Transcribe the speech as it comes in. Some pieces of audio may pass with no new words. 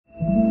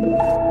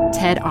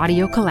TED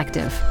Audio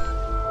Collective.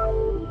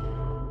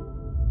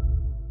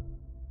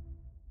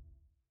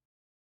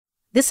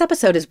 This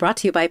episode is brought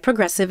to you by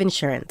Progressive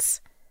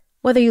Insurance.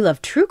 Whether you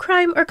love true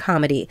crime or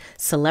comedy,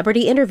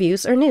 celebrity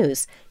interviews or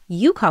news,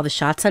 you call the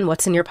shots on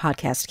what's in your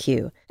podcast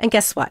queue. And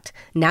guess what?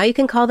 Now you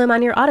can call them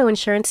on your auto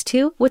insurance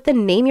too with the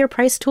Name Your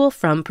Price tool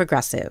from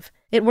Progressive.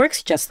 It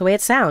works just the way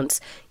it sounds.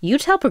 You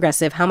tell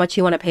Progressive how much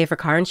you want to pay for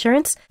car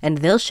insurance, and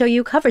they'll show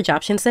you coverage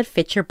options that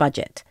fit your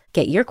budget.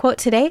 Get your quote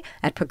today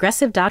at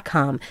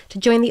Progressive.com to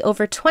join the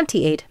over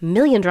 28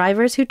 million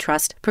drivers who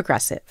trust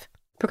Progressive.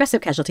 Progressive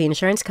Casualty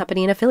Insurance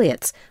Company and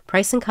Affiliates.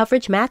 Price and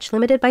coverage match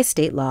limited by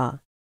state law.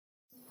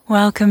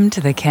 Welcome to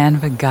the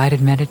Canva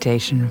guided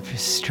meditation for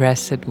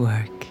stress at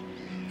work.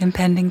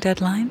 Impending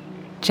deadline?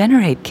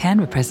 Generate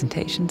Canva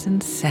presentations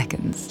in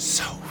seconds.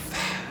 So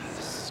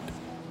fast.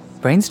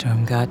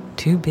 Brainstorm got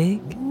too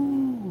big?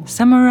 Ooh.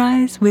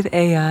 Summarize with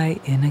AI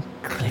in a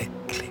click.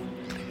 Click.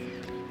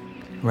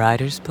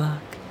 Writer's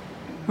block?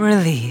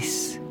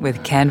 Release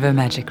with Canva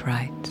Magic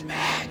Write.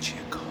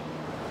 Magical.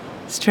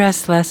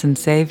 Stress less and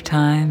save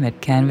time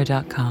at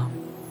canva.com.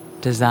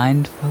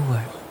 Designed for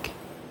work.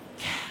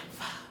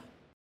 Canva.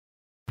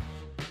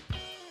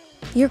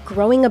 You're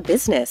growing a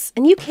business,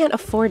 and you can't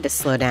afford to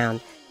slow down.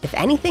 If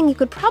anything, you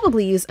could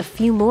probably use a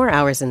few more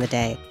hours in the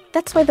day.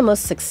 That's why the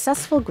most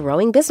successful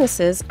growing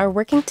businesses are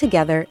working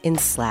together in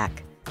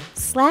Slack.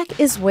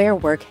 Slack is where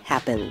work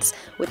happens,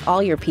 with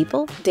all your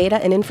people, data,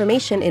 and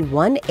information in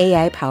one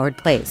AI-powered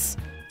place.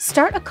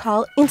 Start a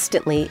call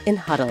instantly in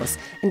huddles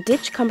and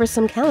ditch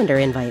cumbersome calendar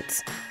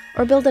invites.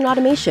 Or build an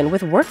automation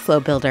with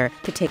Workflow Builder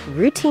to take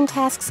routine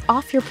tasks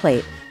off your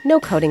plate, no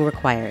coding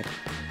required.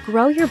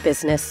 Grow your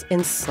business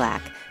in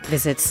Slack.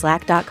 Visit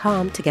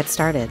slack.com to get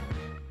started.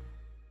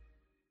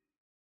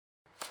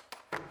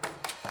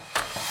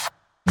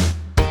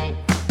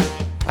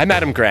 I'm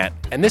Adam Grant,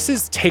 and this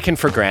is Taken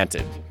for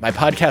Granted, my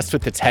podcast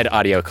with the TED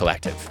Audio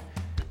Collective.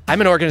 I'm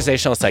an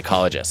organizational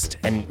psychologist,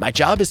 and my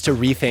job is to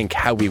rethink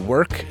how we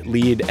work,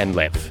 lead, and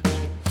live.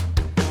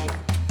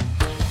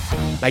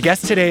 My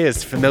guest today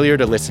is familiar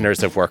to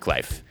listeners of Work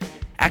Life,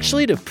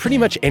 actually to pretty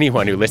much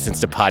anyone who listens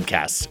to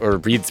podcasts or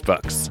reads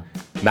books,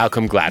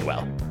 Malcolm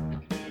Gladwell.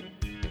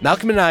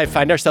 Malcolm and I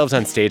find ourselves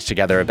on stage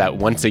together about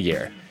once a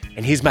year,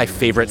 and he's my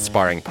favorite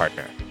sparring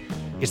partner.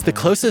 It's the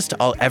closest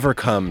I'll ever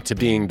come to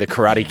being the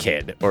Karate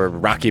Kid or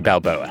Rocky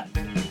Balboa.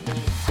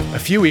 A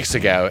few weeks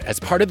ago, as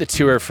part of the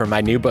tour for my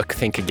new book,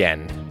 Think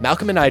Again,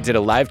 Malcolm and I did a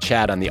live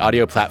chat on the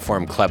audio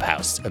platform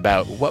Clubhouse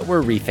about what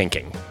we're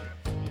rethinking.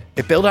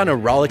 It built on a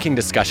rollicking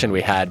discussion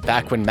we had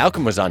back when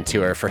Malcolm was on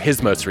tour for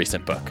his most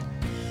recent book.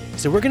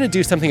 So we're going to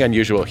do something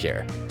unusual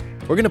here.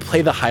 We're going to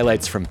play the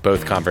highlights from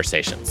both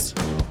conversations.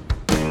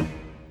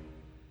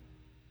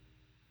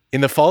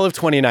 In the fall of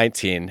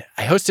 2019,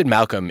 I hosted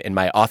Malcolm in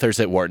my Authors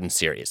at Wharton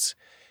series.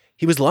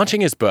 He was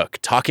launching his book,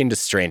 Talking to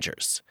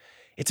Strangers.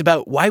 It's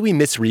about why we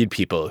misread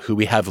people who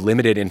we have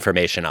limited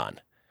information on.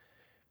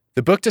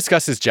 The book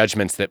discusses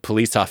judgments that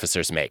police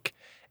officers make,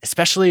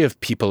 especially of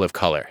people of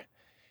color.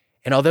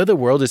 And although the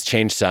world has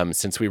changed some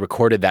since we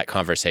recorded that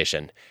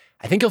conversation,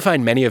 I think you'll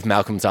find many of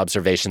Malcolm's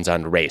observations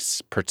on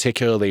race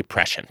particularly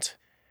prescient.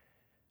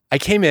 I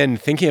came in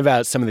thinking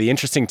about some of the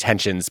interesting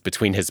tensions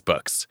between his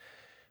books.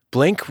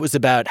 Blink was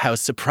about how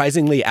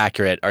surprisingly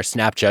accurate our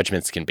snap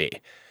judgments can be,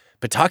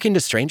 but Talking to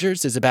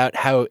Strangers is about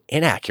how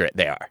inaccurate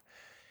they are.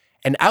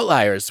 And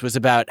Outliers was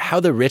about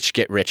how the rich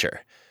get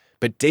richer,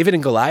 but David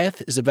and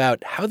Goliath is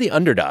about how the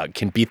underdog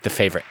can beat the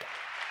favorite.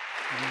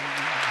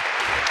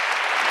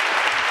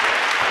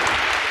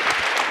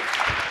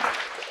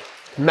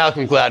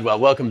 Malcolm Gladwell,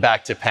 welcome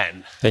back to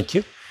Penn. Thank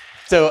you.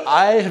 So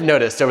I have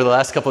noticed over the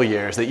last couple of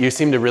years that you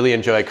seem to really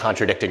enjoy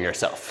contradicting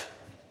yourself.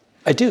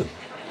 I do,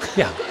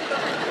 yeah.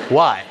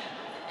 Why?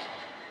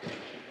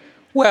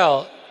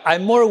 Well,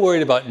 I'm more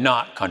worried about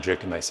not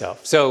contradicting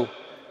myself. So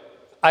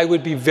I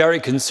would be very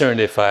concerned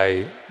if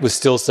I was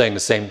still saying the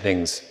same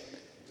things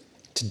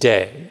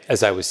today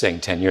as I was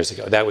saying 10 years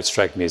ago. That would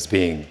strike me as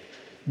being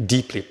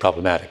deeply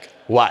problematic.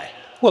 Why?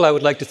 Well, I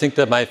would like to think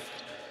that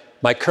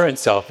my current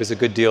self is a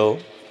good deal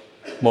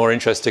more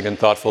interesting and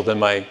thoughtful than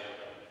my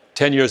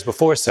 10 years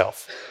before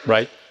self,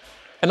 right?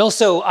 And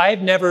also,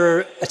 I've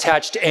never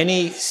attached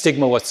any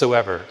stigma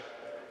whatsoever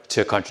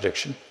to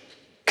contradiction.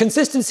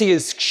 Consistency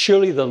is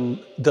surely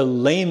the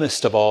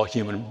lamest of all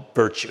human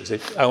virtues.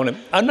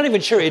 I'm not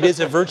even sure it is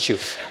a virtue.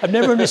 I've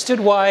never understood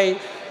why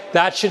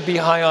that should be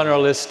high on our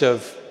list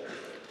of.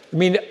 I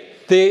mean,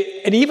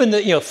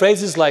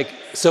 phrases like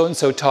 "so and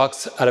so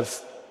talks out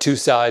of two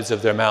sides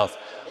of their mouth."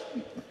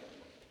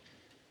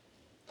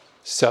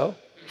 So,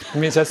 I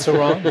mean, is that so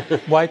wrong?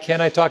 Why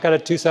can't I talk out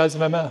of two sides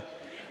of my mouth?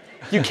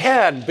 You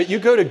can, but you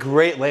go to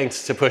great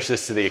lengths to push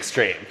this to the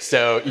extreme.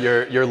 So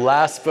your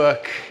last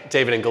book,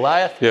 David and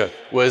Goliath,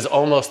 was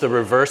almost the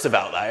reverse of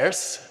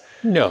Outliers.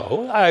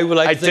 No, I would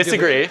like to think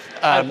disagree.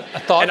 I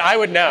thought, and I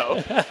would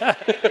know.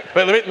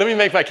 But let me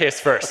make my case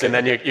first, okay. And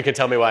then you can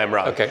tell me why I'm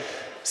wrong. Okay.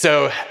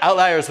 So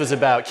Outliers was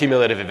about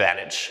cumulative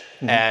advantage.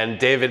 Mm-hmm. And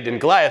David and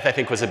Goliath, I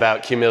think, was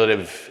about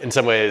cumulative, in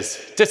some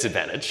ways,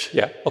 disadvantage.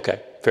 Yeah,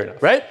 okay, fair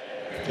enough. Right?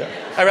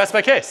 I rest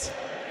my case.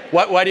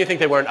 Why do you think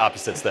they weren't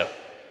opposites, though?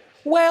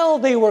 Well,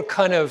 they were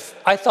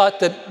I thought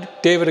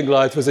that David and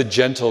Goliath was a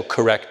gentle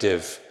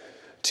corrective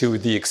to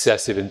the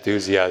excessive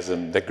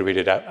enthusiasm that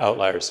greeted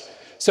Outliers.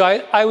 So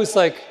I was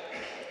like,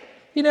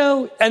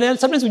 and then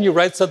sometimes when you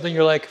write something,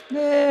 you're like,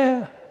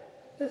 am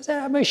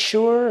I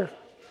sure?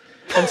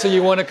 And so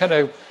you want to kind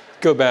of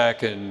go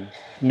back and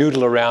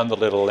noodle around a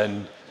little.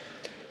 And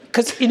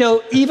because,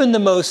 even the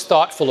most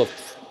thoughtful of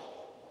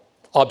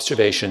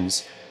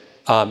observations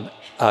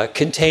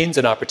contains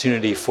an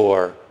opportunity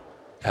for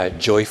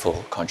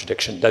joyful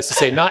contradiction. That's to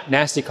say, not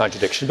nasty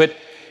contradiction, but,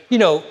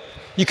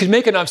 you can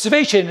make an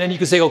observation and you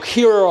can say,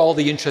 here are all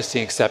the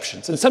interesting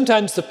exceptions. And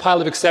sometimes the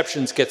pile of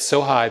exceptions gets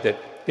so high that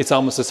it's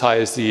almost as high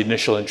as the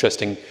initial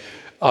interesting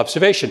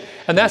observation.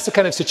 And that's the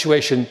kind of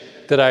situation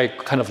that I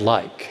kind of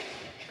like.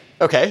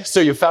 Okay, so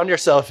you found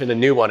yourself in a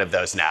new one of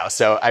those now.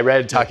 So I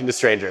read Talking to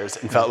Strangers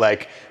and felt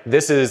like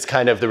this is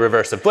kind of the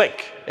reverse of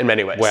Blink in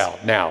many ways. Well,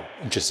 now,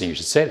 interesting you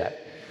should say that.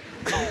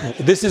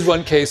 This is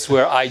one case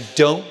where I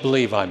don't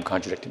believe I'm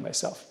contradicting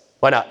myself.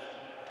 Why not?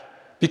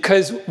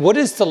 Because what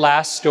is the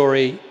last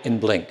story in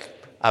Blink?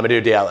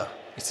 Amadou Diallo.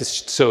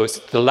 It's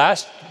the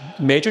last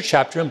major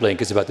chapter in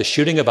Blink is about the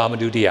shooting of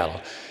Amadou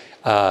Diallo,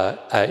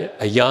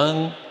 a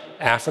young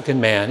African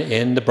man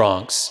in the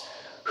Bronx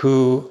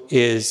who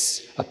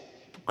is a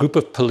group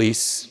of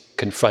police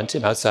confront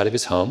him outside of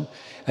his home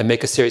and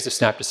make a series of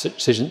snap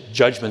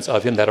judgments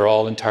of him that are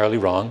all entirely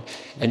wrong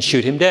and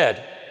shoot him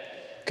dead.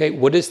 Okay,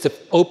 what is the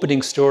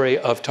opening story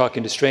of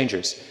Talking to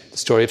Strangers? The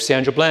story of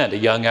Sandra Bland, a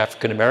young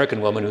African-American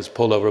woman who's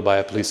pulled over by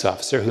a police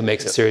officer who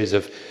makes a series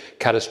of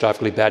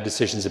catastrophically bad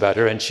decisions about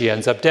her, and she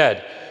ends up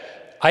dead.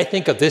 I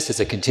think of this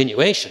as a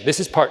continuation. This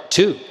is part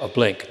 2 of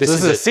Blink. This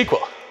is a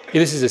sequel.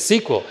 This is a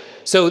sequel.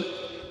 So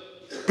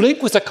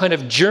Blink was a kind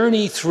of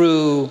journey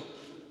through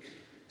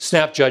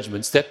snap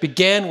judgments that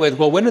began with,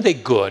 well, when are they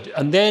good?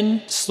 And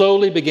then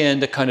slowly began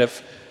to kind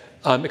of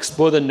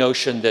explore the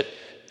notion that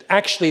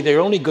actually they're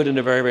only good in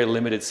a very, very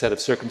limited set of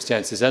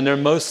circumstances, and they're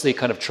mostly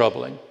kind of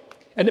troubling.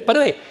 And by the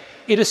way,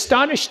 it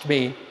astonished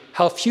me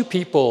how few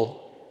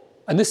people,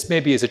 and this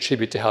maybe is a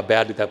tribute to how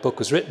badly that book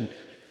was written,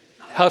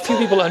 how few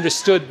people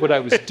understood what I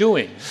was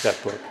doing with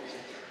that book.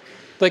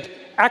 Like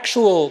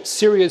actual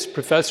serious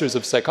professors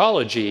of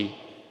psychology.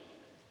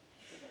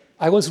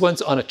 I was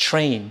once on a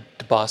train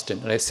to Boston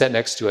and I sat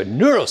next to a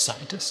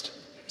neuroscientist.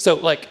 So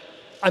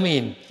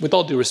with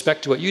all due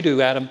respect to what you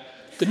do, Adam,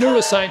 the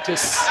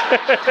neuroscientists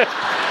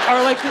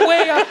are like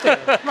way up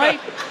there, right?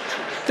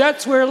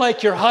 That's where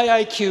your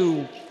high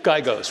IQ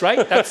guy goes,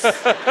 right?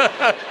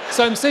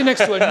 So I'm sitting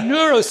next to a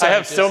neuroscientist. I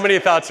have so many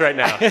thoughts right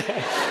now.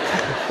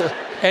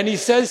 And he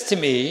says to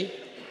me,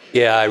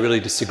 I really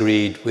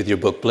disagreed with your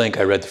book, Blink.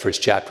 I read the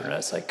first chapter and I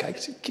was like, I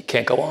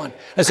can't go on.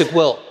 I said,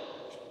 well,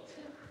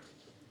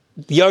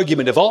 the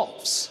argument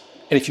evolves.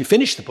 And if you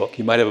finish the book,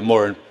 you might have a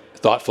more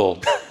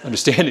thoughtful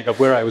understanding of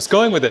where I was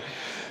going with it.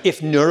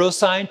 If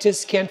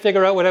neuroscientists can't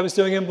figure out what I was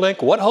doing in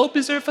Blink, what hope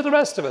is there for the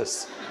rest of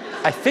us?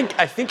 I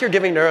think you're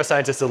giving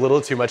neuroscientists a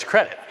little too much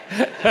credit.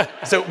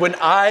 So when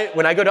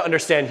I go to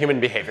understand human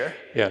behavior,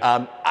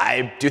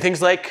 I do things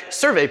like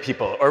survey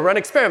people or run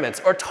experiments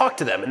or talk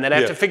to them, and then I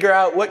have to figure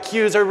out what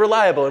cues are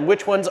reliable and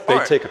which ones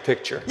aren't. They take a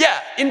picture.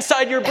 Yeah,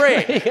 inside your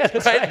brain,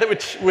 right?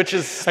 Which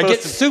is I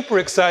get super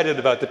excited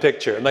about the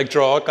picture and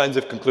draw all kinds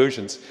of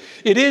conclusions.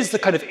 It is the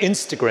kind of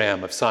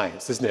Instagram of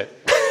science, isn't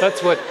it?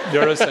 That's what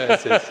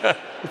neuroscience is.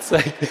 It's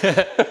like,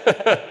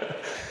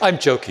 I'm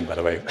joking, by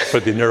the way, for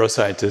the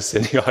neuroscientists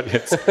in the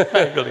audience.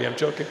 I really am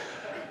joking.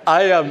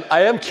 I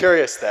am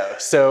curious, though.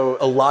 So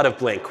a lot of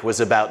Blink was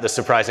about the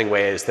surprising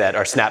ways that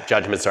our snap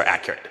judgments are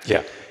accurate.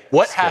 Yeah.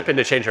 What happened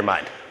to change your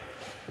mind?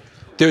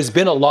 There's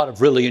been a lot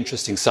of really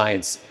interesting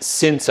science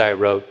since I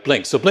wrote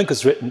Blink. So Blink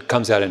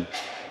comes out in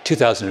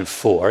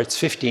 2004. It's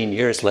 15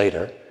 years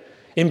later.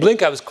 In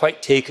Blink, I was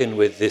quite taken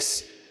with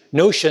this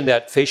notion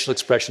that facial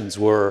expressions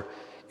were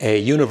a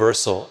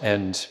universal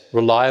and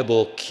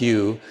reliable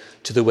cue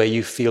to the way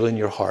you feel in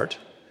your heart.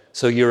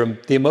 So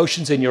the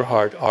emotions in your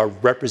heart are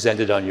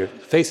represented on your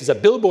face as a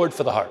billboard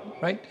for the heart,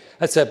 right?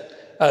 That's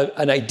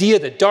an idea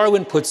that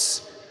Darwin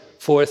puts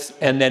forth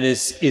and then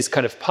is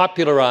kind of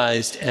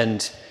popularized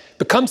and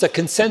becomes a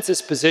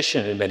consensus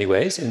position in many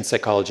ways in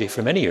psychology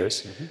for many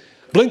years. Mm-hmm.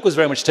 Blink was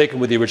very much taken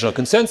with the original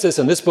consensus,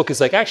 and this book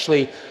is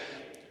actually,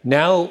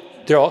 now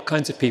there are all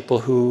kinds of people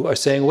who are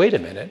saying, wait a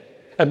minute.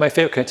 And my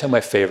favorite, can I tell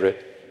my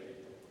favorite?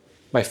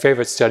 My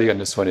favorite study on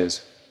this one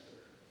is,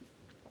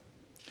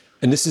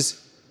 and this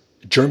is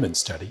a German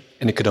study,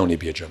 and it could only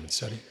be a German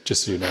study,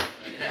 just so you know.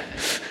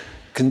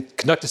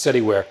 Conduct a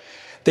study where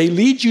they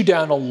lead you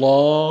down a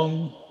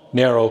long,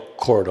 narrow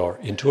corridor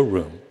into a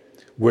room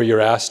where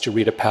you're asked to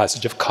read a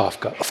passage of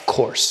Kafka, of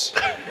course.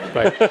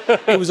 Right?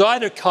 It was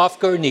either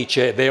Kafka or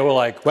Nietzsche. They were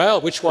like, well,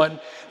 which one?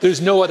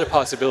 There's no other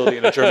possibility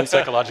in a German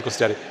psychological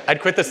study.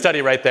 I'd quit the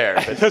study right there.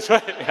 But, that's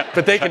right. Yeah.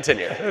 But they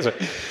continue. That's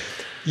right.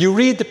 You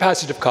read the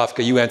passage of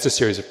Kafka, you answer a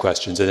series of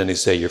questions, and then they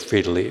say you're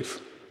free to leave.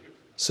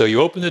 So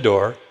you open the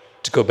door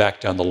to go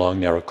back down the long,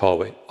 narrow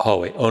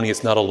hallway. Only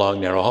it's not a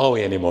long, narrow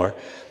hallway anymore.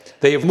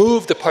 They have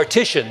moved the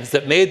partitions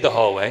that made the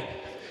hallway,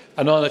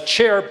 and on a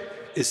chair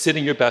is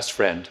sitting your best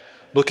friend,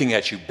 looking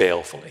at you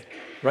balefully,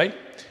 right?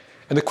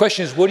 And the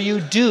question is, what do you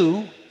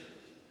do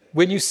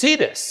when you see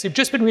this? You've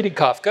just been reading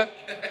Kafka,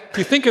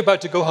 you think you're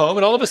about to go home,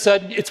 and all of a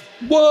sudden it's,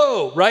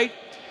 whoa, right?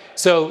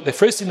 So the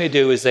first thing they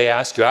do is they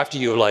ask you, after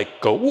you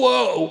go,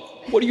 whoa,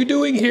 what are you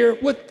doing here?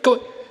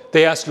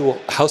 They ask you,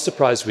 well, how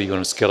surprised were you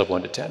on a scale of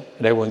 1 to 10?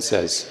 And everyone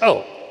says,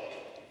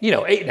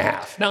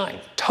 8.5, 9,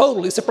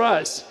 totally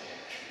surprised.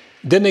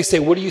 Then they say,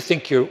 what do you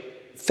think your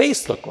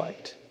face looked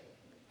like?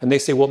 And they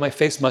say, well, my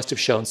face must have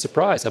shown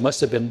surprise. I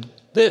must have been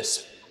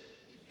this,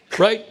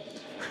 right?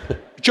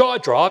 Jaw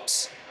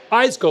drops,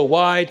 eyes go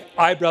wide,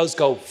 eyebrows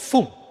go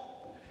boom.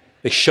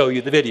 They show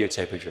you the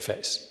videotape of your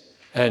face.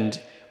 And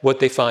what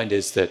they find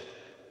is that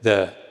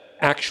the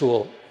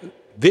actual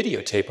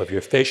videotape of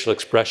your facial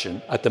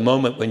expression at the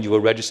moment when you were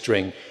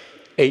registering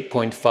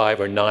 8.5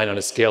 or 9 on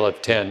a scale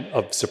of 10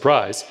 of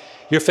surprise,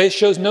 your face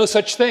shows no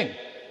such thing.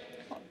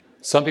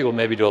 Some people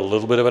maybe do a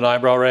little bit of an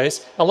eyebrow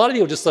raise. A lot of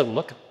people just let them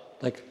look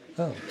like,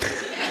 oh.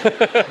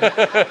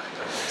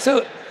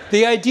 So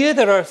the idea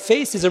that our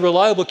face is a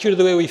reliable cue to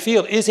the way we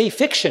feel is a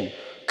fiction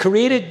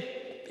created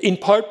in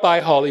part by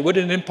Hollywood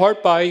and in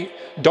part by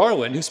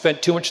Darwin, who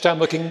spent too much time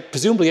looking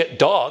presumably at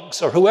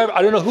dogs or whoever.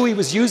 I don't know who he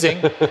was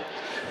using.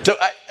 So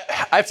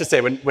I have to say,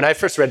 when I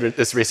first read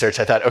this research,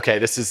 I thought, okay,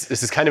 this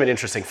is kind of an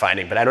interesting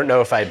finding, but I don't know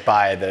if I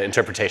buy the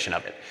interpretation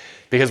of it.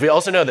 Because we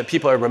also know that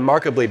people are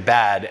remarkably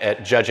bad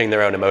at judging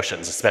their own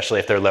emotions, especially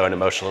if they're low in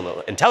emotional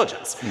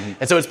intelligence. Mm-hmm.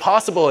 And so it's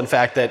possible, in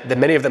fact, that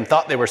many of them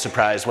thought they were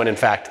surprised when, in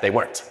fact, they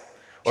weren't.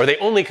 Or they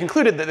only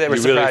concluded that they were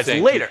surprised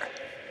later.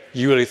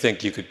 You really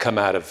think you could come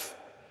out of...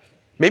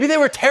 Maybe they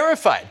were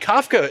terrified.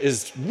 Kafka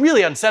is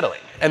really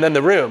unsettling. And then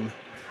The Room,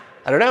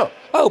 I don't know.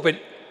 Oh, but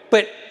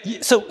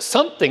so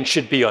something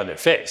should be on their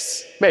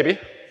face. Maybe.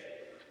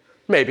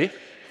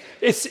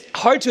 It's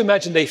hard to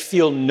imagine they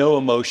feel no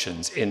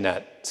emotions in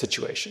that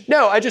situation.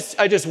 No, I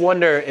just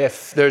wonder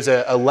if there's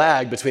a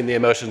lag between the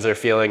emotions they're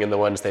feeling and the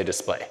ones they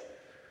display.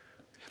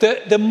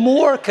 The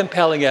more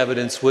compelling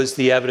evidence was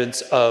the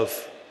evidence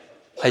of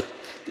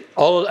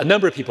a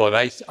number of people, and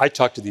I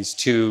talked to these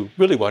two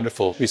really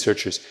wonderful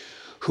researchers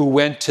who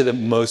went to the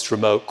most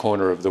remote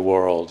corner of the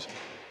world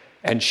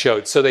and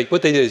showed. So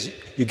what they did is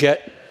you have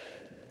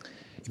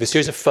a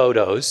series of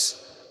photos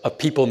of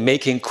people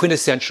making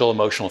quintessential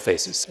emotional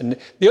faces. And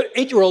the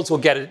 8-year-olds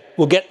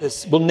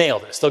will nail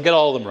this. They'll get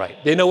all of them right.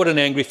 They know what an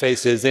angry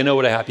face is. They know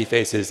what a happy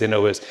face is. They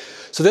know what it is.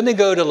 So then they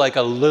go to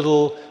a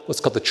little, what's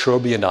called the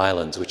Trobriand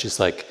Islands, which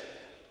is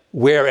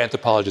where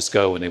anthropologists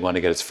go when they want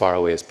to get as far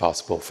away as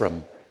possible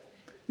from...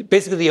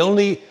 Basically, the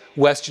only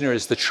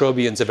Westerners the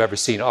Trobrians have ever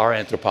seen are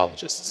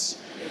anthropologists.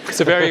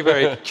 It's a very,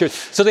 very curious...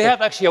 So they have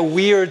actually a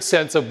weird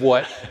sense of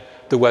what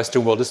the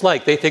Western world is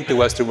like. They think the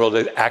Western world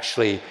is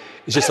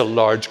just a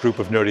large group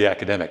of nerdy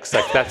academics.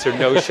 That's their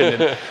notion.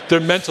 And their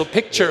mental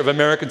picture of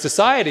American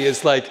society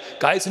is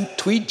guys in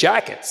tweed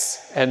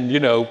jackets. And,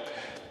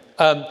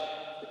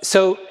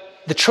 so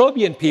the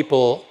Trobriand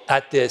people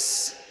at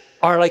this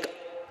are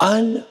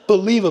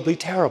unbelievably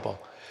terrible.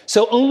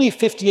 So only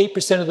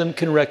 58% of them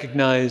can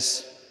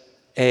recognize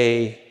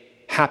a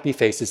happy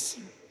face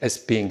as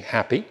being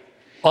happy.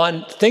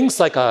 On things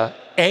like an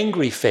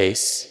angry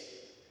face,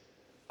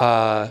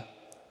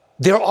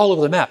 they're all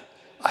over the map.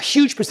 A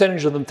huge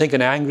percentage of them think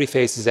an angry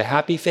face is a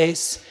happy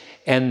face,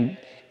 and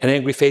an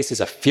angry face is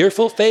a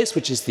fearful face,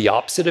 which is the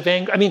opposite of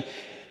anger. I mean,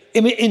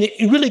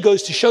 it really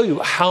goes to show you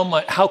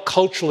how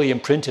culturally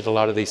imprinted a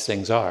lot of these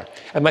things are.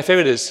 And my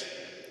favorite is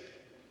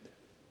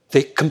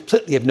they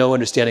completely have no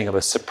understanding of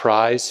a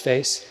surprise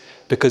face,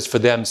 because for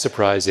them,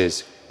 surprise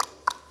is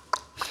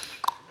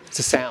it's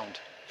a sound.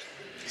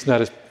 It's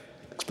not an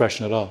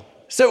expression at all.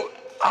 So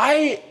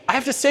I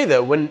have to say,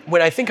 though,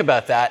 when I think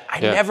about that,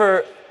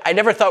 I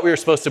never thought we were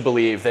supposed to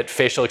believe that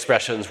facial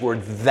expressions were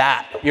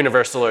that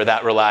universal or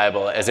that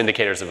reliable as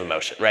indicators of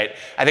emotion, right?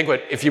 I think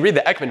if you read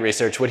the Ekman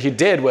research, what he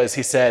did was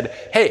he said,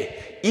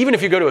 hey, even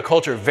if you go to a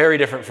culture very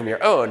different from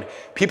your own,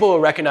 people will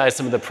recognize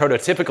some of the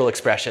prototypical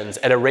expressions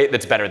at a rate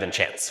that's better than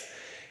chance.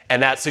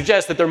 And that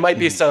suggests that there might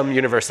be some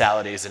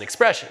universalities in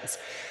expressions.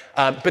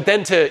 But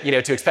then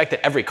to expect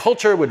that every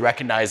culture would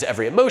recognize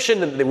every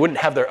emotion and they wouldn't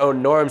have their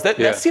own norms,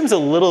 that seems a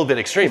little bit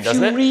extreme,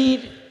 doesn't it? If you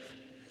read...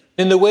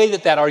 In the way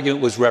that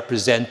argument was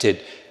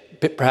represented,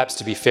 perhaps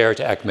to be fair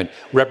to Ekman,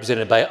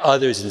 represented by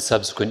others in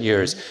subsequent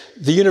years,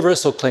 the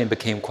universal claim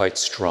became quite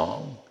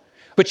strong.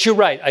 But you're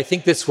right, I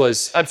think this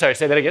was... I'm sorry,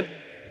 say that again.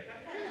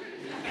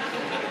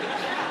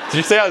 Did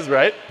you say I was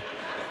right?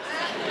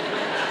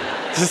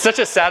 This is such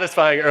a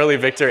satisfying early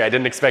victory. I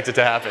didn't expect it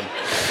to happen.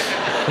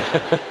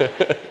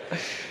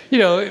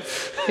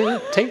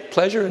 Take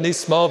pleasure in these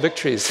small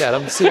victories,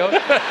 Adam. See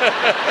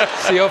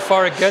how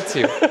far it gets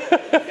you.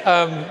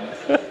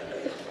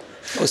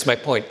 What was my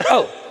point?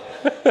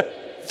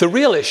 The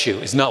real issue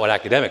is not what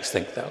academics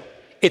think, though.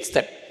 It's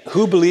that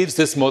who believes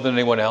this more than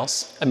anyone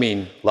else? I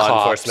mean, law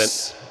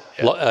enforcement.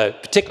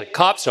 Particularly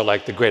cops are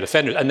the great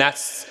offenders. And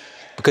that's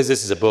because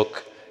this is a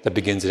book that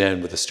begins and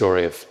ends with the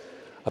story of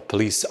a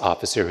police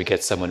officer who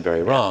gets someone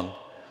very wrong.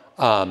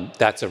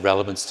 that's of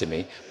relevance to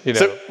me.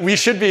 So we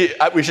should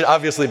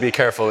obviously be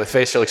careful with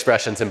facial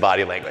expressions and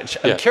body language.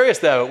 I'm curious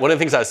though, one of the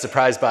things I was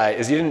surprised by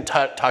is you didn't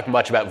talk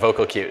much about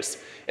vocal cues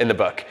in the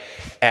book.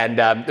 And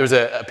there was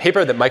a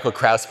paper that Michael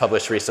Krauss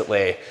published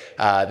recently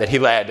that he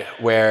led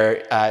where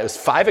it was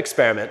 5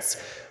 experiments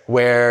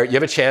where you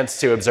have a chance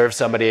to observe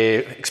somebody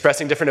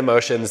expressing different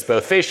emotions,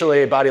 both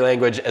facially, body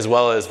language, as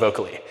well as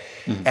vocally.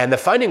 Mm-hmm. And the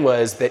finding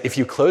was that if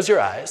you close your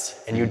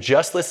eyes and you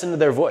just listen to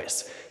their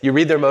voice, you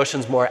read their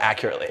emotions more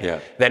accurately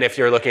than if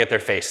you're looking at their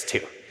face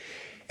too.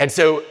 And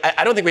so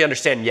I don't think we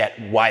understand yet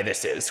why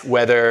this is,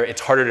 whether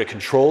it's harder to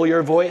control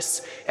your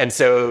voice, and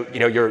so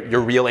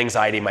your real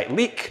anxiety might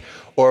leak,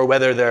 or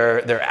whether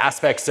there are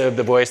aspects of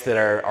the voice that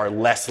are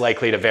less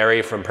likely to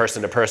vary from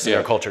person to person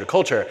or culture to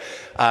culture.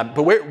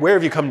 But where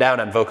have you come down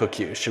on vocal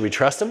cues? Should we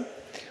trust them?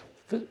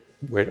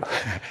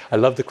 I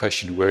love the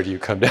question, where do you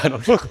come down on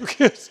vocal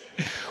cues?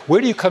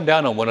 Where do you come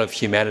down on one of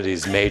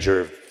humanity's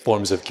major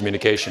forms of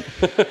communication?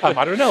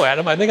 I don't know,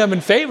 Adam. I think I'm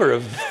in favor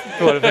of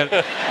one of them.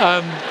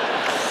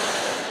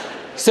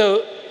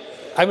 So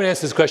I'm going to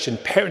answer this question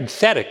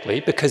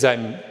parenthetically because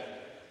I'm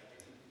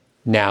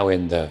now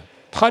in the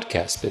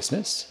podcast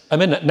business. I'm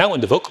now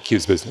in the vocal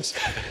cues business.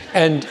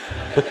 And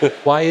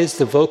why is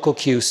the vocal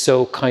cue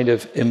so kind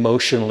of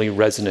emotionally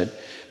resonant?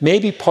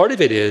 Maybe part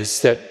of it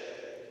is that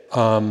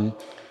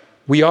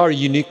we are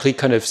uniquely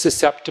kind of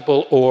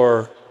susceptible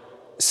or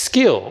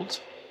skilled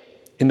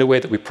in the way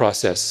that we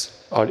process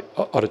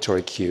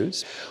auditory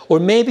cues. Or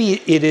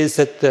maybe it is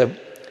that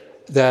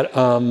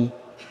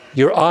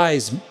your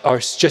eyes are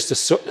just a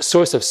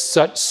source of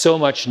so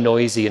much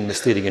noisy and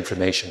misleading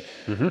information.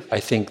 Mm-hmm. I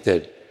think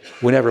that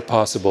whenever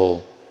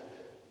possible,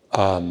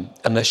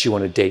 unless you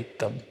want to date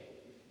them,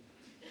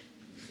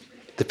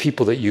 the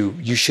people that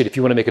you should, if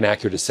you want to make an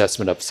accurate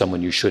assessment of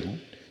someone, you should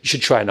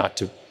try not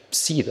to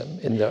see them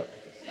in the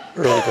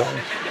early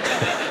going.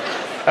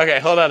 Okay,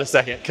 hold on a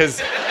second,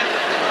 because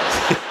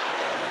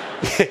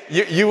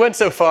you went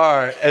so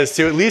far as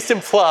to at least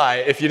imply,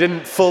 if you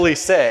didn't fully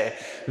say,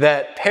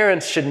 that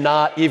parents should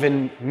not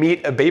even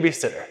meet a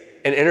babysitter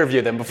and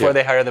interview them before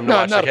they hire them to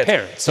watch their kids. No, I'm not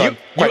a parent, so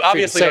you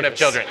obviously don't have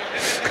children.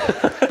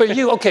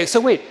 But so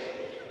wait,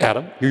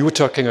 Adam, you were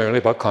talking earlier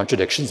about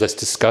contradictions. Let's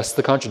discuss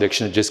the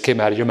contradiction that just came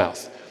out of your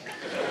mouth.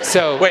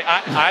 So wait,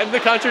 I'm the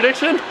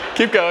contradiction?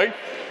 Keep going.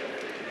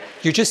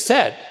 You just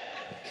said,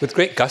 with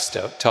great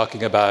gusto,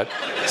 talking about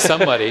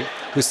somebody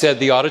who said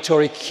the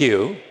auditory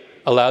cue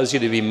allows you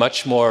to be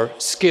much more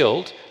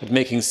skilled at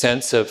making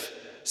sense of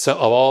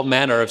all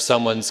manner of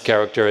someone's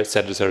character, et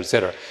cetera, et cetera, et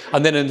cetera.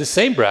 And then in the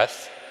same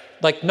breath,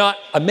 like not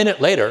a minute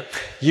later,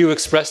 you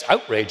expressed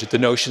outrage at the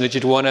notion that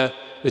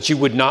you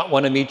would not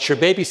want to meet your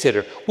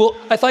babysitter. Well,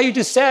 I thought you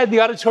just said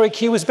the auditory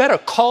cue was better.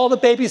 Call the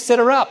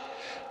babysitter up.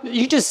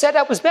 You just said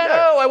that was better.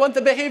 No, I want the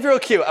behavioral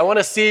cue. I want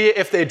to see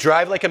if they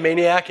drive like a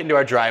maniac into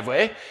our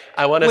driveway.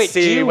 I want to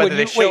see whether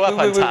they show up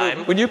on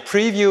time. When you're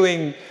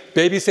previewing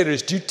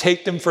babysitters, do you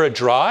take them for a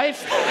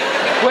drive?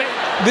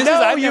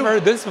 I've never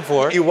heard this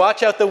before. You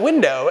watch out the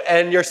window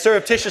and you're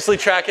surreptitiously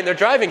tracking their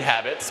driving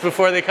habits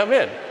before they come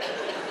in.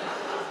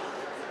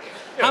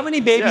 How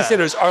many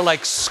babysitters are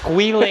like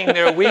squealing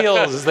their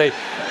wheels as they...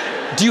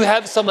 Do you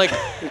have some like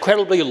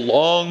incredibly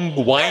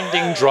long,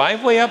 winding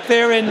driveway up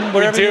there in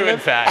wherever you live? We do, in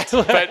fact.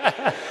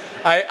 But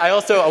I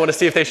want to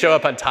see if they show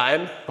up on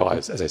time. Well,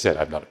 as I said,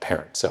 I'm not a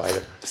parent, so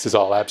this is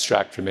all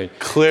abstract for me.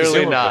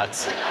 Clearly not.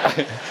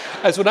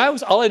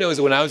 All I know is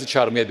that when I was a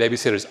child and we had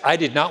babysitters, I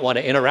did not want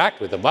to interact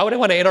with them. Why would I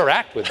want to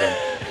interact with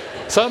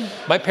them?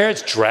 My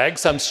parents dragged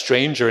some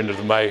stranger into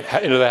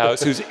the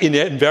house who's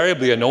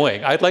invariably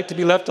annoying. I'd like to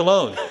be left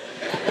alone.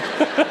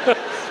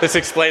 This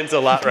explains a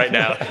lot right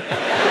now.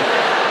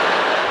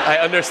 I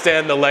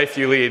understand the life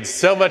you lead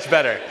so much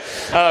better.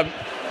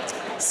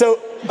 So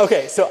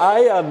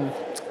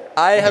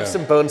I have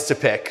some bones to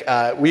pick.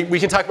 We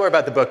can talk more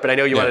about the book, but I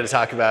know you wanted to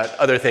talk about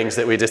other things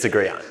that we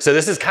disagree on. So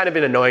this has kind of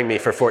been annoying me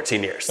for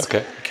 14 years.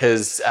 Okay.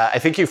 Because I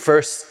think you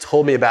first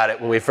told me about it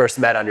when we first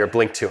met on your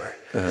Blink tour.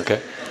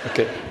 Okay.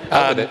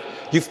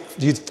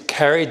 You've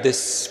carried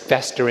this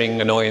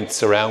festering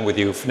annoyance around with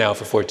you now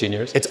for 14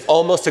 years? It's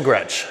almost a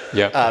grudge,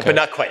 but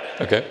not quite.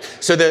 Okay.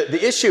 So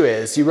the issue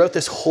is you wrote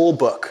this whole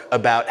book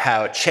about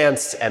how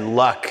chance and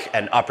luck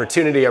and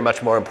opportunity are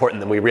much more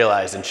important than we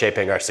realize in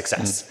shaping our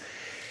success. Mm.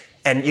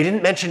 And you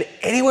didn't mention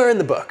anywhere in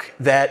the book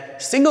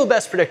that single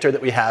best predictor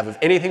that we have of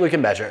anything we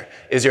can measure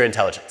is your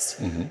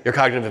intelligence, your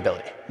cognitive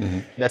ability. Mm-hmm.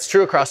 That's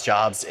true across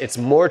jobs. It's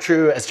more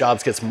true as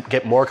jobs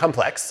get more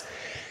complex.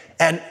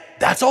 And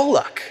that's all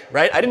luck,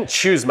 right? I didn't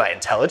choose my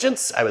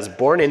intelligence. I was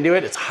born into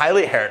it. It's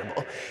highly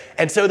heritable.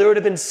 And so there would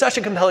have been such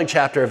a compelling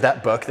chapter of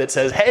that book that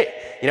says,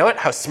 hey, you know what?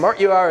 How smart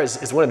you are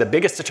is one of the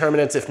biggest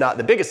determinants, if not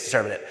the biggest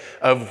determinant,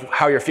 of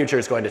how your future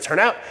is going to turn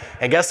out.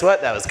 And guess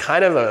what? That was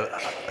kind of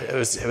it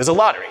was a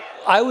lottery.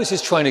 I was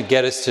just trying to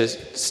get us to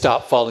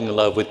stop falling in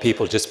love with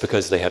people just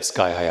because they have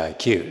sky-high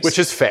IQs. Which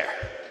is fair.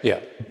 Yeah.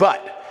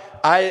 But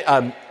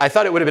I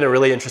thought it would have been a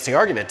really interesting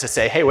argument to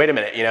say, hey, wait a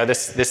minute,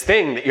 this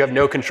thing that you have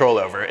no control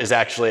over is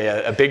actually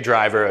a big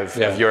driver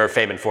of your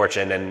fame and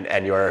fortune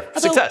and your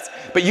success.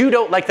 But you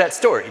don't like that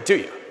story, do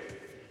you?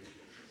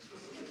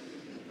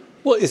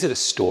 Well, is it a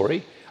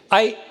story?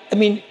 I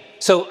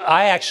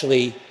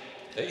actually,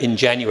 in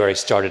January,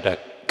 started a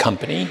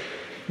company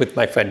with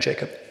my friend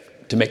Jacob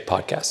to make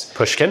podcasts.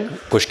 Pushkin?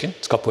 Pushkin.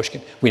 It's called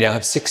Pushkin. We now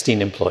have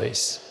 16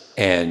 employees.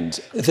 And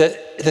the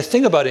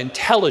thing about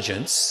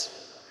intelligence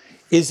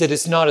is that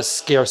it's not a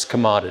scarce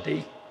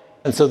commodity.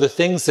 And so the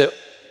things that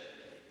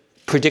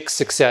predict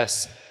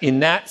success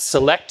in that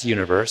select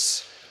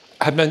universe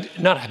have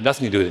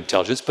nothing to do with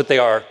intelligence, but they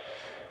are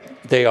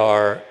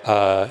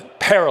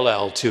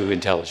parallel to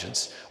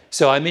intelligence.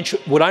 So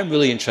what I'm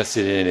really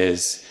interested in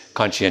is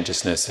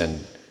conscientiousness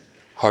and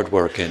hard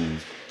work and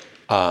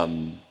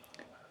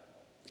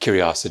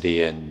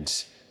curiosity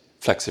and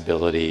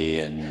flexibility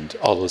and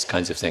all those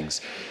kinds of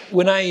things.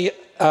 When I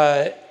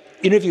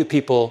interview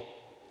people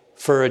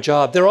for a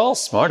job, they're all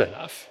smart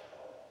enough.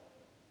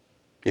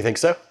 You think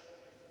so?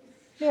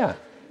 Yeah.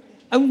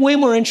 I'm way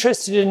more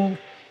interested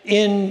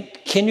in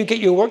can you get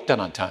your work done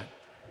on time?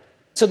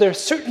 So there are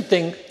certain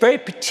things, very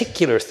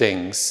particular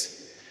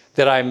things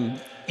that I'm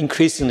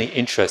increasingly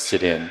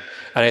interested in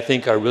and I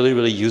think are really,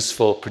 really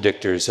useful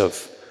predictors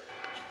of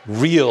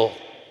real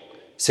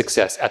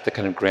success at the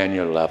kind of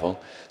granular level.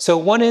 So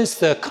one is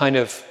the kind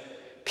of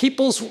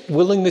people's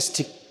willingness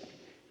to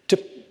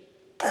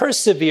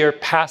persevere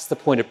past the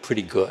point of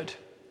pretty good.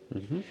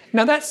 Mm-hmm.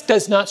 Now that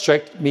does not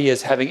strike me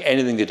as having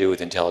anything to do with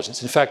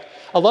intelligence. In fact,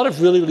 a lot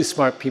of really, really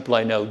smart people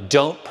I know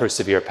don't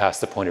persevere past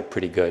the point of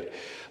pretty good.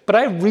 But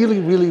I really,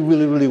 really,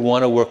 really, really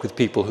want to work with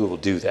people who will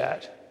do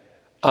that.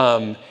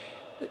 I'm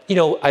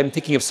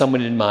thinking of someone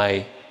in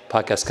my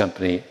podcast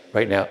company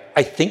right now.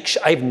 I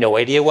have no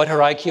idea what her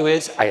IQ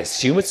is. I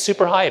assume it's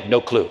super high. I have no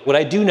clue. What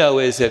I do know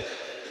is that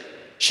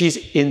she's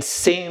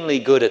insanely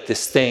good at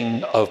this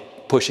thing of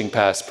pushing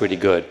past pretty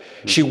good.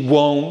 She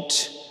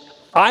won't.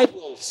 I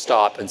will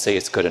stop and say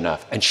it's good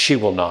enough, and she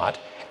will not.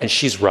 And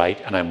she's right,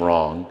 and I'm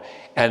wrong.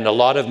 And a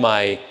lot of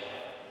my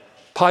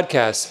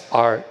podcasts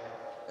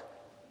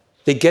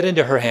they get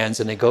into her hands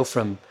and they go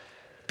from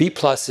B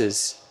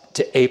pluses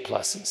to A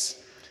pluses.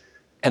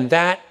 And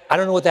that, I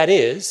don't know what that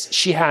is.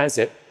 She has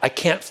it.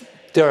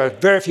 There are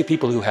very few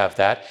people who have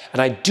that.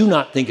 And I do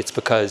not think it's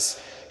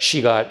because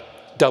she got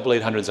double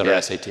 800s on her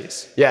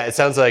SATs. Yeah, it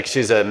sounds like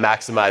she's a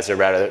maximizer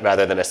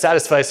rather than a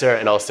satisficer,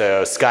 and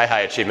also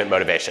sky-high achievement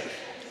motivation.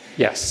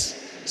 Yes.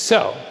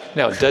 So,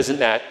 now, doesn't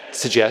that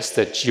suggest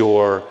that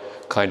your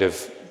kind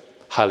of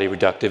highly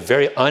reductive,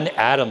 very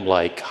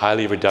un-Adam-like,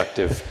 highly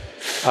reductive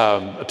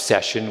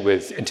obsession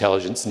with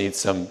intelligence needs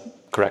some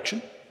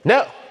correction?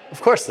 No,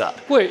 of course not.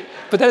 Wait,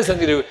 but that has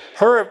nothing to do with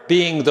her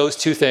being those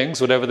two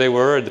things, whatever they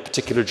were, in the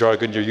particular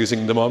jargon you're using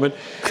in the moment.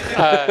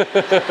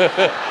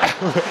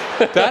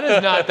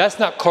 That's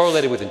not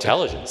correlated with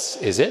intelligence,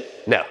 is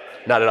it? No,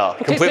 not at all.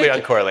 Okay, completely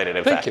uncorrelated,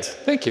 in fact.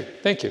 Thank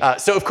you.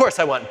 So of course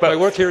I want both. My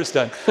work here is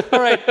done. All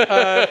right.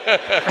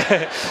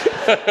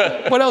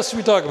 What else should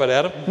we talk about,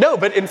 Adam? No,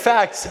 but in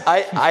fact,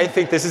 I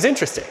think this is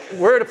interesting.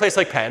 We're at a place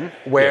like Penn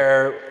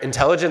where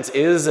intelligence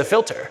is a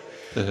filter.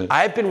 Mm-hmm.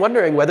 I've been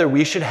wondering whether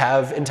we should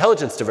have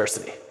intelligence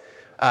diversity.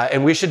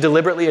 And we should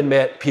deliberately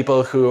admit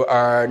people who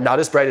are not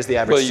as bright as the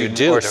average student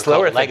or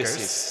slower thinkers.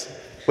 Legacies.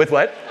 With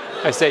what?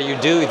 I say you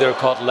do. They're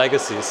called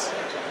legacies.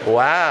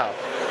 Wow.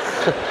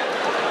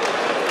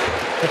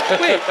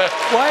 Wait,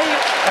 why?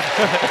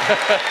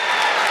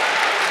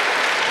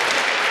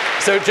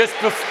 So just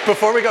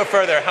before we go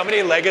further, how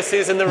many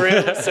legacies in the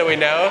room so we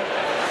know?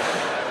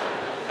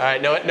 All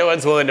right, no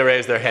one's willing to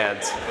raise their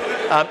hands.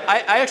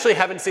 I actually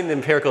haven't seen the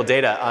empirical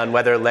data on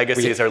whether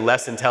legacies are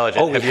less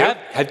intelligent. Oh,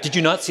 did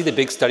you not see the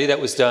big study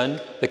that was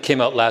done that came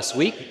out last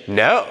week?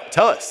 No,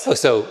 tell us. Oh,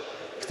 so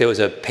there was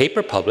a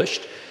paper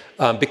published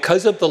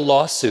because of the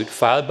lawsuit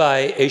filed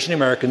by Asian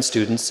American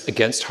students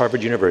against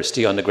Harvard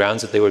University on the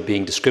grounds that they were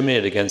being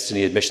discriminated against in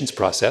the admissions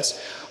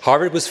process.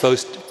 Harvard was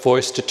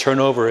forced to turn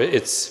over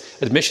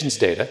its admissions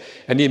data,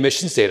 and the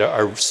admissions data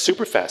are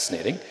super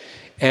fascinating.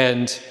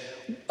 And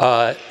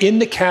in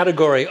the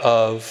category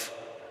of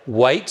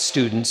white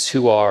students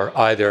who are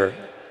either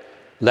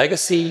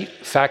legacy,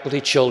 faculty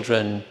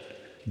children,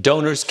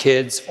 donors'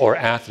 kids, or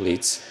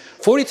athletes,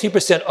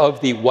 43%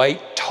 of the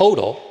white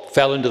total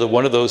fell into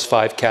one of those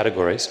 5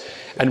 categories,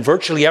 and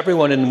virtually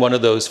everyone in one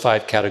of those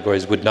 5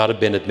 categories would not have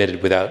been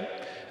admitted without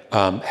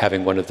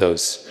having one of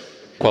those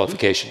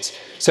qualifications.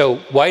 So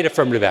white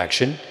affirmative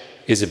action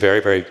is a very,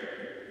 very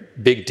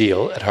big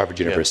deal at Harvard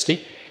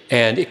University,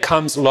 and it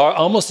comes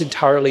almost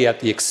entirely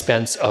at the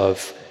expense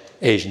of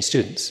Asian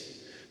students.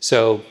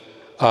 So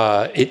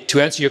to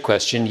answer your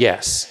question,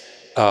 yes,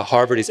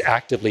 Harvard is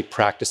actively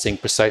practicing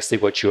precisely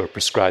what you are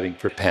prescribing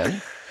for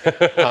Penn.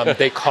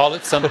 They call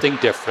it something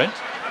different,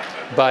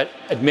 but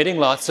admitting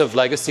lots of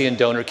legacy and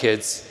donor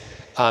kids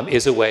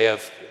is a way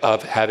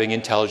of having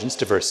intelligence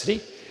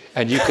diversity.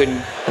 And you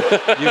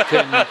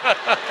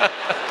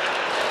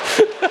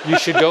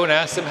should go and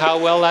ask them how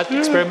well that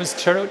experiment's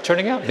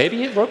turning out.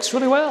 Maybe it works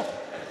really well.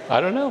 I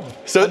don't know.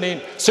 So, I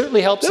mean,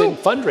 certainly helps in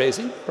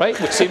fundraising, right?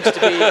 Which seems to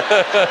be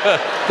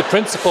the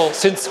principle,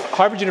 since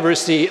Harvard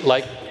University,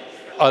 like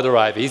other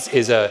Ivies,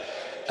 is a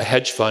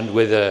hedge fund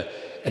with an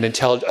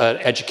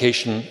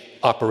education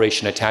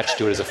operation attached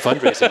to it as a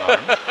fundraising arm.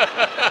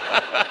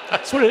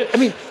 That's what I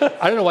mean,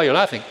 I don't know why you're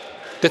laughing.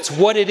 That's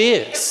what it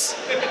is.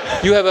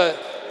 You have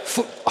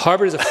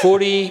Harvard is a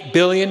 $40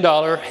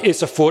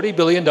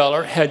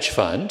 billion hedge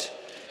fund.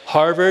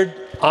 Harvard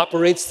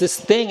operates this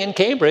thing in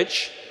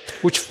Cambridge,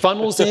 which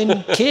funnels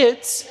in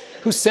kids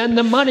who send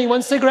them money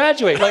once they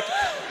graduate. Like,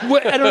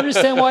 I don't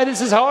understand why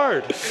this is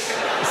hard.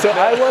 So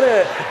I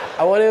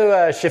want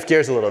to shift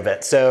gears a little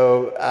bit.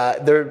 So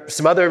there are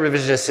some other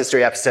revisionist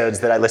history episodes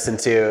that I listened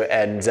to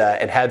and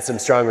had some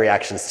strong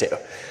reactions to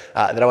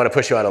that I want to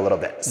push you on a little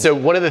bit. So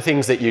one of the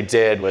things that you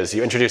did was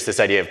you introduced this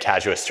idea of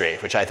casuistry,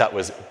 which I thought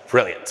was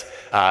brilliant.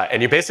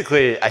 And you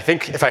basically, I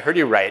think if I heard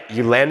you right,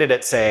 you landed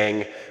at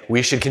saying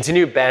we should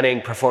continue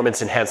banning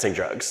performance-enhancing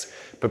drugs,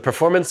 but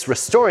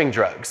performance-restoring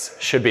drugs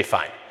should be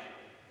fine.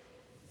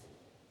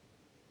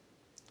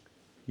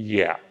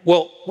 Yeah.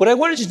 Well, what I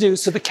wanted to do,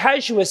 so the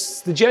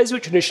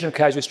Jesuit tradition of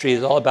casuistry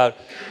is all about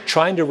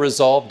trying to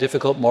resolve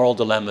difficult moral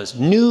dilemmas,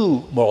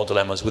 new moral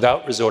dilemmas,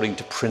 without resorting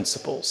to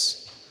principles.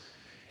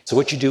 So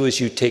what you do is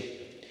you take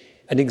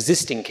an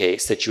existing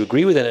case that you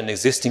agree with and an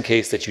existing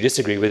case that you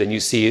disagree with, and you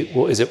see,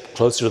 well, is it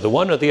closer to the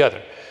one or the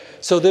other?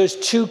 So there's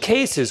two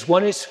cases.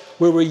 One is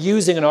where we're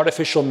using an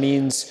artificial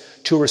means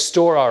to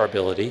restore our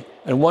ability,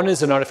 and one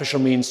is an artificial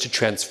means to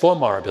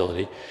transform our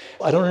ability.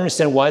 I don't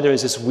understand why there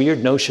is this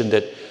weird notion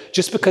that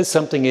just because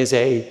something is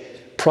a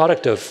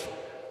product of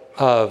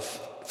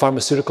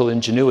pharmaceutical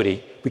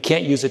ingenuity, we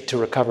can't use it to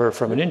recover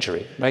from an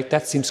injury, right?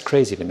 That seems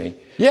crazy to me.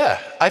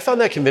 Yeah, I found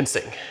that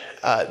convincing.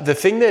 The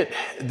thing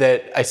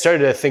that I started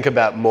to think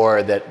about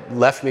more that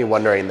left me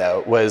wondering,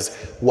 though, was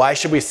why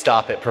should we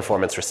stop at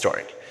performance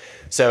restoring?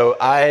 So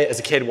I, as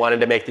a kid,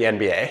 wanted to make the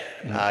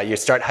NBA. You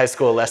start high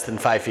school less than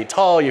 5 feet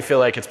tall, you feel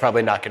like it's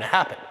probably not going to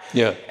happen.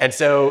 Yeah. And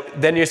so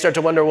then you start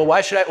to wonder, well, why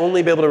should I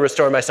only be able to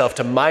restore myself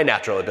to my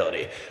natural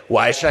ability?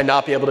 Why should I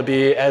not be able to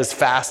be as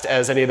fast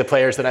as any of the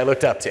players that I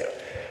looked up to?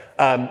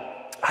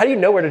 How do you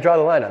know where to draw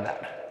the line on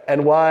that?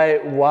 And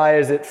why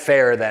is it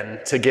fair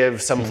then to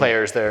give some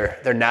players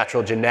their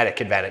natural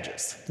genetic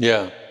advantages?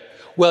 Yeah.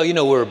 Well,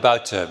 we're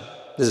about to,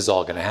 this is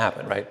all going to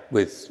happen, right?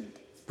 With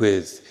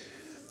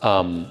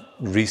all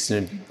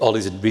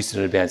these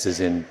recent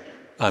advances in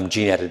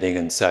gene editing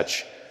and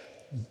such,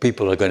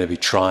 people are going to be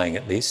trying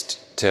at least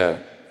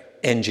to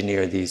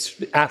engineer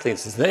these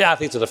athletes. The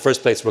athletes are the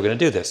first place we're going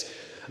to do this.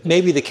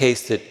 Maybe the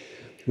case that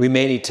we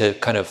may need to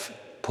kind of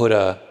put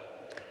a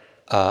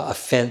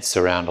fence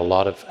around a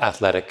lot of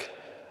athletic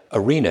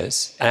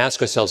arenas and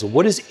ask ourselves,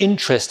 what is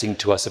interesting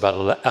to us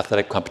about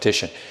athletic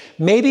competition?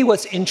 Maybe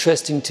what's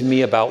interesting to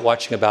me about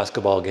watching a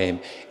basketball game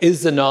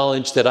is the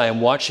knowledge that I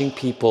am watching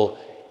people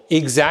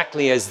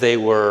exactly as they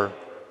were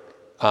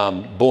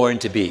born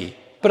to be.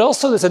 But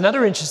also there's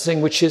another interesting,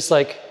 which is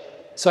like,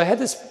 so I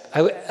had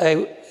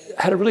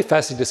a really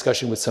fascinating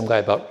discussion with some guy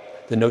about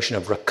the notion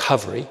of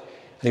recovery,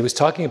 and he was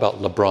talking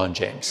about LeBron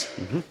James.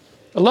 Mm-hmm.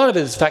 A lot of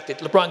it is the fact that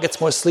LeBron gets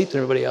more sleep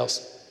than everybody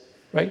else,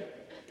 right?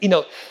 You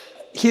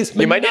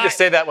might need to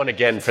say that one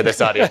again for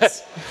this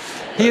audience.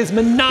 He is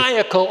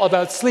maniacal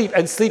about sleep,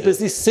 and sleep is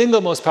the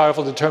single most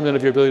powerful determinant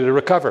of your ability to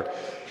recover.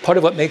 Part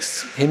of what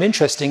makes him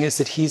interesting is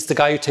that he's the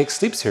guy who takes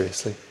sleep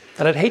seriously.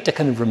 And I'd hate to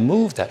kind of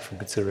remove that from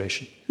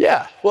consideration.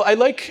 Yeah, well, I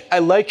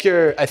think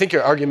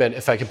your argument,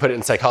 if I could put it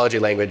in psychology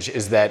language,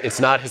 is that it's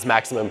not his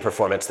maximum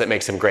performance that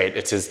makes him great,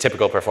 it's his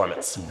typical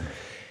performance. Mm-hmm.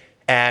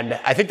 And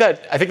I think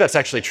that's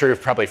actually true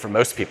probably for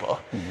most people.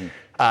 Mm-hmm.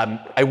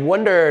 I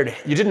wondered,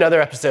 you did another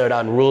episode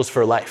on rules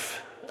for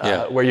life,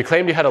 where you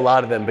claimed you had a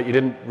lot of them, but you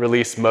didn't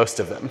release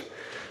most of them.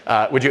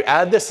 Would you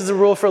add this as a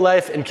rule for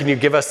life, and can you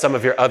give us some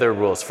of your other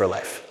rules for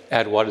life?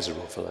 Add what as a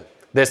rule for life?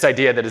 This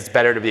idea that it's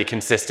better to be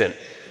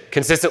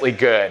consistently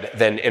good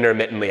than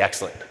intermittently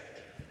excellent.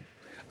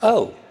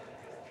 Oh,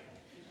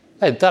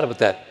 I hadn't thought about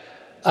that.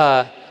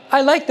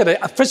 I like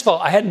that. First of all,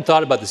 I hadn't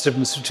thought about this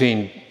difference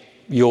between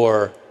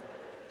your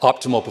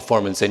optimal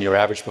performance and your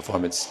average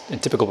performance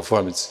and typical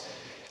performance.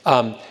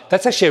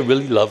 That's actually a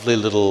really lovely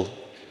little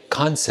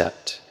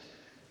concept.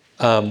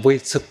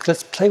 So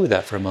let's play with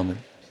that for a moment.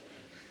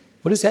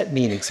 What does that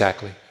mean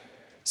exactly?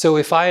 So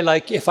if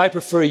I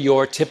prefer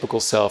your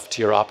typical self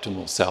to your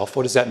optimal self,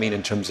 what does that mean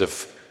in terms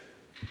of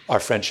our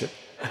friendship?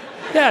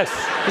 Yes,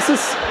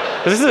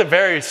 this is a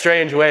very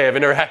strange way of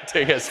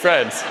interacting as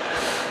friends,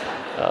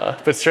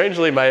 but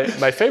strangely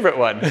my favorite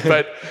one.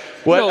 But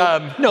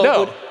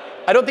no.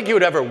 I don't think you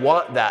would ever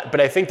want that,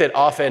 but I think that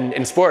often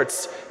in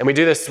sports, and we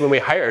do this when we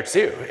hire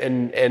too,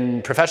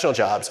 in professional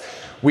jobs,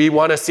 we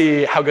want to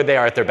see how good they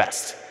are at their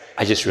best.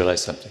 I just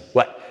realized something.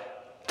 What?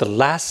 The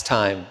last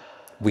time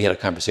we had a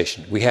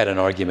conversation, we had an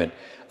argument.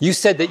 You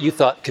said that you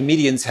thought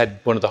comedians had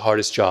one of the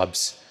hardest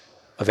jobs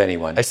of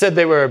anyone. I said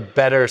they were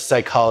better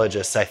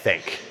psychologists, I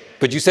think.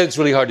 But you said it's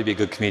really hard to be a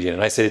good comedian,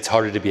 and I said it's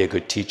harder to be a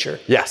good teacher.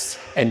 Yes.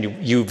 And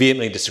you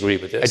vehemently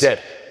disagreed with this. I did.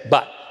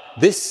 But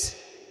this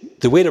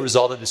the way to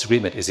resolve the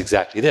disagreement is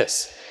exactly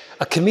this.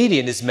 A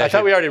comedian is measured... I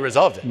thought we already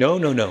resolved it. No.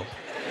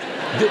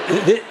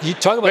 You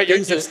talk about Wait,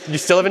 you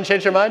still haven't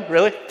changed your mind?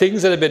 Really?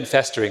 Things that have been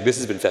festering. This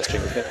has been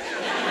festering.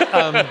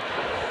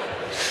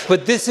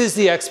 But this is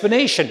the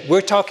explanation.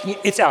 We're talking,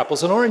 it's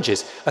apples and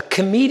oranges. A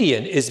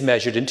comedian is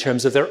measured in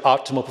terms of their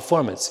optimal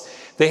performance.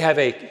 They have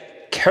a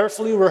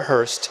carefully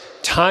rehearsed,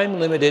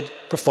 time-limited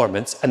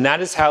performance, and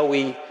that is how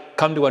we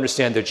come to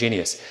understand their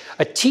genius.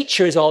 A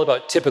teacher is all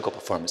about typical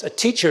performance.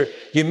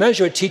 You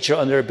measure a teacher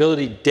on their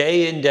ability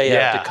day in, day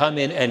out to come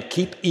in and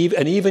keep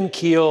an even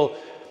keel.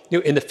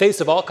 In the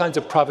face of all kinds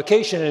of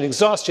provocation and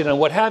exhaustion and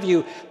what have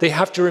you, they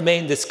have to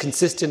remain this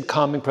consistent,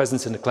 calming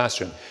presence in the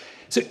classroom.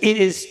 So it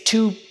is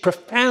two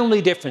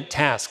profoundly different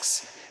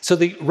tasks. So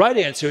the right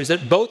answer is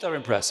that both are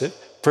impressive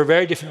for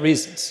very different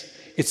reasons.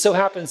 It so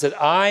happens that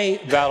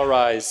I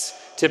valorize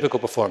typical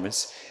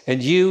performance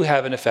and you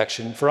have an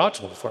affection for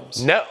optimal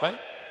performance. No. Right?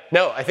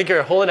 No, I think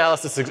your whole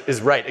analysis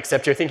is right,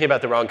 except you're thinking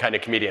about the wrong kind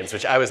of comedians,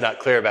 which I was not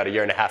clear about a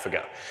year and a half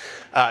ago.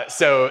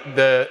 So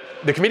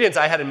the comedians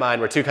I had in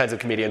mind were two kinds of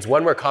comedians.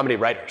 One were comedy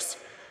writers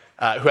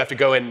who have to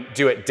go and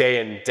do it day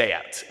in, day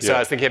out. So I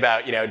was thinking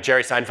about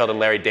Jerry Seinfeld and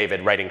Larry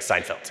David writing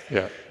Seinfeld.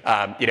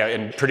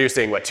 And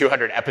producing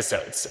 200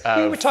 episodes.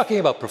 We were talking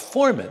about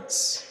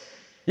performance.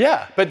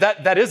 Yeah, but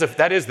that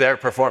is their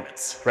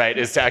performance, right?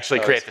 Is to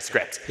actually create the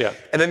script. Yeah.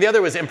 And then the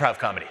other was improv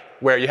comedy,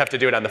 where you have to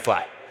do it on the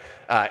fly.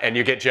 And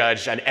you get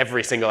judged on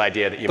every single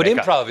idea that you make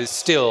up. But improv is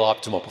still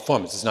optimal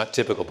performance. It's not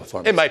typical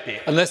performance. It might be.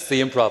 Unless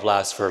the improv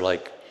lasts for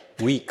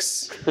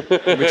weeks,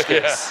 in which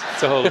case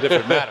it's a whole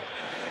different matter.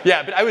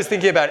 Yeah, but I was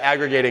thinking about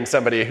aggregating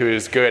somebody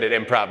who's good at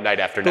improv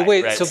night after night. But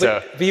wait, right?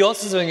 but you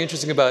also something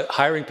interesting about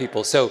hiring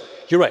people. So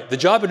you're right, the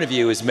job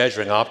interview is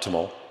measuring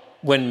optimal,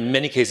 when in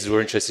many cases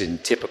we're interested in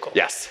typical.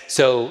 Yes.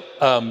 So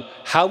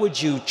how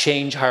would you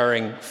change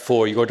hiring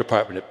for your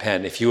department at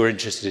Penn if you were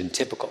interested in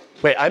typical?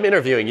 Wait, I'm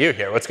interviewing you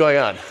here. What's going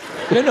on?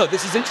 No,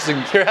 this is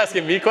interesting. You're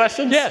asking me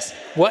questions? Yes.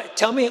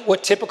 Tell me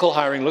what typical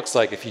hiring looks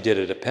like if you did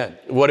it at Penn.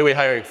 What are we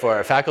hiring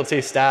for? Faculty,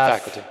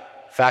 staff?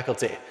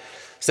 Faculty.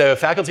 So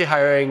faculty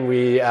hiring,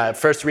 we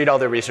first read all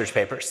their research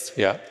papers.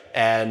 Yeah.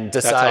 And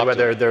decide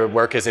whether their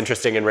work is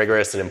interesting and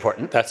rigorous and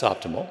important. That's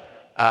optimal.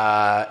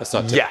 That's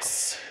not typical.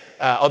 Yes.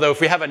 Although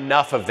if we have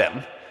enough of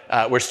them,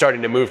 we're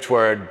starting to move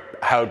toward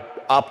how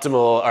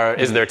optimal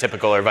is their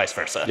typical or vice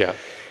versa. Yeah.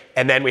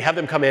 And then we have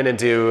them come in and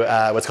do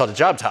what's called a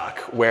job talk,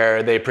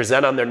 where they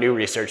present on their new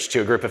research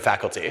to a group of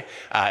faculty.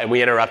 And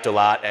we interrupt a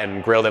lot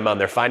and grill them on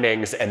their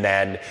findings. And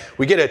then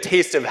we get a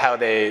taste of how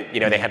they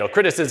handle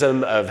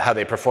criticism, of how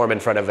they perform in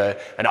front of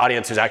an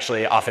audience who's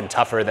actually often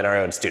tougher than our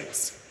own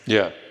students.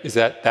 Yeah.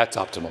 That's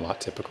optimal,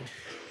 not typical?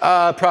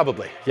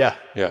 Probably, yeah.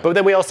 But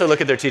then we also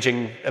look at their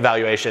teaching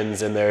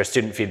evaluations and their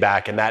student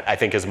feedback, and that I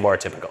think is more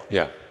typical.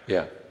 Yeah.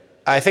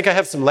 I think I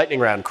have some lightning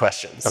round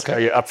questions. Okay. Are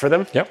you up for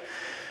them? Yep.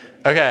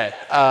 Okay.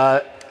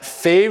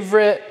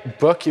 Favorite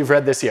book you've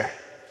read this year?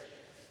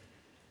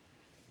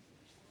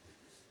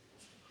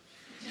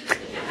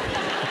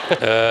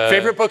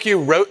 Favorite book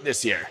you wrote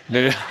this year?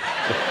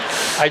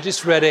 I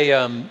just read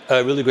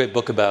a really great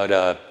book about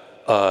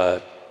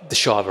the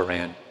Shah of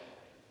Iran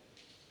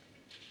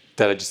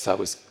that I just thought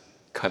was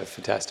kind of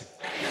fantastic.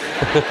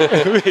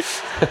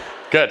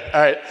 Good.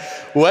 All right.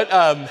 What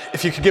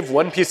if you could give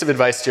one piece of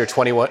advice to your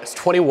 21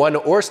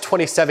 or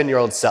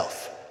 27-year-old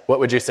self, what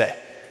would you say?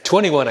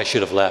 21, I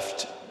should have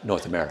left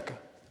North America.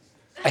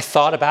 I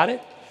thought about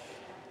it,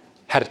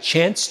 had a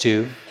chance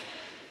to,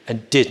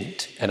 and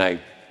didn't, and I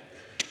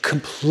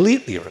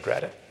completely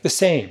regret it. The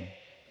same.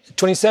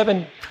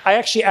 27, I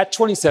actually at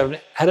 27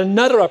 had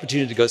another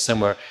opportunity to go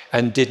somewhere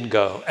and didn't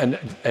go and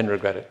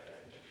regret it.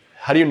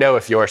 How do you know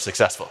if you're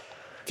successful?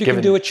 If you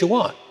can do what you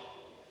want.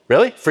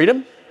 Really?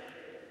 Freedom?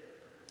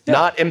 Yeah.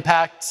 Not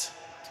impact?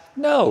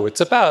 No,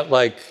 it's about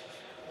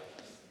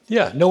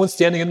no one's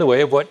standing in the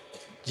way of what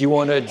you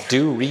want to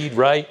do, read,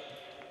 write,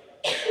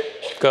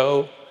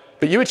 go.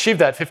 But you achieved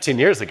that 15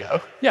 years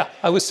ago. Yeah,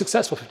 I was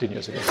successful 15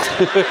 years ago.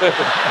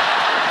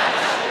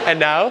 And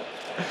now?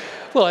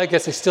 Well, I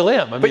guess I still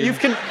am.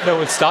 No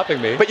one's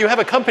stopping me. But you have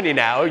a company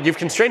now. You've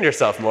constrained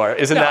yourself more.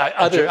 Isn't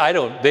that?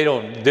 They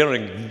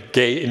don't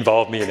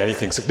involve me in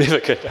anything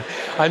significant.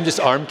 I'm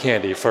just arm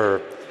candy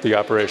for the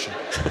operation.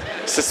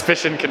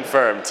 Suspicion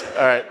confirmed.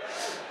 All right.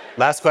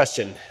 Last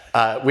question.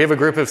 We have a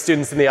group of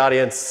students in the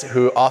audience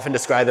who often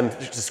describe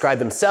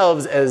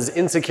themselves as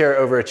insecure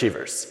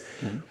overachievers.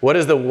 Mm-hmm. What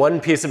is the one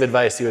piece of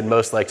advice you would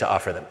most like to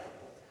offer them?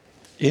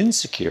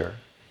 Insecure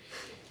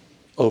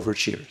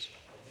overachievers.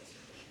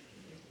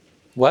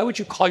 Why would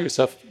you call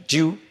yourself, do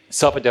you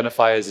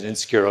self-identify as an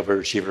insecure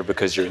overachiever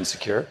because you're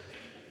insecure?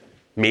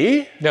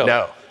 Me?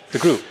 No. The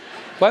group.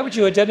 Why would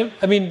you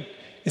identify,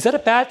 is that a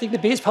bad thing to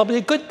be? It's probably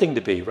a good thing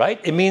to be, right?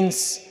 It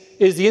means,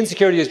 is the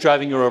insecurity is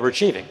driving your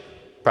overachieving?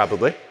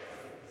 Probably.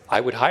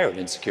 I would hire an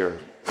insecure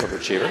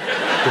overachiever.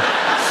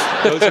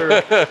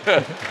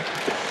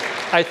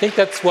 I think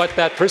that's what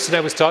that person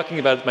I was talking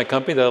about at my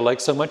company that I like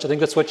so much, I think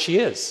that's what she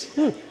is.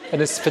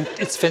 And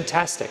it's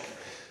fantastic.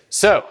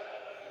 So,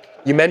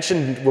 You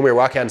mentioned when we were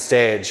walking on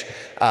stage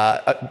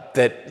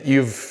that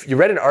you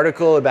read an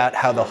article about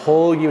how the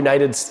whole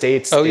United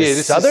States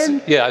is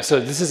Southern? So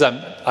this is,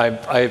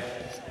 I've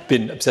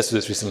been obsessed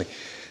with this recently.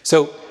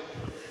 So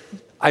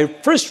I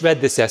first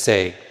read this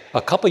essay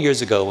a couple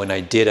years ago when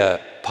I did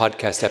a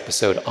podcast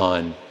episode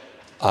on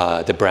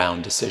the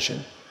Brown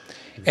decision.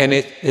 And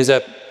it is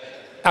a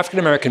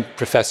African-American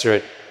professor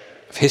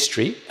of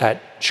history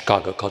at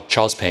Chicago called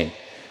Charles Payne,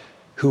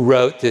 who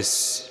wrote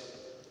this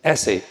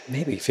essay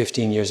maybe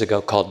 15 years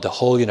ago called The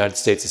Whole United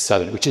States is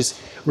Southern, which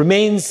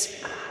remains,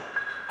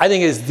 I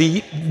think, is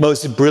the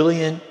most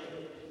brilliant,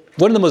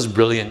 one of the most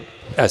brilliant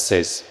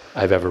essays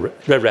I've ever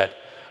read.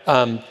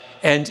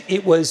 And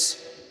it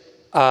was,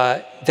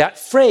 that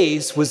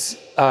phrase was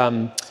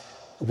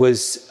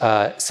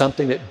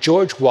something that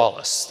George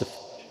Wallace,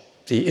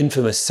 the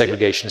infamous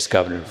segregationist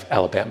governor of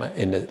Alabama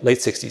in the late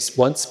 60s,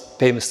 once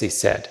famously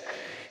said.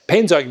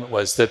 Payne's argument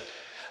was that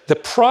the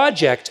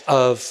project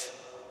of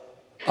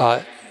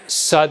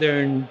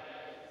Southern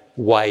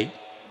white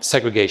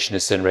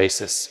segregationists and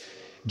racists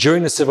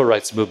during the civil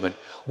rights movement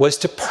was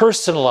to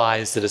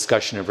personalize the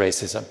discussion of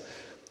racism.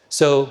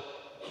 So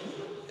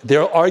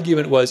their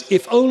argument was,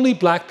 if only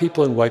black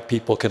people and white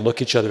people can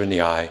look each other in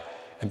the eye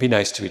and be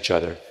nice to each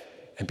other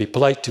and be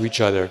polite to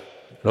each other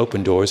and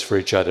open doors for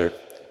each other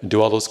and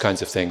do all those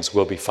kinds of things,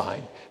 we'll be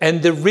fine.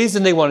 And the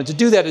reason they wanted to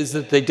do that is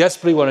that they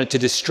desperately wanted to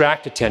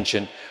distract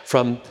attention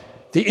from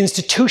the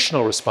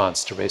institutional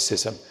response to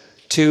racism,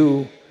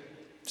 to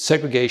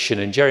segregation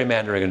and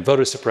gerrymandering and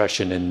voter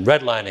suppression and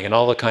redlining and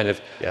all the kind of...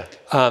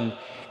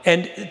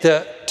 and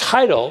the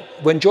title,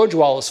 when George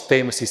Wallace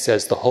famously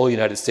says the whole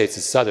United States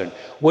is Southern,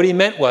 what he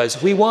meant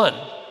was, we won.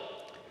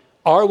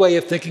 Our way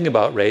of thinking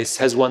about race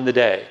has won the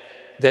day.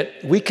 That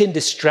we can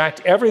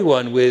distract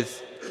everyone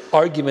with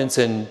arguments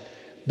and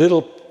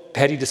little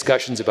petty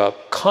discussions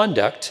about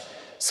conduct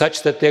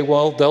such that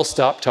they'll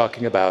stop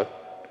talking about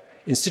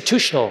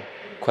institutional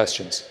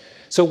questions.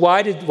 So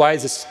why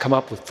does this come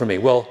up for me?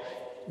 Well,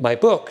 my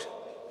book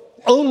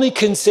only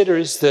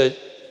considers the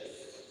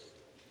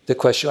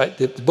question.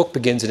 The book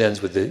begins and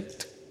ends with the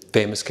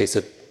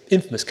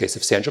infamous case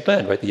of Sandra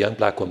Bland, right? The young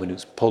black woman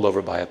who's pulled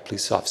over by a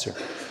police officer.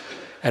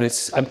 And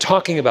I'm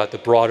talking about the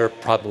broader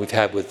problem we've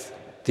had with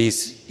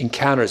these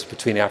encounters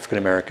between African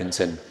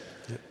Americans and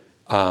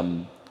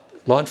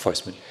law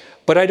enforcement.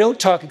 But I don't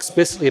talk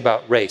explicitly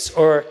about race,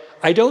 or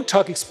I don't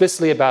talk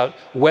explicitly about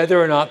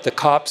whether or not the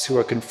cops who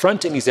are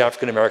confronting these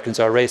African Americans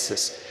are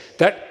racist.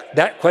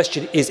 That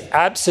question is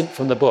absent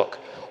from the book.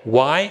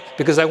 Why?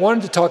 Because I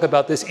wanted to talk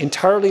about this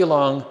entirely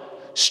along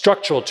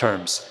structural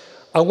terms.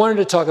 I wanted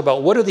to talk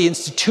about what are the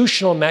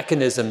institutional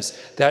mechanisms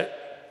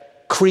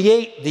that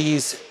create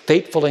these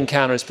fateful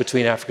encounters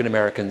between African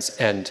Americans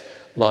and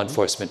law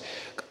enforcement.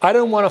 I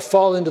don't want to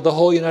fall into the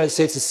whole United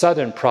States is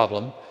Southern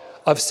problem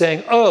of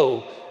saying,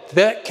 oh,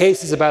 that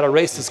case is about a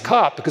racist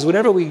cop, because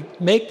whenever we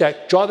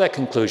draw that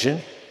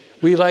conclusion,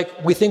 we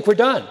think we're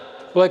done.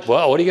 We're like,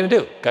 well, what are you going to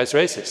do? Guy's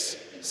racist.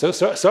 So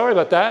sorry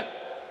about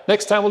that.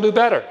 Next time we'll do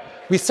better.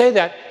 We say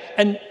that,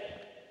 and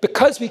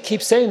because we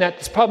keep saying that,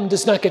 this problem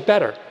does not get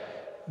better.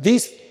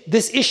 This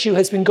issue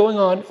has been going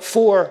on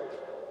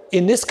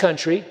in this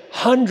country,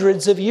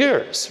 hundreds of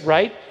years,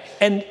 right?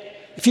 And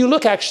if you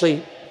look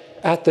actually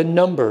at the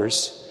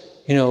numbers,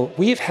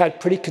 we've had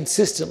pretty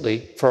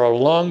consistently for a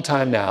long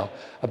time now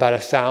about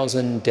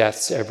 1,000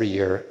 deaths every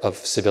year of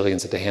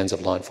civilians at the hands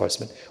of law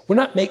enforcement.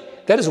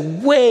 That is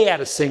way out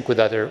of sync with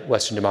other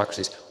Western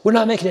democracies. We're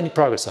not making any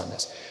progress on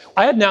this.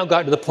 I have now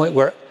gotten to the point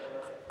where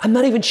I'm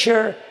not even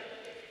sure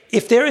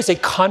if there is a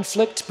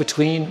conflict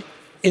between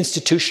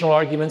institutional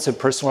arguments and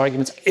personal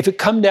arguments. If it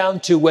come down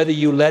to whether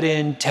you let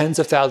in tens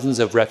of thousands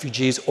of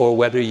refugees or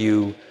whether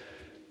you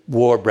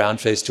wore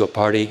brownface to a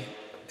party,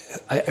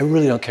 I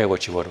really don't care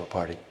what you wore to a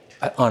party.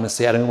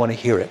 Honestly, I don't want to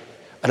hear it.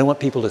 I don't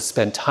want people to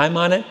spend time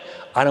on it.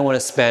 I don't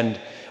want to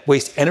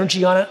waste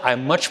energy on it.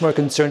 I'm much more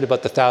concerned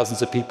about the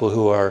thousands of people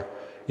who are,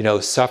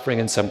 suffering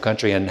in some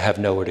country and have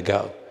nowhere to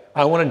go.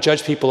 I want to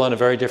judge people on a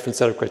very different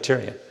set of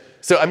criteria.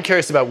 So I'm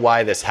curious about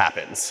why this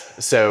happens.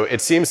 So it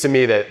seems to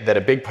me that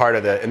a big part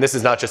of and this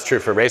is not just true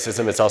for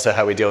racism, it's also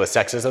how we deal with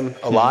sexism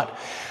a lot.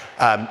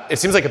 It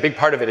seems like a big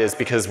part of it is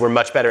because we're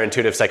much better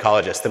intuitive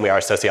psychologists than we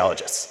are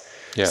sociologists.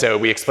 Yeah. So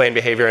we explain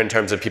behavior in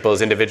terms of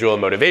people's individual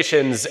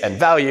motivations and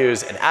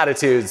values and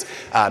attitudes,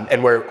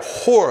 and we're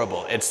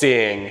horrible at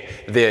seeing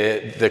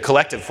the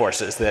collective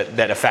forces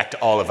that affect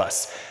all of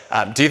us.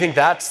 Do you think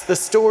that's the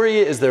story?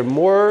 Is there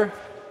more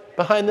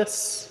behind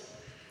this?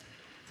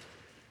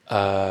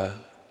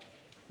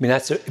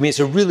 It's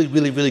a really,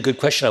 really, really good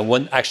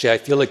question. Actually, I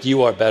feel like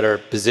you are better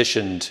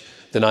positioned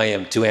than I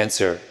am to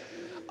answer.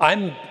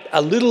 I'm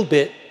a little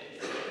bit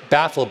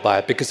baffled by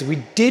it because we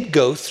did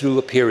go through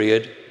a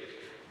period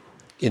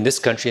in this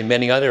country and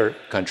many other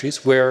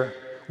countries where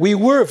we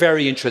were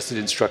very interested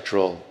in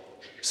structural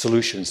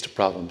solutions to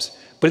problems,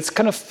 but it's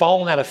kind of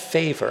fallen out of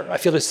favor. I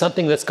feel there's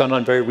something that's gone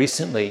on very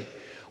recently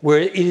where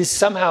it is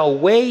somehow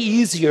way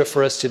easier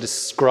for us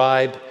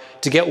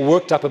to get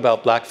worked up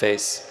about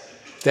blackface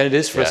than it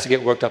is for us to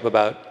get worked up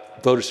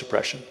about voter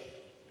suppression.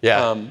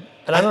 Yeah.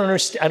 And I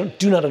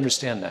do not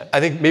understand that. I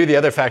think maybe the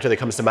other factor that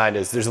comes to mind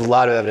is there's a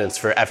lot of evidence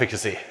for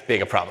efficacy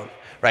being a problem,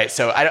 right?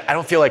 So I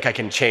don't feel like I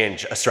can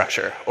change a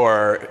structure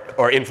or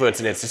influence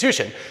an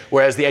institution.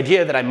 Whereas the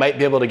idea that I might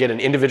be able to get an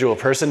individual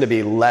person to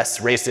be less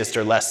racist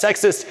or less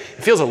sexist,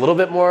 it feels a little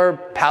bit more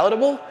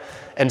palatable.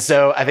 And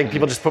so I think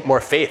people just put more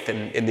faith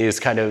in these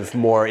kind of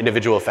more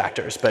individual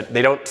factors, but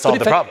they don't solve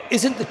the problem.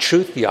 Isn't the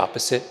truth the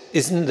opposite?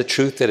 Isn't the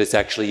truth that it's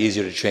actually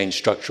easier to change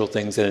structural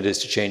things than it is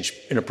to change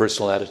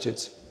interpersonal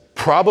attitudes?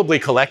 Probably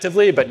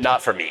collectively, but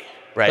not for me,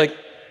 right? Like,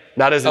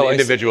 not as an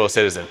individual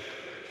citizen.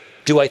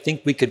 Do I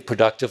think we could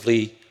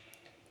productively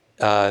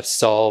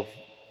solve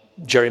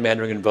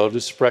gerrymandering and voter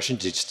suppression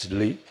to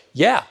delete?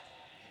 Yeah.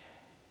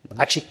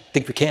 I actually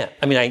think we can.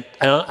 I mean,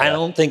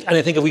 I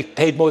think if we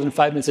paid more than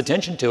 5 minutes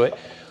attention to it,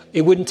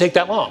 it wouldn't take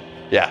that long.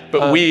 Yeah,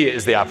 but we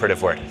is the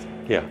operative word.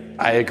 Yeah.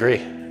 I agree.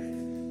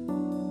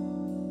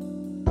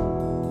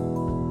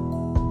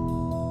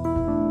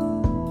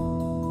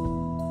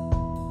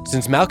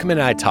 Since Malcolm and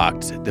I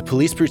talked, the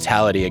police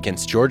brutality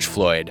against George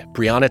Floyd,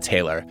 Breonna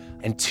Taylor,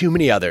 and too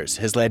many others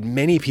has led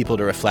many people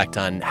to reflect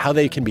on how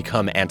they can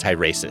become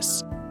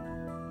anti-racists.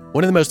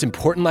 One of the most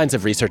important lines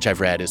of research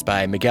I've read is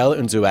by Miguel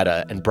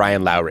Unzueta and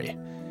Brian Lowry.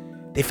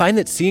 They find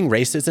that seeing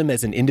racism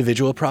as an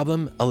individual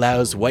problem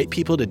allows white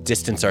people to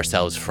distance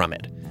ourselves from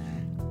it.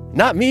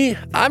 Not me,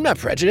 I'm not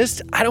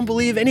prejudiced. I don't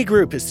believe any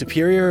group is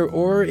superior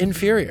or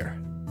inferior.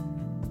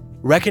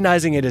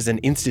 Recognizing it as an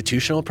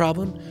institutional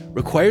problem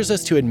requires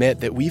us to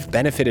admit that we've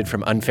benefited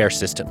from unfair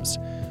systems,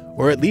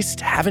 or at least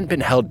haven't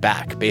been held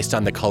back based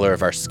on the color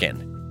of our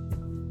skin.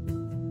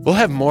 We'll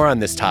have more on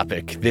this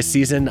topic this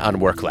season on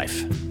Work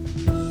Life.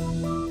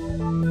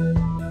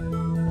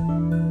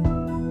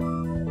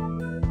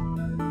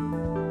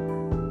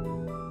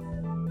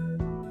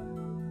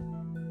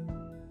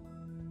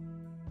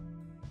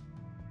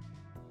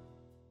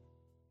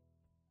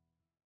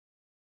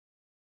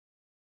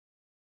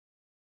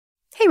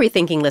 Hey,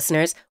 Rethinking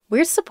listeners,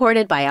 we're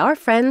supported by our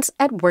friends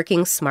at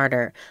Working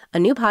Smarter, a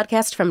new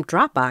podcast from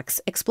Dropbox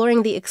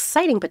exploring the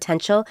exciting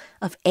potential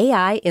of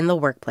AI in the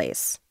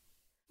workplace.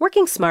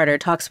 Working Smarter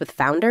talks with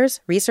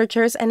founders,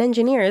 researchers, and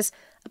engineers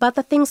about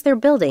the things they're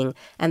building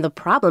and the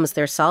problems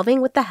they're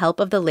solving with the help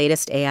of the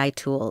latest AI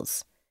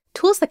tools.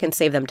 Tools that can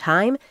save them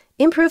time,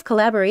 improve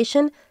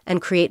collaboration, and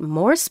create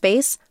more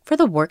space for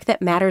the work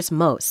that matters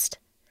most.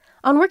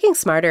 On Working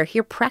Smarter,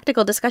 hear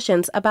practical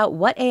discussions about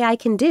what AI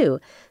can do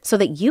so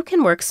that you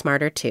can work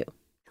smarter too.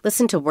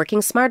 Listen to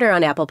Working Smarter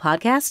on Apple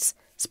Podcasts,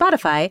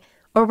 Spotify,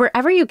 or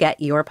wherever you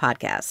get your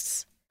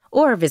podcasts.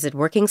 Or visit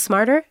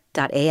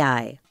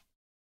workingsmarter.ai.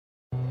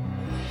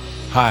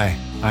 Hi,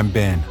 I'm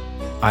Ben.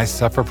 I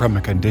suffer from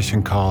a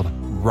condition called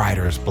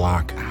writer's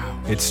block.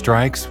 It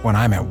strikes when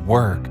I'm at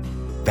work.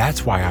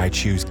 That's why I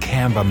choose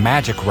Canva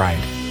Magic Write.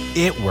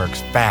 It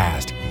works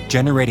fast,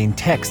 generating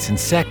text in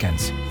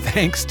seconds,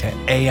 thanks to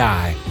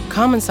AI.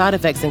 Common side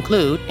effects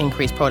include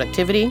increased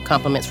productivity,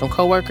 compliments from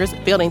coworkers,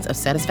 feelings of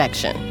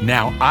satisfaction.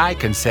 Now I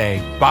can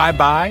say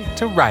bye-bye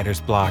to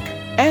writer's block.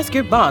 Ask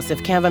your boss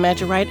if Canva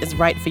Magic Write is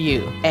right for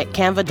you at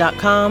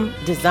canva.com,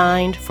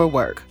 designed for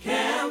work.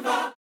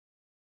 Canva.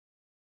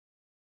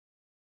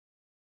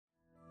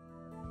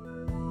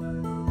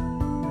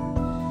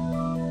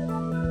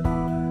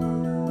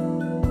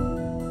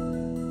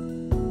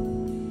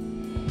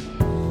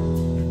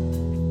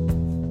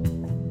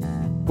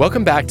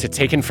 Welcome back to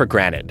Taken for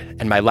Granted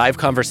and my live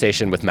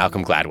conversation with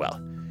Malcolm Gladwell.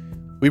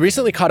 We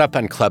recently caught up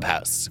on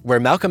Clubhouse, where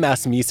Malcolm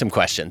asked me some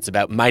questions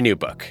about my new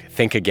book,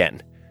 Think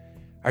Again.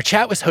 Our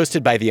chat was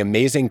hosted by the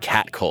amazing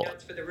Kat Cole.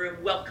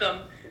 Welcome.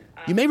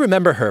 You may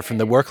remember her from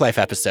the Work Life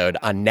episode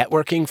on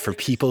networking for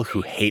people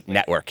who hate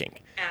networking.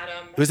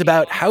 It was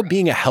about how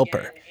being a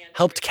helper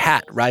helped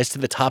Kat rise to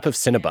the top of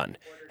Cinnabon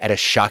at a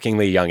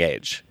shockingly young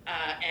age.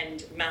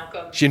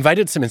 She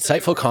invited some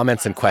insightful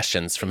comments and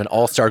questions from an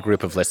all-star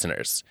group of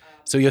listeners,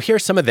 so you'll hear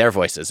some of their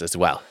voices as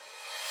well.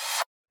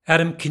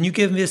 Adam, can you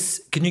give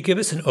us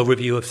an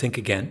overview of Think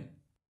Again?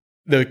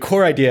 The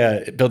core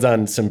idea builds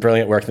on some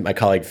brilliant work that my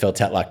colleague Phil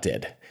Tetlock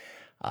did.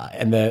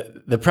 And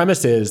the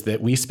premise is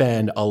that we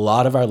spend a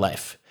lot of our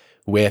life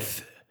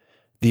with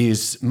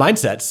these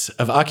mindsets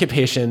of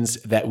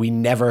occupations that we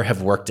never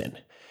have worked in.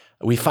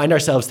 We find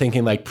ourselves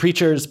thinking like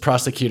preachers,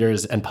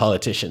 prosecutors, and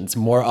politicians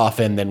more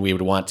often than we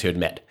would want to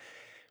admit.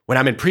 When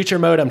I'm in preacher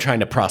mode, I'm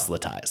trying to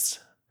proselytize.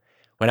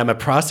 When I'm a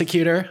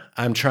prosecutor,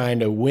 I'm trying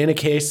to win a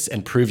case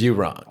and prove you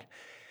wrong.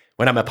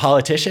 When I'm a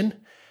politician,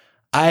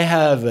 I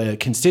have a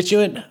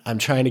constituent, I'm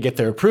trying to get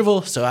their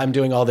approval, so I'm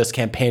doing all this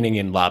campaigning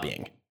and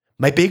lobbying.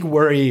 My big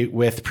worry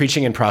with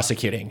preaching and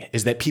prosecuting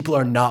is that people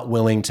are not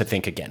willing to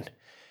think again.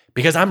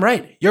 Because I'm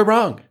right, you're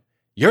wrong.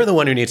 You're the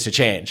one who needs to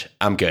change,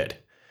 I'm good.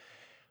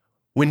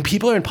 When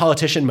people are in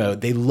politician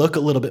mode, they look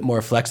a little bit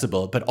more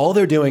flexible, but all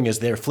they're doing is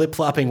they're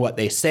flip-flopping what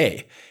they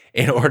say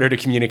in order to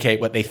communicate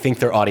what they think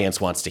their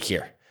audience wants to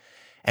hear.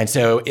 And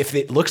so if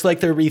it looks like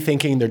they're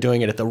rethinking, they're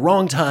doing it at the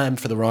wrong time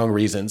for the wrong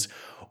reasons,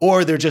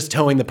 or they're just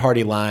towing the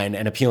party line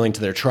and appealing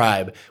to their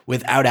tribe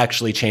without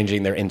actually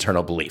changing their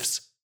internal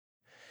beliefs.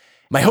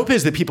 My hope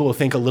is that people will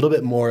think a little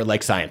bit more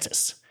like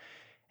scientists.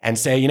 and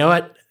say, you know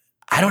what?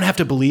 I don't have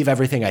to believe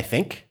everything I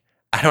think.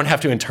 I don't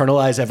have to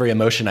internalize every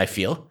emotion I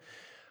feel.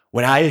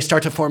 When I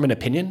start to form an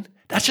opinion,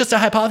 that's just a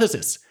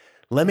hypothesis.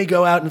 Let me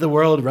go out into the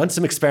world, run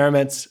some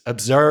experiments,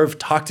 observe,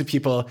 talk to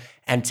people,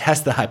 and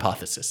test the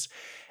hypothesis.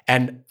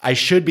 And I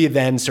should be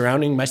then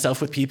surrounding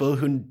myself with people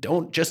who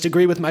don't just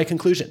agree with my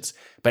conclusions,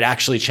 but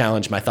actually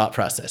challenge my thought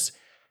process.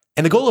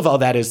 And the goal of all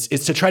that is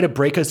to try to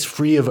break us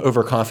free of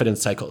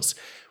overconfidence cycles,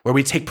 where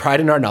we take pride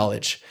in our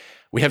knowledge.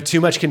 We have too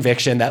much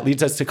conviction that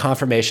leads us to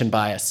confirmation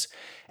bias,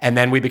 and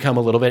then we become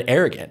a little bit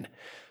arrogant.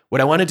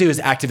 What I want to do is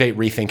activate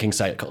rethinking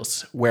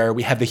cycles, where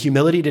we have the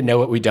humility to know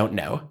what we don't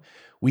know.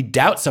 We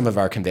doubt some of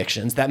our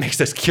convictions. That makes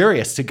us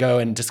curious to go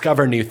and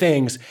discover new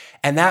things.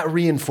 And that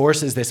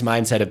reinforces this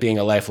mindset of being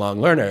a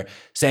lifelong learner,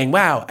 saying,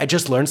 wow, I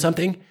just learned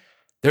something.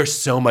 There's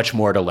so much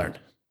more to learn.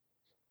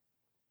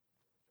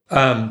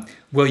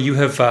 Well, you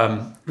have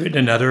written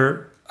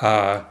another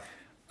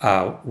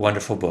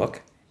wonderful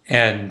book.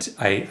 And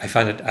I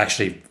find it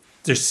actually,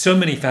 there's so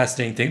many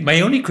fascinating things. My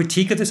only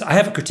critique of this, I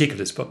have a critique of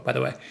this book, by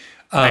the way.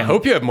 I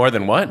hope you have more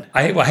than one.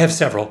 I have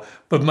several,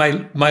 but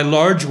my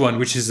large one,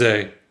 which is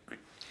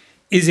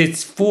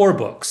it's 4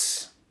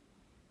 books.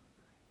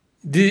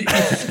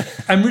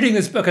 I'm reading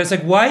this book. I was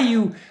like, why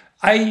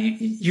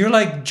you're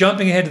like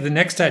jumping ahead to the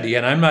next idea,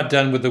 and I'm not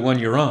done with the one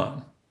you're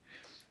on.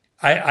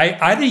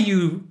 Either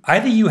you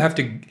have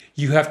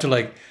to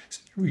like,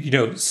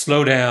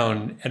 slow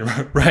down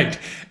and write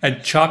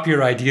and chop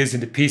your ideas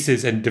into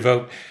pieces and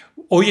devote,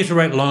 or you have to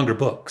write longer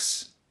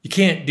books. You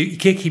can't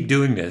keep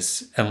doing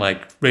this and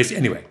like raise.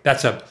 Anyway,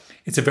 it's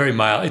a very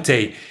mild.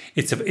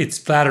 It's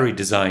flattery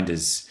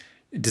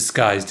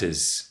disguised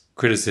as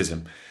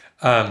criticism.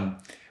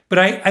 But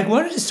I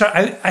wanted to start.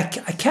 I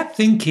kept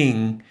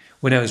thinking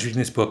when I was reading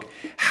this book,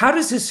 how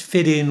does this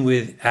fit in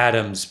with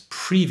Adam's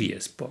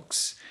previous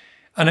books?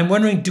 And I'm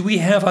wondering, do we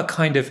have a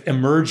kind of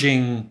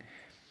emerging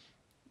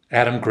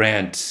Adam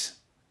Grant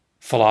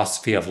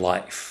philosophy of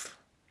life?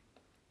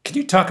 Can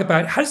you talk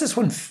about how does this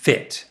one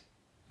fit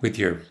with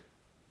your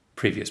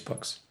previous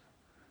books?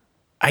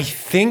 I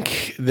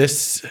think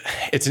it's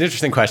an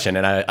interesting question,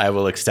 and I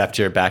will accept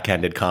your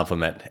backhanded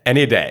compliment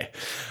any day.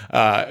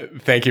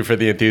 Thank you for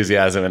the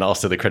enthusiasm and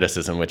also the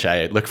criticism, which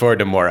I look forward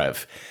to more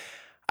of.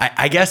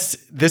 I guess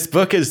this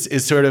book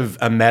is sort of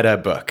a meta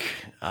book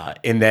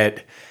in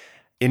that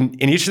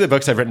in each of the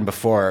books I've written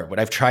before, what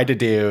I've tried to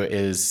do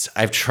is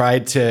I've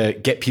tried to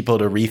get people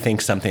to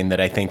rethink something that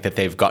I think that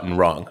they've gotten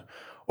wrong,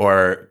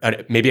 or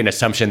maybe an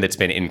assumption that's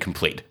been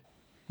incomplete.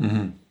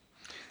 Mm-hmm.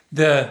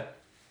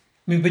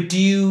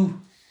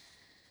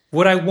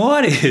 What I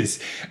want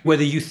is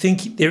whether you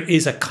think there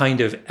is a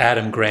kind of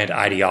Adam Grant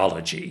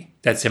ideology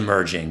that's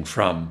emerging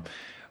from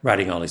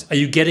writing all these. Are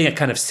you getting a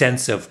kind of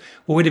sense of,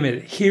 well, wait a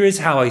minute, here is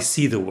how I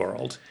see the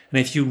world. And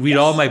if you read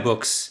all my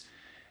books,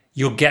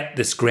 you'll get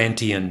this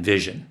Grantian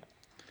vision.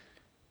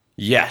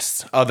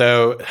 Yes,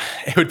 although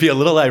it would be a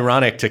little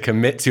ironic to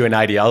commit to an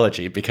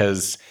ideology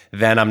because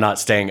then I'm not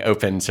staying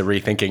open to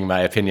rethinking my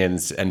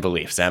opinions and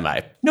beliefs, am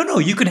I? No,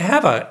 you could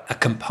have a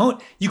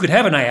component. You could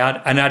have an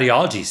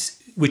ideology,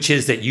 which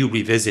is that you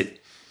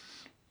revisit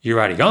your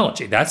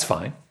ideology. That's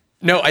fine.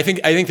 No, I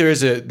think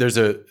there's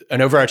an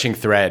overarching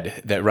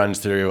thread that runs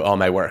through all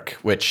my work,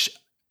 which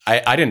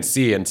I didn't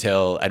see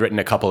until I'd written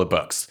a couple of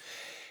books.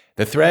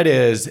 The thread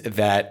is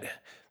that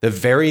the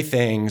very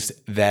things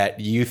that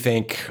you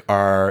think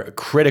are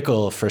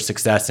critical for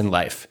success in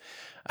life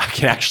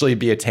can actually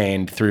be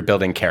attained through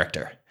building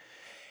character.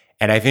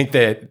 And I think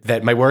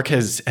that my work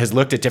has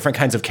looked at different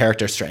kinds of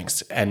character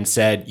strengths and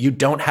said, you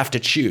don't have to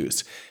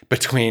choose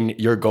between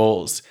your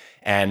goals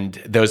and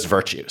those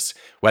virtues,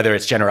 whether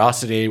it's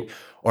generosity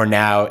or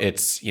now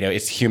it's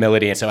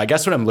humility. And so I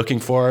guess what I'm looking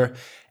for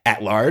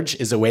at large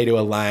is a way to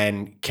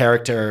align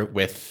character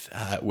with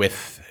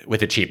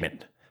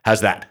achievement.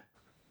 How's that?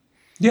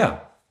 Yeah.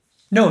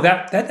 No,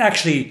 that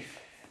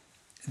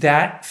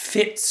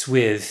fits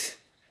with,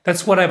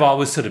 that's what I've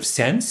always sort of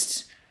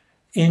sensed.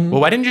 Well,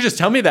 why didn't you just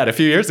tell me that a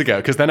few years ago?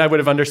 Because then I would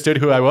have understood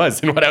who I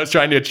was and what I was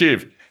trying to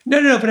achieve.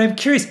 No, but I'm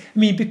curious. I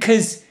mean,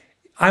 because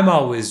I'm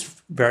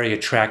always very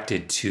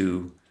attracted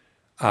to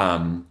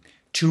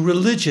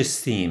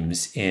religious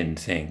themes in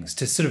things,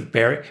 to sort of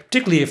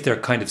particularly if they're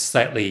kind of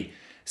slightly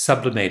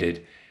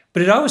sublimated.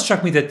 But it always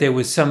struck me that there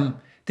was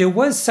some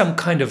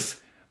kind of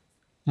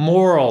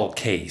moral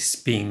case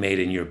being made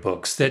in your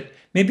books that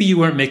maybe you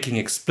weren't making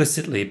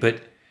explicitly,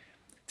 but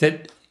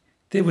that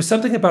there was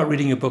something about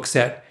reading your books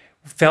that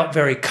felt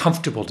very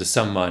comfortable to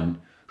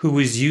someone who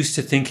was used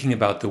to thinking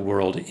about the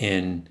world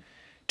in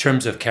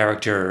terms of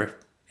character,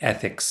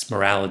 ethics,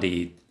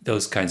 morality,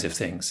 those kinds of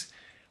things.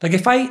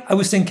 Like I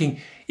was thinking,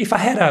 if I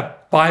had a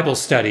Bible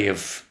study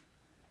of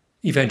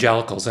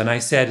evangelicals and I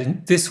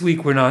said, this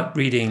week we're not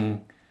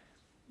reading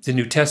the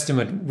New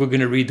Testament, we're going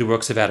to read the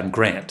works of Adam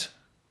Grant.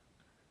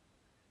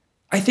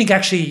 I think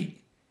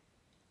actually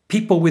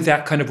people with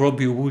that kind of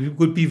worldview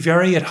would be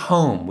very at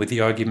home with the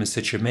arguments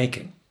that you're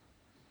making.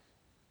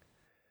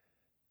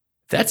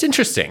 That's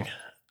interesting.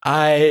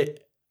 I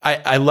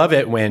love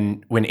it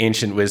when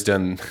ancient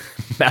wisdom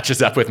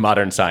matches up with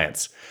modern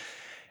science.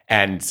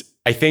 And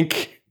I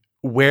think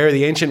where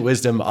the ancient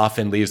wisdom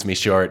often leaves me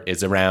short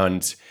is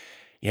around,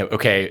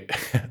 okay,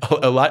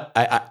 a lot,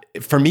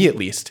 for me at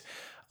least,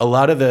 a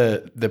lot of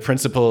the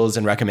principles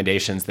and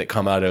recommendations that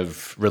come out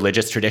of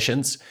religious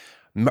traditions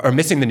are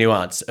missing the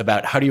nuance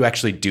about how do you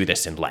actually do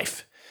this in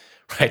life,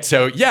 right?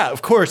 So yeah,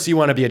 of course you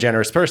want to be a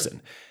generous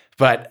person,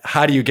 but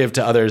how do you give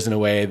to others in a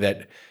way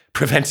that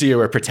prevents you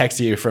or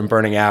protects you from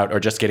burning out or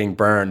just getting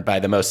burned by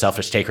the most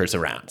selfish takers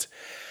around?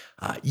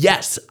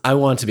 Yes, I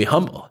want to be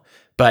humble,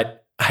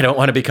 but I don't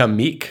want to become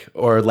meek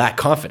or lack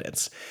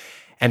confidence.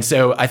 And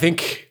so I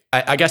think,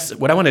 I guess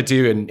what I want to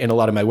do in a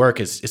lot of my work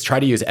is try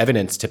to use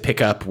evidence to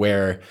pick up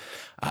where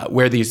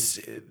these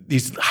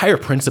higher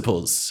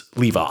principles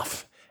leave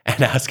off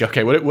and ask,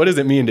 okay, what does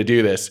it mean to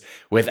do this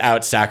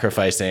without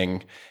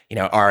sacrificing,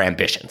 our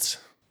ambitions?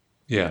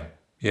 Yeah,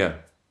 yeah.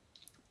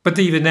 But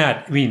even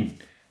that, I mean,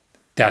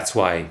 that's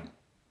why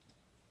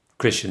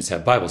Christians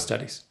have Bible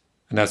studies.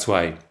 And that's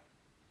why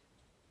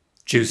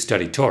Jews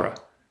study Torah,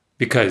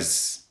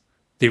 because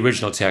the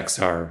original texts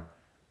are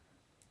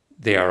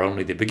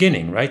only the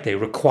beginning, right? They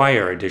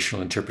require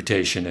additional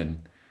interpretation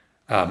and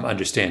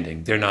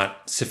understanding. They're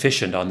not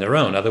sufficient on their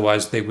own.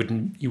 Otherwise,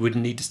 you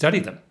wouldn't need to study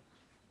them.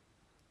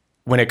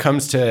 When it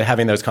comes to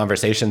having those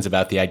conversations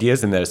about the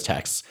ideas in those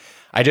texts,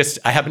 I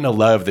happen to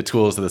love the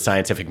tools of the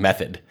scientific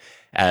method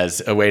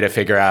as a way to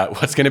figure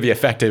out what's going to be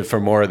effective for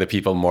more of the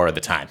people more of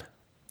the time.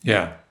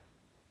 Yeah.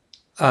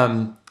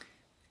 Am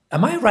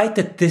I right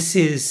that this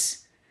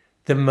is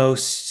the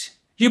most...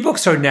 Your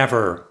books are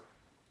never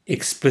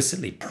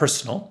explicitly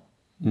personal,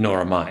 nor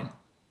are mine.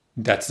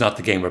 That's not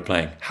the game we're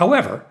playing.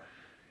 However,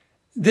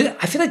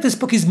 I feel like this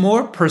book is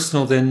more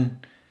personal than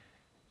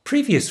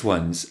previous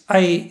ones.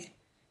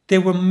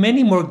 There were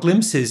many more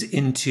glimpses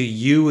into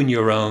you and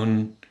your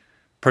own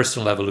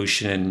personal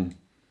evolution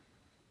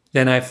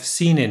than I've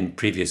seen in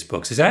previous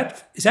books. Is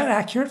that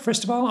accurate,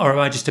 first of all, or am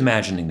I just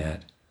imagining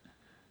that?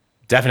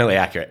 Definitely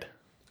accurate.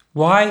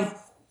 Why?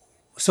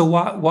 So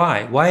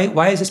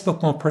why is this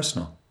book more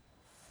personal?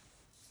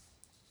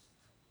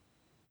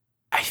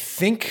 I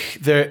think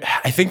there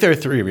are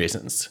three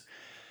reasons.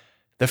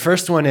 The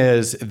first one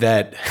is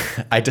that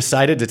I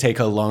decided to take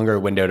a longer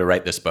window to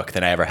write this book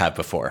than I ever have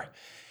before.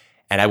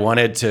 And I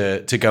wanted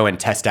to go and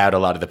test out a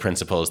lot of the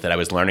principles that I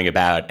was learning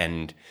about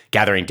and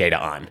gathering data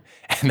on.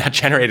 And that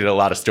generated a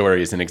lot of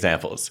stories and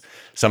examples,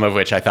 some of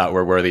which I thought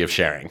were worthy of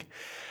sharing.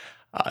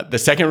 The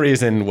second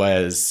reason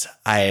was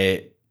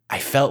I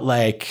felt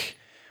like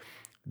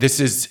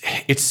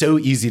it's so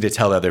easy to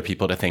tell other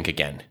people to think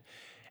again.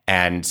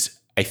 And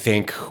I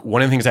think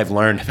one of the things I've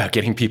learned about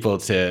getting people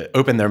to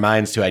open their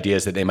minds to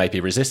ideas that they might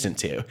be resistant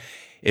to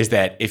is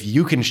that if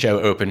you can show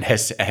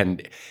openness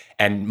and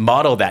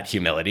model that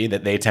humility,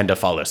 that they tend to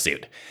follow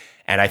suit.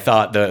 And I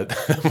thought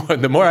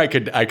the more I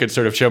could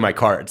sort of show my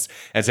cards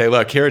and say,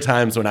 look, here are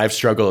times when I've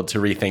struggled to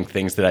rethink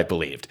things that I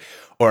believed,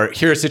 or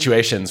here are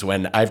situations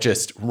when I've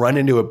just run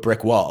into a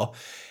brick wall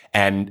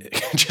and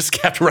just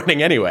kept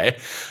running anyway.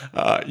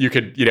 You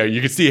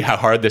could see how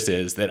hard this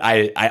is, that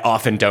I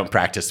often don't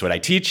practice what I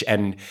teach.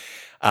 And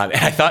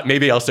I thought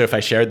maybe also if I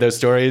shared those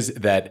stories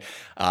that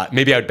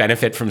maybe I would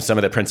benefit from some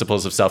of the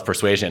principles of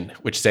self-persuasion,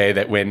 which say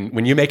that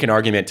when you make an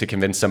argument to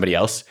convince somebody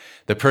else,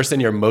 the person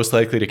you're most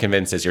likely to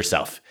convince is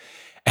yourself.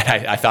 And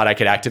I thought I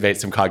could activate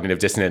some cognitive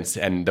dissonance.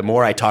 And the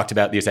more I talked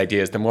about these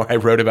ideas, the more I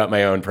wrote about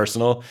my own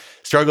personal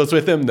struggles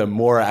with them, the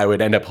more I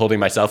would end up holding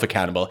myself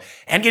accountable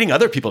and getting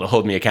other people to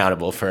hold me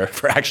accountable for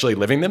actually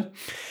living them.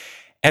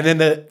 And then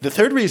the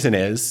third reason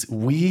is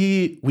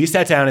we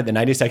sat down at the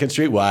 92nd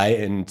Street Y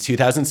in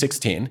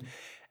 2016.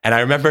 And I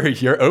remember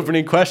your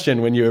opening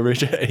question when you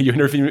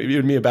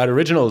interviewed me about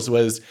originals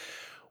was,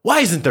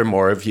 why isn't there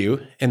more of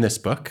you in this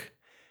book?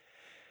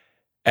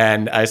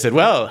 And I said,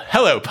 well,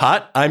 hello,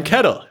 pot, I'm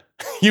Kettle.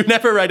 You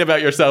never write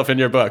about yourself in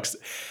your books.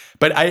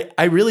 But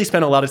I really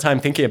spent a lot of time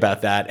thinking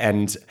about that.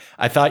 And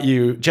I thought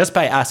you, just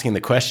by asking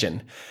the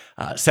question,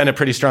 sent a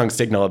pretty strong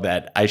signal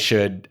that I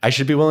should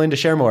be willing to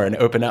share more and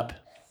open up.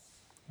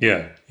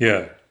 Yeah.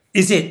 Do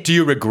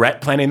you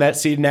regret planting that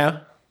seed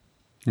now?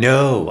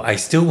 No, I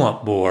still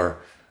want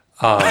more.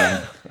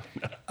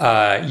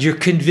 You're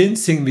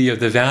convincing me of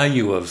the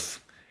value of,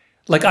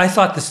 like, I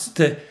thought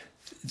the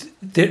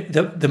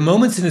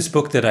moments in this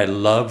book that I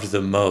loved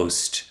the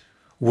most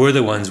were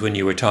the ones when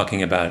you were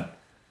talking about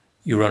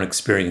your own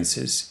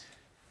experiences.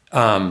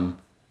 That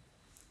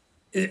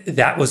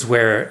was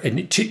where,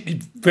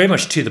 very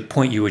much to the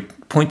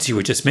points you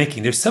were just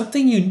making. There's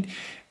something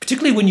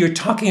particularly when you're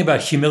talking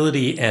about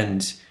humility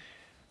and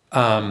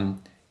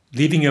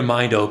leaving your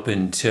mind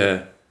open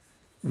to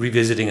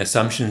revisiting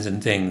assumptions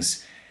and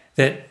things,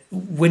 that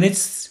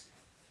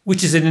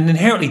which is an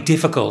inherently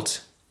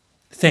difficult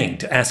thing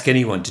to ask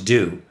anyone to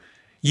do,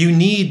 you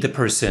need the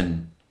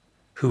person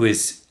who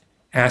is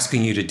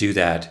asking you to do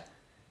that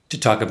to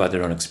talk about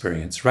their own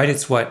experience, right?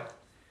 It's what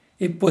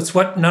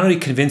not only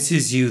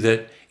convinces you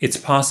that it's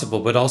possible,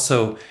 but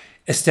also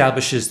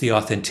establishes the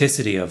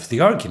authenticity of the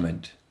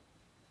argument,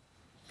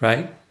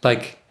 right?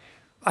 Like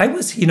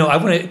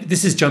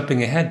this is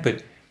jumping ahead,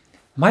 but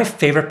My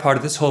favorite part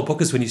of this whole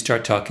book is when you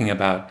start talking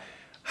about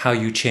how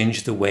you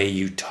change the way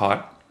you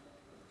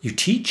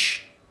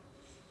teach,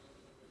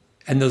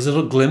 and those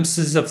little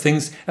glimpses of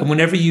things. And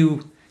whenever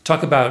you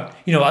talk about,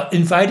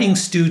 inviting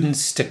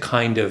students to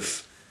kind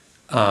of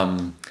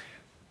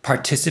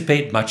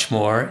participate much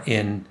more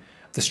in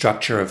the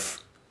structure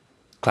of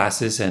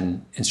classes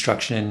and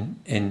instruction,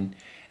 and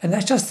I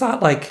just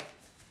thought, like,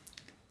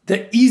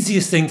 the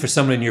easiest thing for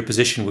someone in your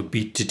position would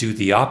be to do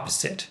the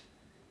opposite,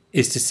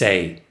 is to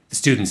say, the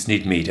students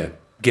need me to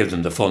give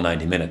them the full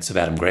 90 minutes of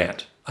Adam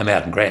Grant. I'm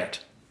Adam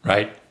Grant,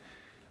 right?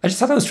 I just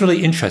thought that was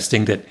really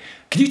interesting.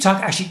 Can you tell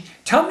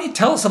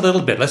us a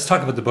little bit, let's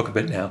talk about the book a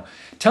bit now.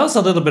 Tell us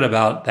a little bit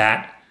about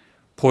that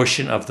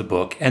portion of the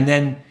book,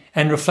 and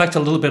reflect a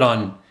little bit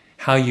on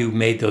how you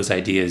made those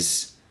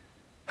ideas,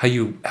 how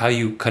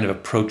you kind of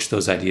approach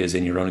those ideas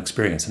in your own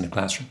experience in the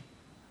classroom.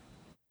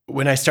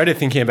 When I started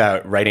thinking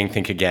about writing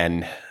Think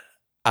Again,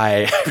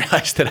 I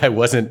realized that I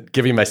wasn't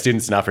giving my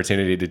students an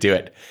opportunity to do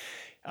it.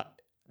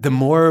 The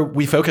more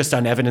we focused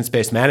on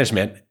evidence-based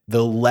management,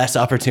 the less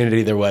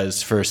opportunity there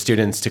was for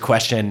students to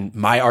question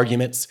my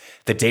arguments,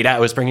 the data I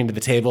was bringing to the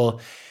table,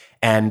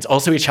 and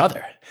also each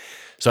other.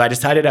 So I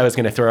decided I was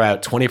going to throw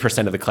out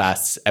 20% of the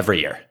class every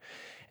year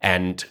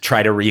and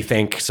try to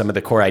rethink some of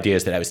the core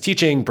ideas that I was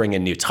teaching, bring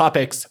in new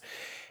topics.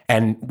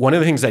 And one of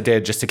the things I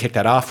did just to kick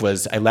that off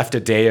was I left a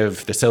day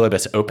of the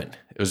syllabus open.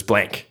 It was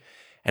blank.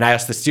 And I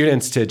asked the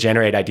students to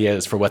generate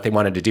ideas for what they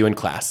wanted to do in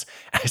class.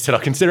 I said,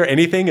 I'll consider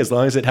anything as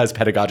long as it has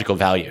pedagogical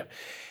value.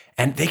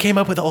 And they came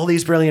up with all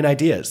these brilliant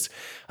ideas.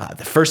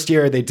 The first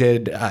year they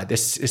did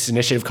this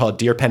initiative called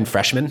Dear Penn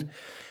Freshmen,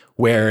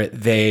 where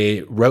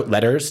they wrote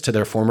letters to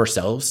their former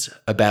selves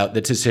about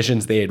the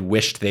decisions they had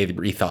wished they'd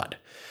rethought,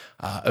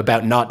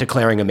 about not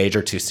declaring a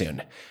major too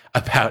soon,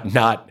 about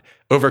not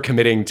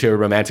overcommitting to a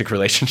romantic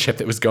relationship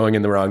that was going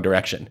in the wrong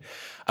direction,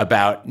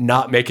 about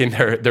not making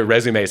their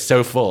resume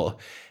so full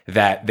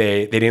that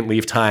they didn't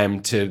leave time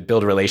to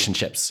build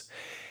relationships.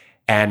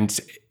 And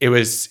it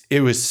was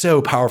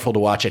so powerful to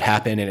watch it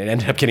happen, and it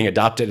ended up getting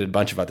adopted at a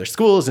bunch of other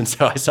schools. And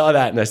so I saw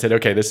that and I said,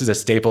 okay, this is a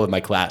staple of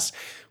my class.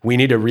 We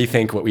need to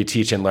rethink what we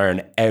teach and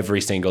learn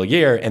every single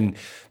year. And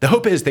the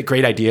hope is that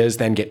great ideas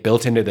then get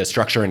built into the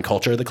structure and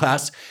culture of the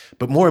class,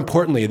 but more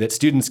importantly, that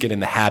students get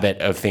in the habit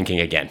of thinking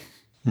again.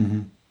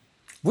 Mm-hmm.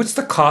 What's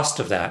the cost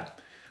of that?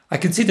 I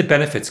can see the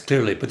benefits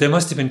clearly, but there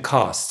must have been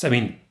costs. I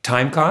mean,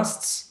 time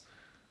costs?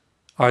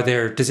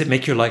 Does it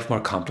make your life more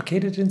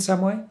complicated in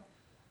some way?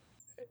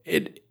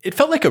 It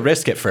felt like a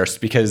risk at first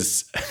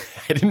because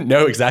I didn't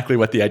know exactly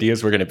what the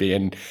ideas were going to be.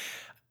 And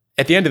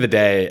at the end of the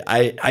day,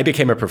 I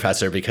became a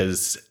professor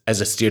because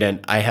as a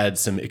student, I had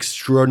some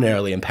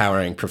extraordinarily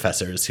empowering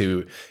professors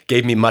who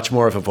gave me much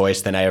more of a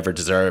voice than I ever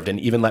deserved and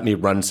even let me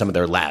run some of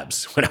their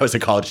labs when I was a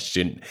college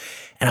student.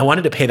 And I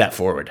wanted to pay that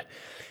forward.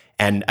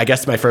 And I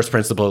guess my first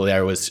principle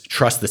there was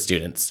trust the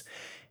students.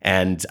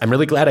 And I'm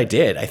really glad I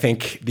did. I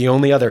think the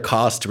only other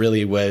cost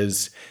really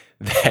was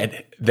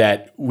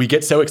that we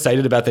get so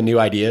excited about the new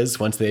ideas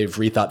once they've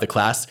rethought the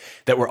class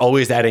that we're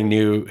always adding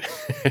new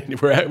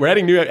we're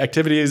adding new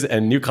activities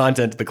and new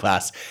content to the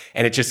class,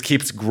 and it just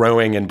keeps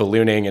growing and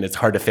ballooning, and it's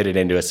hard to fit it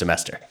into a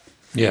semester.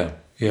 Yeah.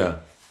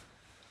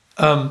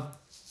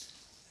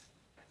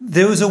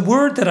 There was a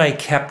word that I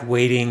kept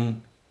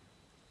waiting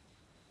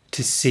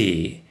to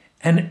see,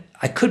 and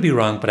I could be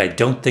wrong, but I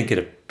don't think it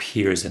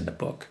appears in the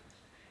book.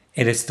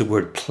 And it's the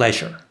word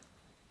pleasure.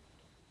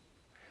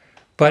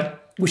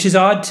 But which is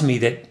odd to me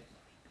that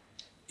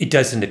it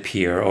doesn't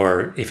appear,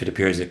 or if it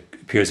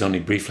appears only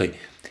briefly,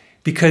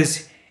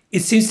 because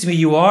it seems to me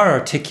you are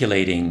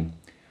articulating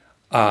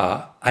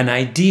an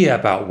idea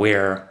about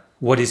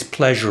what is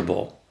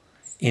pleasurable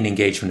in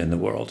engagement in the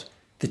world.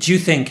 That you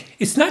think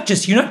you're not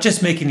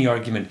just making the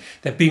argument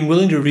that being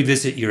willing to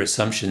revisit your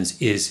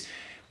assumptions is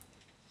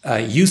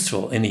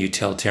useful in a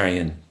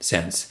utilitarian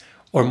sense,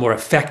 or more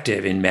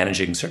effective in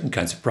managing certain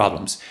kinds of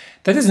problems.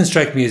 That doesn't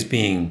strike me as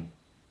being,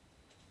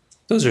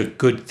 those are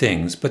good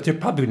things, but they're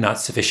probably not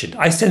sufficient.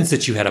 I sense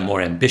that you had a more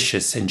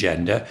ambitious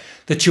agenda,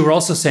 that you were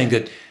also saying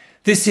that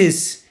this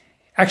is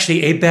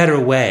actually a better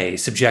way,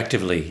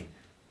 subjectively,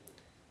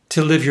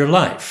 to live your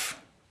life,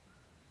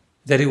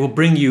 that it will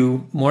bring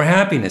you more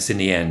happiness in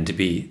the end to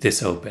be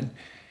this open.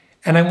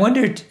 And I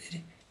wondered,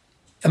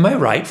 am I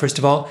right, first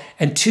of all?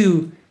 And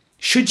two,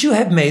 should you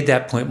have made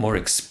that point more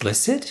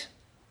explicit?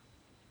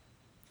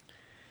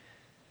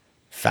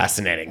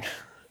 Fascinating.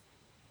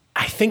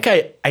 I think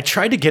I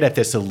tried to get at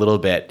this a little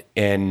bit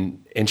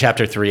in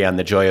chapter 3 on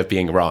the joy of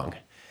being wrong.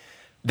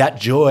 That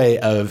joy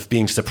of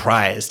being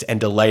surprised and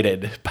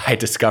delighted by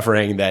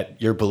discovering that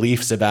your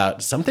beliefs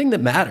about something that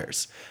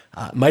matters,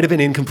 might have been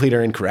incomplete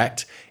or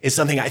incorrect, is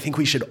something I think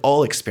we should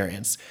all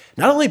experience.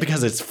 Not only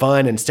because it's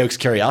fun and stokes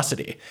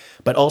curiosity,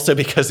 but also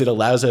because it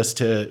allows us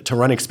to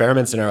run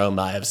experiments in our own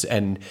lives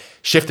and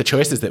shift the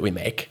choices that we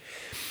make.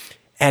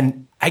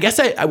 And I guess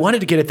I wanted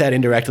to get at that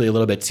indirectly a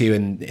little bit too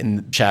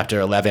in chapter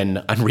 11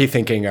 on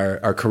rethinking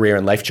our career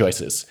and life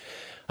choices.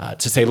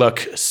 To say,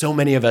 look, so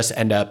many of us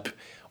end up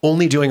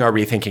only doing our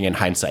rethinking in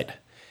hindsight.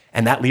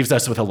 And that leaves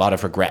us with a lot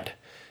of regret.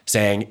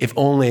 saying, if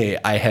only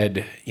I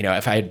had,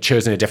 if I had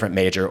chosen a different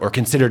major or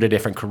considered a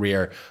different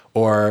career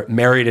or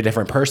married a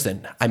different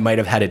person, I might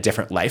have had a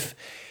different life.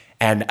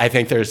 And I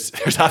think there's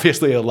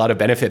obviously a lot of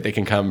benefit that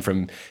can come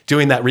from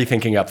doing that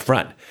rethinking up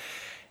front.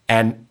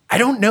 And I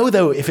don't know,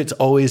 though, if it's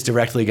always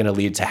directly going to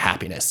lead to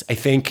happiness. I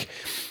think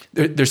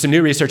there's some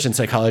new research in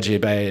psychology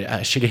by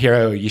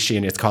Shigehiro Ishii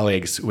and his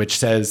colleagues, which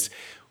says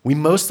we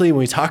mostly, when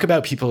we talk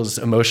about people's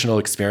emotional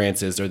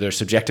experiences or their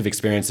subjective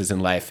experiences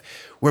in life,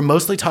 we're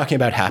mostly talking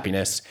about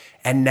happiness.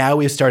 And now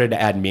we've started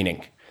to add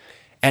meaning.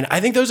 And I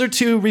think those are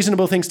two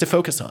reasonable things to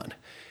focus on.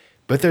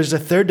 But there's a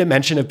third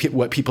dimension of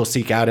what people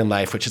seek out in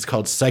life, which is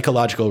called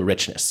psychological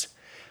richness,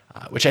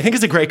 which I think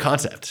is a great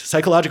concept.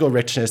 Psychological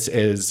richness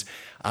is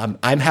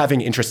I'm having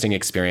interesting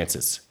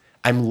experiences.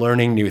 I'm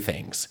learning new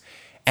things.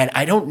 And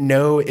I don't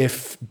know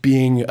if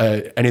being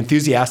an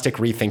enthusiastic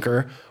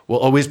rethinker will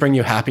always bring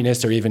you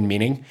happiness or even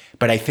meaning,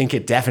 but I think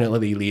it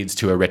definitely leads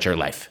to a richer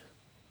life.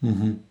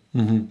 Mm-hmm.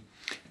 Mm-hmm.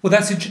 Well,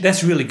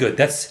 that's really good.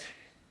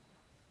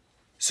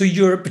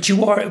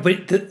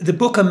 The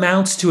book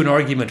amounts to an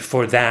argument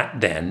for that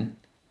then,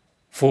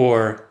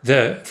 for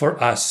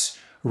us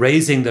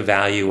raising the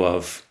value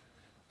of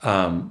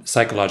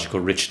psychological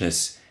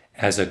richness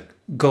as a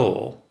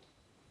goal,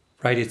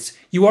 right?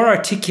 You are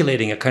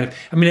articulating a kind of.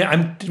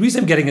 The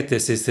reason I'm getting at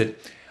this is that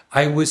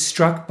I was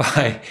struck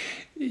by,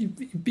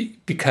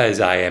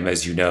 because I am,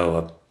 as you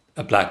know,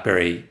 a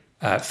BlackBerry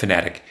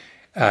fanatic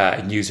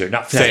user.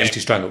 Not fanatic is too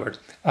strong a word.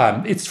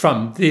 It's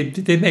from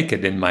they make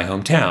it in my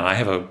hometown. I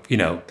have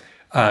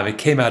it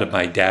came out of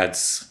my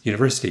dad's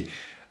university.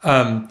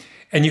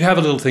 And you have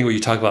a little thing where you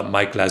talk about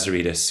Mike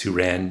Lazaridis, who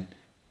ran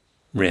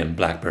RIM,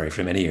 BlackBerry,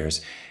 for many years.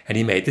 And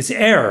he made this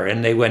error,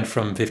 and they went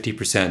from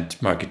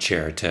 50% market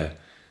share to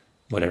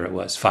whatever it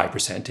was,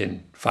 5%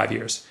 in 5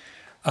 years,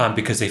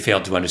 because they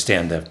failed to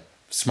understand the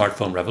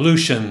smartphone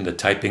revolution, the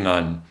typing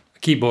on a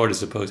keyboard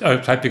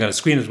typing on a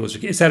screen as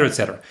opposed to, et cetera, et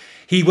cetera.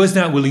 He was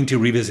not willing to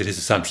revisit his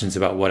assumptions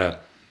about what a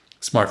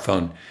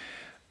smartphone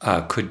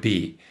could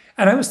be.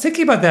 And I was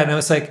thinking about that, and I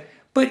was like,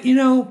 but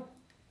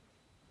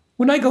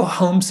when I go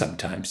home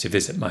sometimes to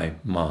visit my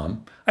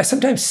mom, I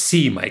sometimes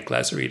see Mike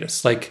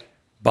Lazaridis, like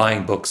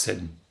buying books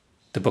in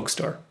the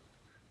bookstore.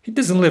 He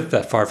doesn't live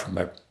that far from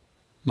my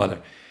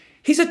mother.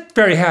 He's a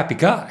very happy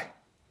guy.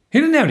 He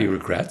didn't have any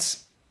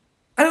regrets.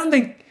 I don't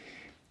think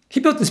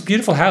he built this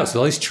beautiful house with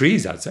all these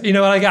trees outside.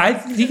 I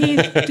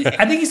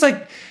think he's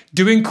like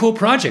doing cool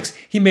projects.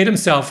 He made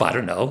himself, I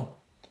don't know,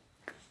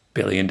 $1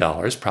 billion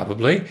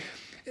probably.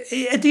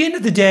 At the end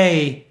of the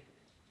day,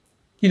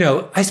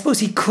 I suppose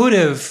he could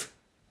have.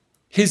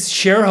 His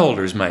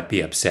shareholders might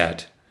be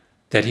upset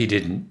that he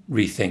didn't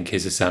rethink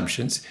his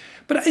assumptions.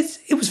 But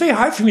it was very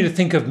hard for me to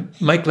think of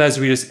Mike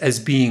Lazaridis as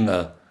being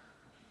a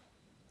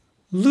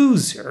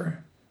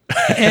loser.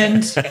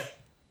 And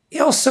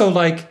also,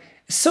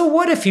 so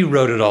what if he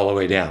wrote it all the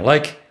way down?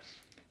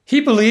 He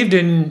believed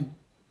in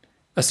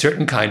a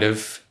certain kind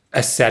of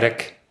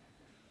aesthetic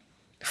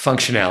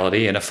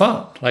functionality in a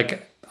phone.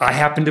 I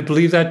happen to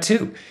believe that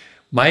too.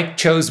 Mike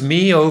chose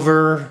me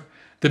over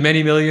the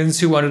many millions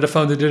who wanted a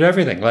phone that did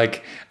everything.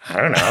 I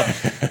don't know.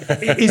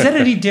 Is that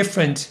any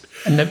different?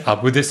 And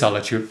then, with this, I'll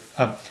let you.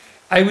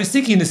 I was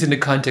thinking this in the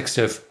context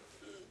of,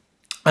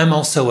 I'm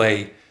also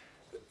a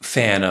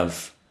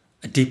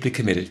deeply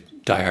committed,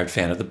 diehard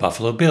fan of the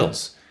Buffalo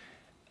Bills.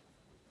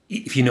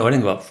 If you know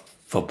anything about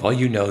football,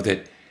 you know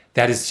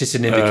that is just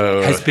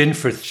has been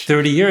for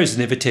 30 years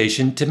an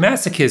invitation to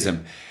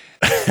masochism.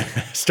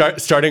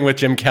 Starting with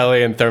Jim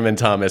Kelly and Thurman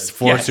Thomas,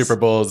 4 Yes. Super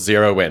Bowls,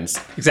 0 wins.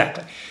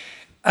 Exactly.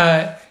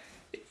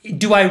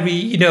 Do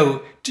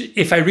I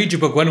if I read your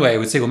book one way, I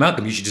would say, well,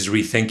 Malcolm, you should just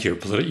rethink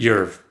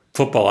your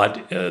football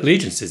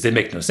allegiances. They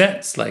make no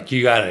sense.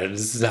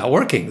 This is not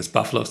working, this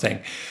Buffalo thing.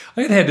 On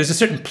the other hand, there's a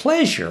certain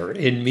pleasure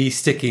in me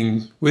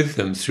sticking with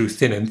them through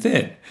thin and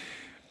thin.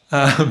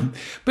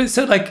 But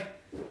so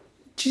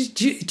do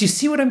you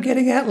see what I'm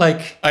getting at?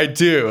 I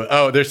do.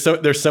 Oh, there's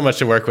so much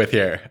to work with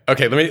here.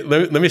 Okay,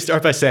 let me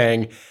start by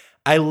saying,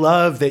 I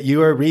love that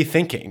you are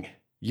rethinking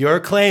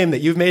your claim that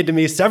you've made to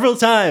me several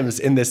times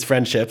in this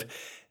friendship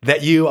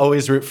that you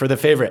always root for the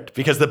favorite,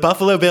 because the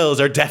Buffalo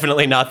Bills are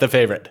definitely not the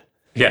favorite.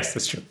 Yes,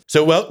 that's true.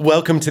 So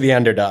welcome to the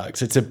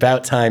underdogs. It's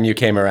about time you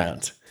came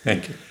around.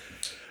 Thank you.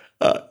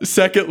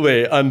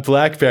 Secondly, on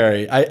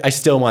BlackBerry, I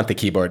still want the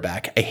keyboard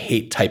back. I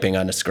hate typing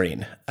on a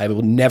screen. I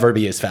will never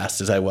be as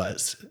fast as I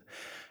was.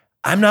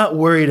 I'm not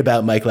worried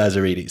about Mike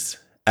Lazaridis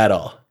at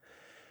all.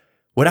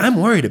 What I'm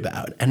worried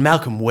about, and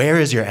Malcolm, where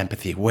is your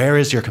empathy? Where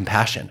is your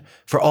compassion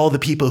for all the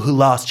people who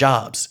lost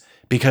jobs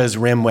because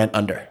RIM went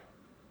under?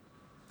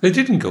 They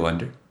didn't go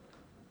under.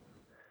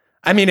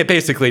 It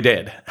basically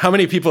did. How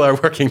many people are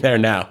working there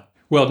now?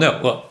 Well,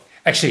 no. Well,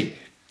 actually,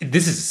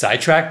 this is a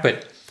sidetrack,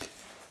 but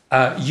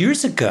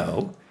years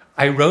ago,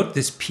 I wrote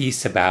this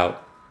piece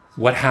about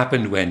what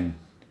happened when,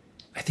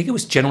 I think it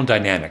was General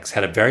Dynamics,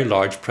 had a very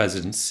large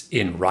presence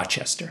in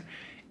Rochester,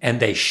 and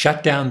they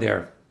shut down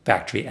their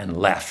factory and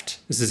left.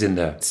 This is in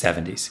the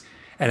 70s.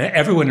 And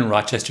everyone in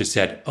Rochester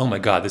said, oh my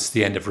God, this is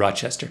the end of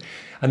Rochester.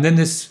 And then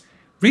this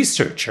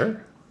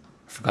researcher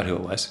forgot who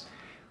it was,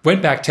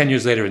 went back 10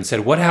 years later and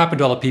said, what happened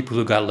to all the people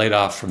who got laid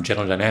off from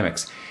General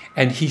Dynamics?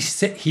 And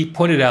he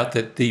pointed out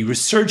that the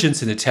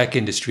resurgence in the tech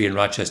industry in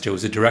Rochester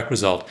was a direct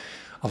result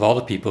of all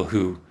the people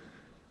who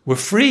were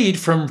freed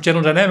from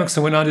General Dynamics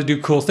and went on to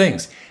do cool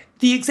things.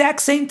 The exact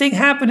same thing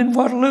happened in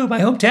Waterloo, my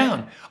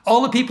hometown.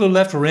 All the people who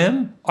left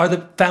RIM are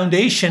the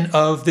foundation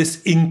of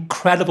this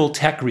incredible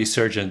tech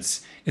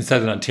resurgence in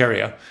Southern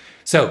Ontario.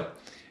 So,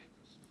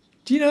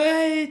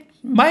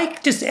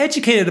 Mike just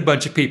educated a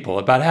bunch of people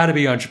about how to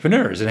be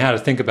entrepreneurs and how to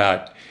think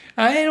about.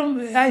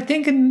 I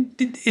think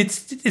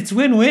it's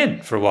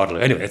win-win for Waterloo.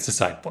 Anyway, it's a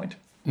side point.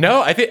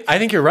 No, I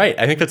think you're right.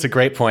 I think that's a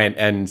great point,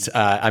 and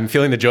I'm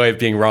feeling the joy of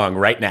being wrong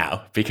right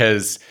now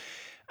because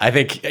I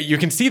think you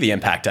can see the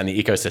impact on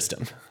the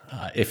ecosystem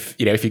if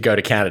you go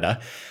to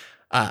Canada.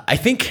 I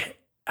think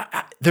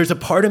there's a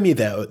part of me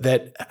though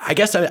that I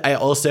guess I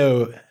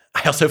also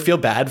feel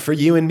bad for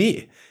you and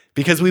me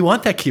because we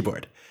want that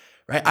keyboard,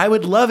 right? I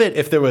would love it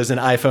if there was an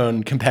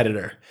iPhone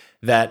competitor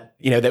that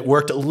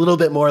worked a little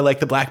bit more like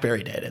the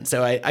BlackBerry did. And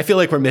so I feel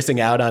like we're missing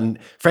out on,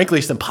 frankly,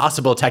 some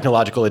possible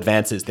technological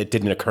advances that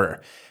didn't occur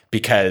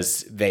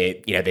because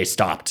they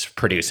stopped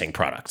producing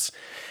products.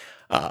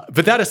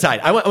 But that aside,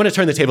 I want to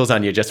turn the tables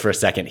on you just for a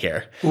second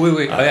here.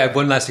 Wait. I have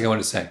one last thing I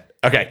want to say.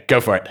 Okay, go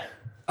for it.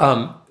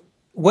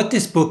 What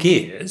this book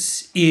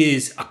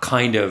is a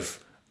kind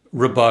of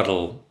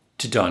rebuttal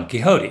to Don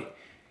Quixote.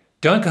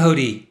 Don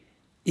Quixote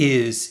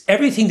is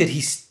everything that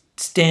he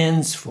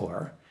stands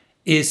for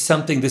is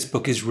something this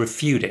book is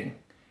refuting,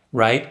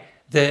 right?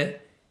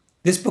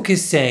 This book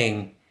is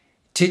saying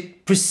to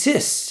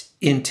persist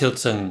in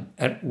tilting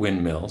at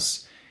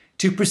windmills,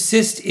 to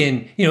persist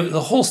in,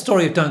 the whole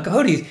story of Don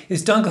Quixote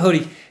is Don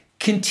Quixote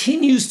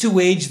continues to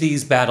wage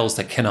these battles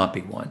that cannot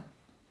be won.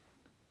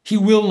 He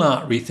will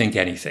not rethink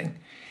anything.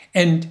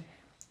 And,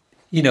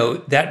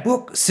 that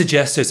book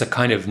suggests there's a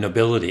kind of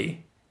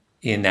nobility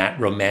in that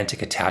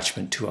romantic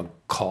attachment to a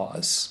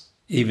cause,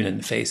 even in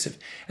the face of,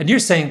 and you're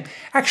saying,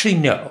 actually,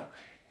 no.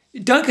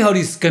 Don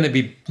Quixote's going to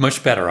be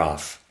much better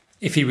off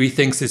if he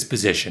rethinks his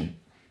position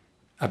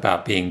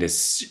about being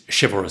this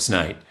chivalrous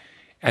knight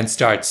and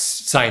starts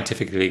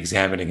scientifically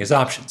examining his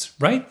options,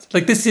 right?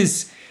 Like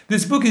this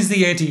book is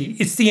the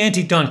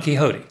anti Don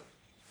Quixote.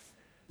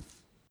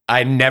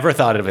 I never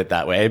thought of it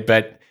that way,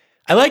 but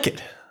I like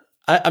it.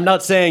 I'm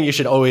not saying you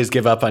should always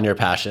give up on your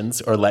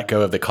passions or let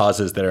go of the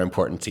causes that are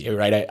important to you,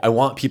 right? I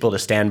want people to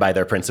stand by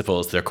their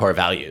principles, their core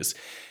values.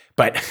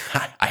 But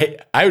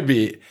I would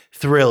be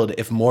thrilled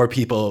if more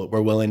people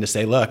were willing to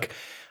say, look,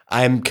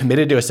 I'm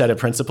committed to a set of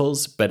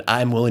principles, but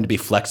I'm willing to be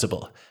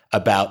flexible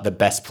about the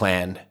best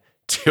plan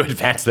to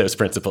advance those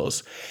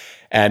principles.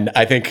 And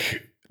I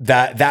think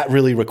that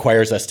really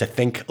requires us to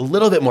think a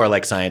little bit more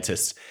like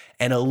scientists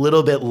and a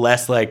little bit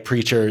less like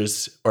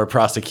preachers or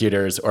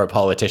prosecutors or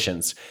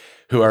politicians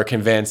who are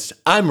convinced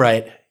I'm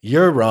right,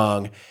 you're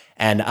wrong,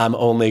 and I'm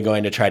only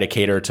going to try to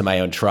cater to my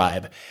own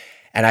tribe.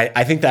 And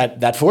I think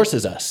that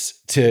forces us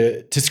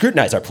to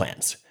scrutinize our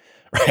plans,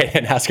 right?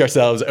 And ask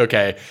ourselves,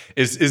 okay,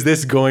 is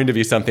this going to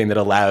be something that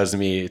allows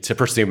me to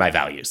pursue my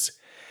values?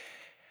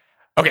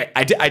 Okay,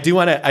 I do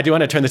want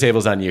to turn the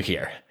tables on you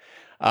here.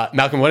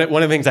 Malcolm, one of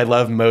the things I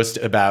love most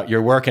about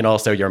your work and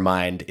also your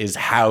mind is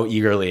how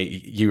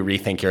eagerly you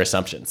rethink your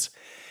assumptions.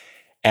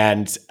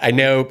 And I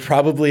know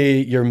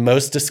probably your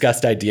most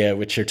discussed idea,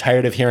 which you're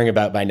tired of hearing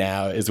about by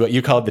now, is what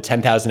you called the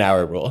 10,000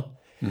 hour rule.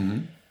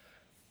 Mm-hmm.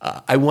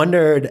 I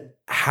wondered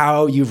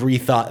how you've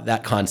rethought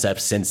that concept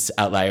since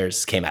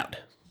Outliers came out.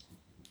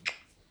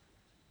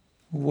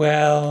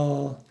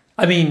 Well,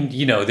 I mean,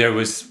 there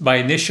was my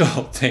initial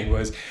thing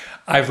was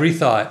I've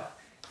rethought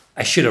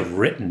I should have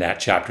written that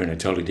chapter in a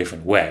totally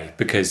different way,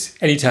 because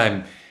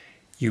anytime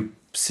you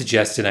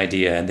suggest an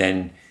idea and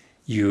then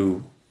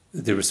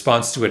the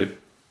response to it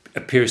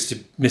appears to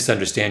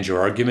misunderstand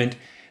your argument,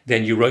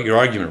 then you wrote your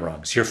argument wrong.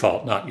 It's your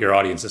fault, not your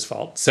audience's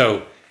fault.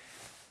 So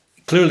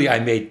clearly I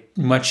made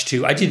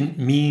I didn't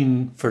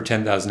mean for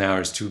 10,000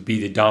 hours to be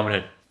the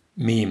dominant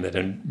meme that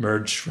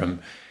emerged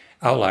from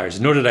Outliers,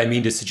 nor did I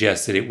mean to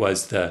suggest that it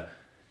was the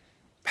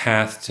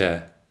path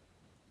to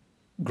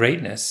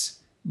greatness.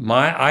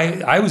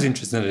 I was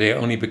interested in it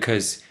only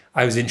because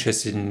I was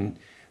interested in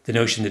the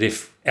notion that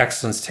if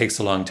excellence takes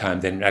a long time,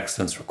 then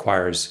excellence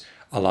requires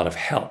a lot of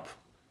help.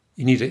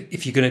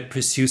 If you're going to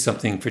pursue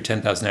something for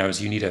 10,000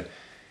 hours, you need a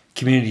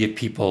community of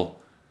people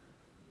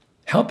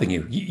helping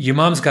you. Your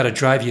mom's got to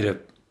drive you to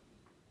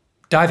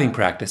diving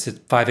practice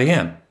at 5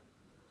 a.m.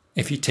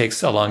 if it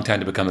takes a long time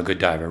to become a good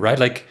diver,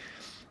 right?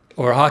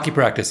 Or hockey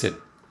practice at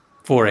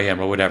 4 a.m.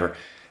 or whatever.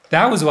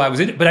 That was why I was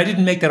in it, but I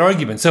didn't make that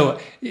argument. So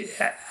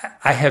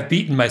I have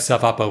beaten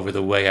myself up over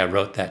the way I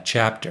wrote that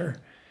chapter.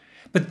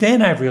 But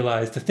then I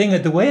realized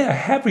the way I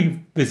have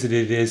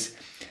revisited it is,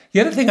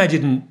 the other thing I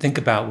didn't think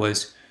about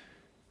was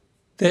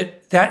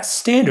that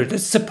standard,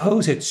 let's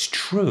suppose it's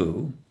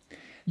true,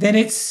 then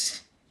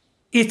it's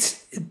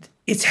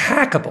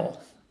hackable.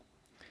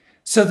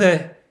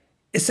 So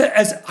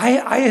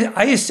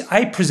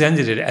I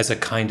presented it as a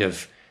kind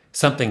of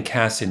something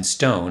cast in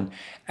stone,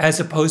 as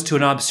opposed to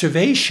an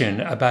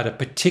observation about a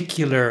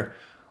particular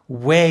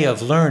way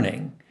of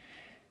learning.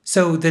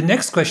 So the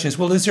next question is,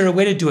 well, is there a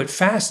way to do it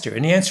faster?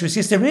 And the answer is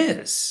yes, there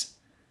is.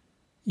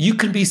 You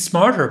can be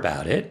smarter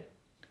about it.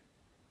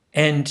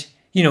 And,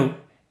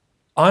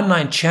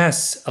 online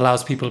chess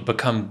allows people to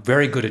become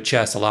very good at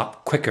chess a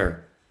lot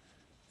quicker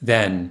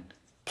than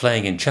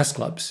playing in chess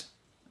clubs,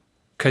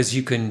 because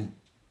you can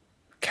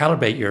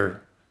calibrate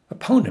your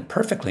opponent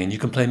perfectly and you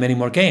can play many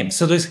more games.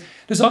 So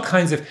there's all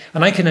kinds of,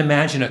 and I can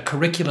imagine a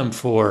curriculum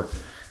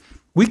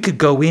we could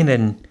go in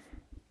and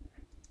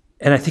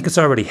I think it's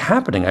already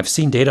happening. I've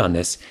seen data on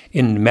this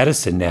in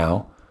medicine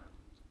now.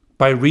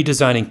 By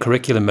redesigning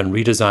curriculum and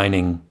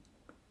redesigning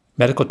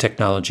medical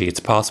technology, it's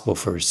possible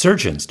for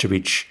surgeons to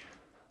reach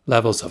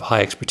levels of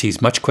high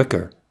expertise much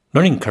quicker.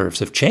 Learning curves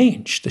have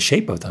changed. The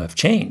shape of them have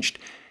changed.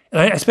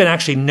 And I spent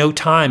actually no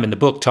time in the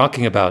book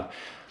talking about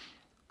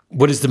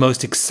what is the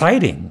most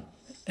exciting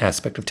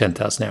aspect of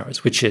 10,000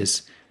 hours, which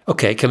is,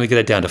 okay, can we get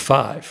it down to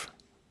 5?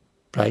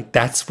 Right?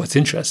 That's what's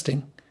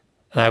interesting.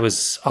 And I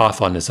was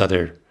off on this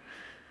other.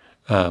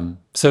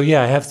 So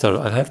yeah, I have thought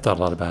a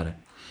lot about it.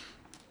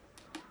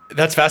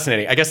 That's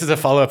fascinating. I guess as a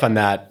follow-up on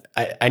that,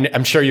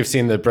 I'm sure you've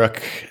seen the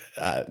Brooke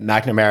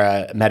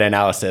McNamara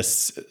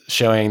meta-analysis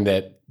showing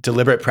that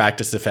deliberate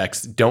practice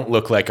effects don't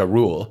look like a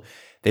rule.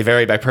 They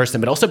vary by person,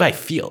 but also by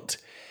field.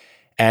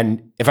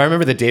 And if I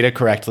remember the data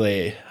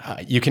correctly,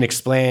 you can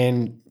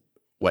explain,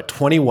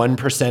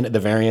 21% of the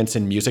variance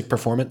in music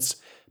performance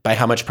by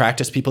how much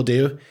practice people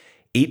do,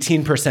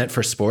 18%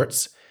 for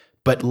sports,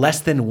 but less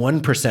than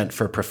 1%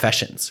 for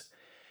professions.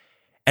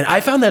 And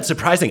I found that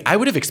surprising. I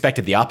would have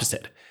expected the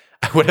opposite.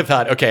 I would have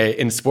thought, okay,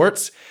 in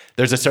sports,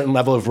 there's a certain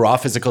level of raw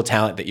physical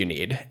talent that you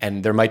need,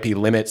 and there might be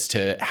limits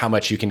to how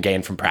much you can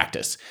gain from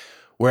practice.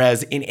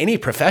 Whereas in any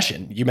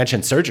profession, you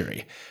mentioned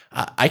surgery,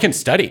 I can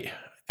study,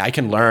 I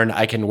can learn,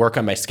 I can work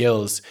on my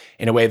skills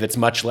in a way that's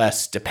much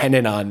less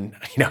dependent on,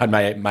 on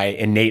my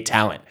innate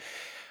talent.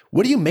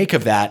 What do you make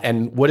of that,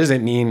 and what does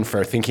it mean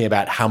for thinking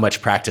about how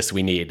much practice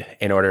we need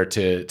in order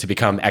to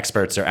become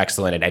experts or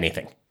excellent at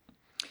anything?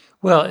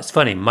 Well, it's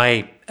funny.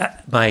 My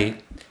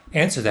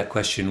answer to that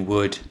question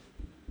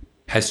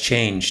has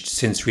changed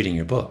since reading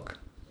your book.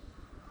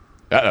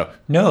 Uh-oh.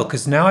 No,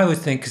 because now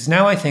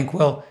I think,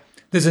 well,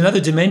 there's another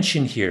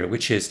dimension here,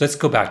 which is, let's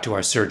go back to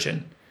our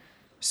surgeon.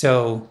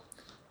 So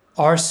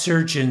do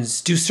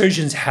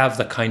surgeons have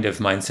the kind of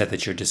mindset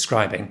that you're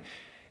describing?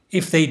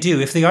 If they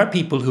do, if they are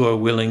people who are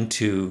willing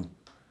to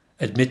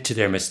admit to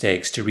their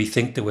mistakes, to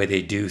rethink the way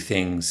they do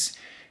things,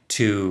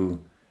 to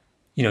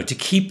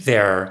keep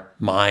their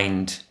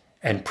mind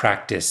and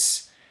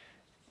practice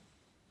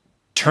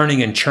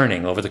turning and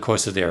churning over the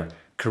course of their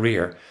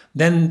career,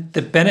 then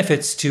the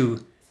benefits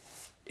to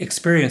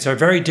experience are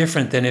very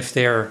different than if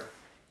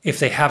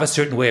they have a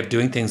certain way of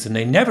doing things and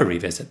they never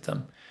revisit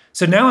them.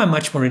 So now I'm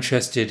much more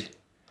interested.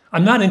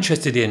 I'm not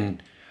interested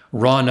in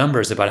raw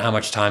numbers about how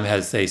much time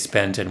has they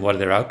spent and what are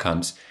their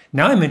outcomes.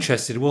 Now I'm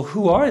interested, well,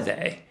 who are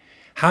they?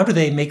 How do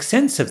they make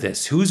sense of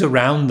this? Who's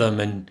around them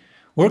and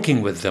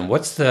working with them?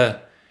 What's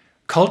the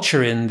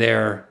culture in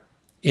their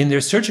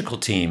surgical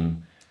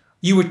team?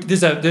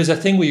 There's a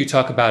thing where you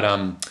talk about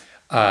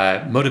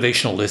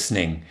motivational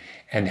listening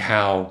and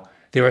how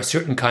there are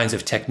certain kinds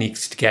of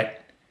techniques to get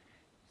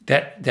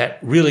that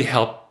really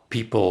help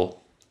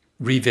people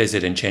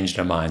revisit and change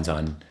their minds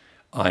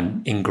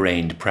on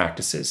ingrained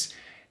practices.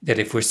 That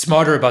if we're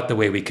smarter about the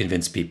way we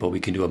convince people, we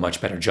can do a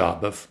much better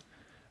job of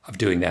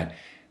doing that.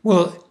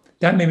 Well,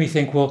 that made me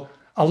think, well,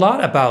 a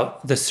lot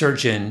about the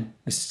surgeon,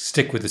 let's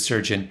stick with the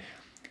surgeon.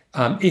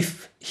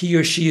 If he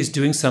or she is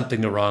doing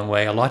something the wrong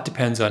way, a lot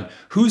depends on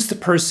who's the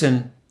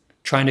person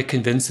trying to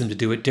convince them to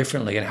do it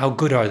differently and how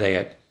good are they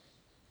at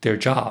their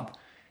job.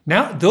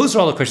 Now, those are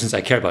all the questions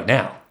I care about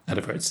now, in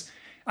other words.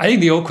 I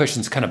think the old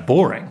question is kind of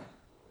boring.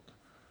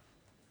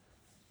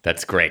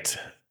 That's great.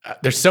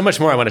 There's so much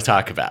more I want to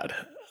talk about.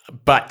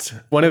 But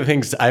one of the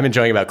things I'm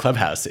enjoying about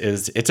Clubhouse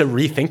is it's a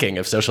rethinking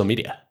of social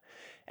media.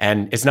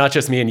 And it's not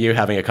just me and you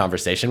having a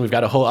conversation. We've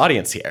got a whole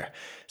audience here.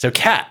 So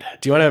Kat,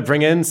 do you want to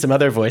bring in some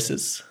other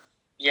voices?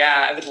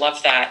 Yeah, I would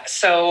love that.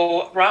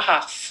 So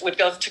Rahaf, would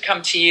love to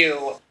come to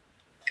you.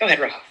 Go ahead,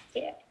 Rahaf.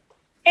 Yeah.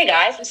 Hey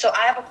guys, so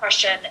I have a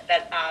question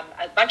that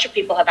a bunch of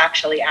people have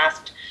actually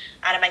asked.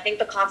 Adam, I think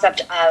the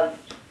concept of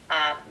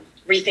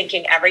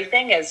rethinking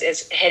everything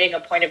is hitting a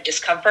point of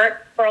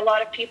discomfort for a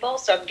lot of people.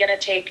 So I'm going to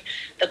take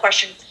the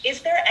question,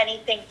 is there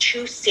anything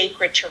too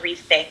sacred to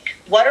rethink?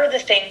 What are the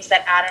things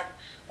that Adam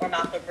or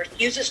Malcolm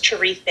refuses to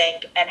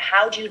rethink, and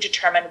how do you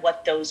determine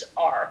what those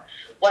are?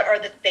 What are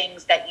the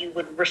things that you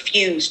would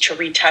refuse to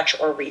retouch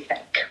or rethink?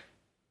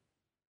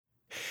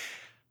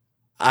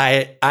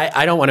 I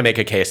don't want to make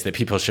a case that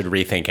people should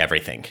rethink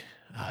everything.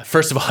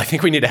 First of all, I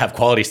think we need to have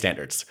quality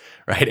standards,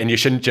 right? And you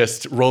shouldn't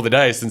just roll the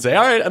dice and say,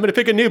 all right, I'm going to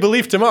pick a new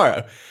belief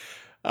tomorrow.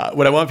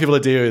 What I want people to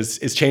do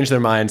is change their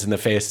minds in the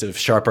face of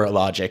sharper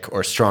logic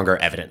or stronger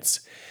evidence.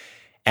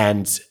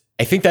 And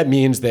I think that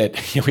means that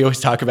we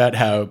always talk about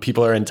how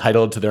people are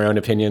entitled to their own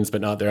opinions,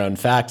 but not their own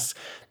facts,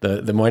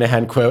 the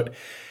Moynihan quote.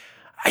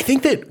 I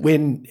think that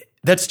when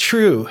that's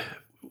true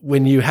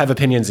when you have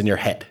opinions in your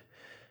head,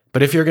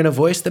 But if you're going to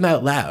voice them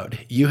out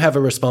loud, you have a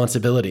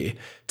responsibility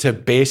to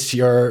base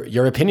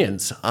your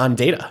opinions on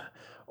data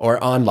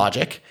or on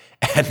logic,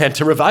 and then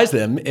to revise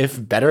them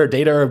if better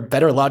data or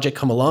better logic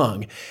come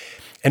along.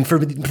 And for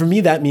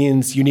me, that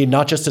means you need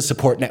not just a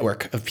support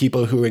network of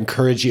people who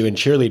encourage you and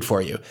cheerlead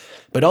for you,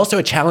 but also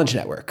a challenge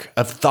network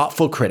of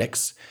thoughtful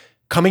critics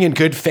coming in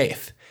good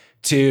faith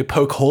to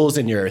poke holes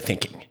in your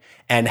thinking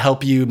and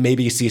help you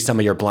maybe see some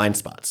of your blind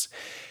spots.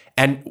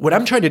 And what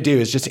I'm trying to do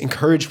is just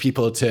encourage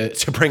people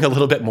to bring a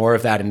little bit more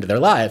of that into their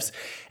lives.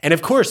 And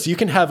of course, you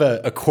can have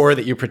a core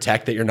that you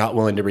protect that you're not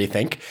willing to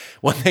rethink.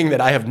 One thing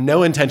that I have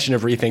no intention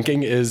of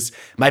rethinking is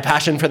my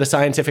passion for the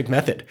scientific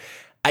method.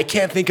 I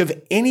can't think of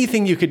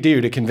anything you could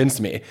do to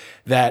convince me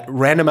that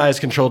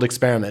randomized controlled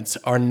experiments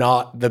are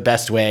not the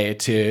best way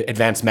to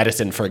advance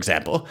medicine, for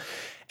example.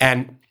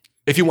 And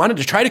if you wanted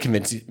to try to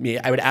convince me,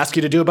 I would ask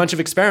you to do a bunch of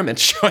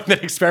experiments showing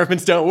that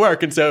experiments don't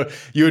work. And so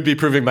you would be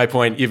proving my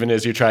point even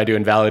as you try to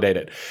invalidate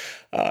it.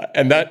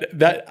 And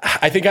that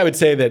I think I would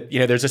say that,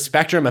 there's a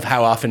spectrum of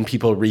how often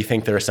people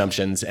rethink their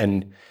assumptions.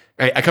 And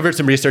I covered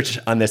some research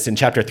on this in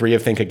chapter 3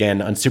 of Think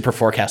Again on super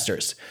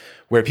forecasters,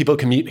 where people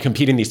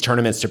compete in these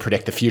tournaments to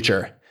predict the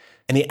future.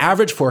 And the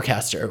average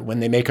forecaster, when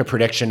they make a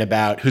prediction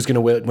about who's going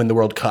to win the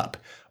World Cup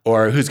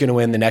or who's going to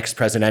win the next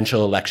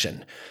presidential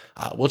election,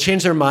 will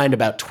change their mind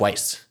about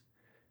twice.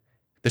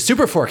 The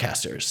super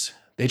forecasters,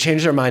 they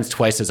change their minds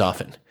twice as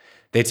often.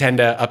 They tend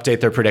to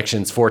update their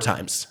predictions 4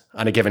 times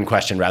on a given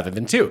question rather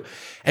than 2.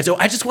 And so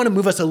I just want to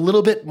move us a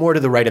little bit more to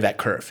the right of that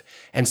curve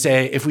and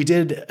say, if we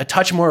did a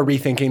touch more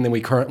rethinking than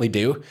we currently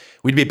do,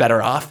 we'd be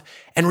better off.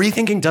 And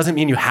rethinking doesn't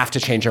mean you have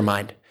to change your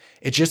mind.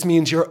 It just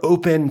means you're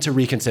open to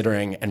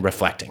reconsidering and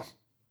reflecting.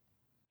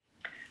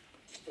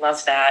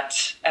 Love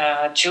that.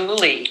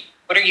 Julie,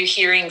 what are you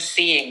hearing,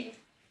 seeing?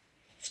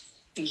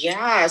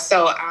 Yeah,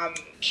 so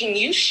can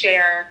you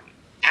share,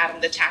 Adam,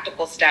 the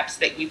tactical steps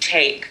that you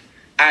take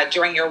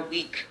during your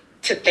week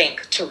to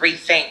think, to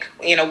rethink?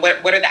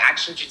 What are the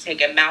actions you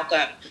take? And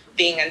Malcolm,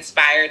 being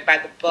inspired by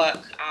the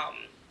book,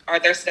 are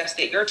there steps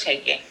that you're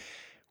taking?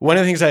 One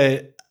of the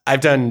things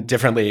I've done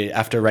differently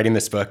after writing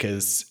this book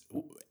is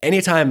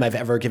anytime I've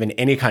ever given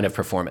any kind of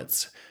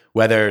performance,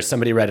 whether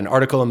somebody read an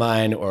article of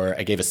mine or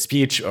I gave a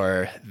speech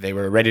or they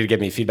were ready to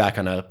give me feedback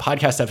on a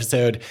podcast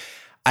episode,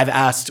 I've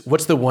asked,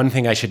 what's the one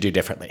thing I should do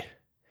differently?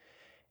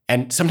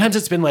 And sometimes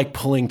it's been like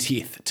pulling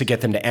teeth to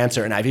get them to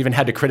answer. And I've even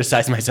had to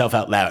criticize myself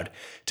out loud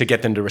to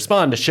get them to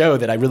respond, to show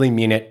that I really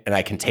mean it and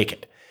I can take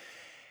it.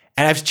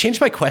 And I've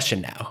changed my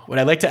question now. What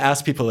I like to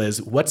ask people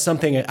is, what's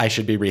something I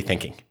should be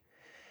rethinking?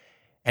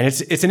 And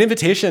it's an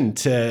invitation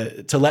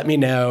to let me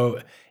know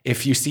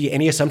if you see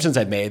any assumptions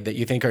I've made that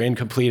you think are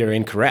incomplete or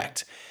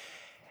incorrect.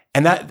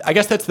 And that, I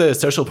guess that's the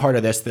social part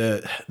of this.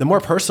 The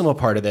more personal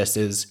part of this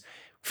is,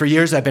 for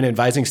years I've been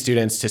advising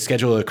students to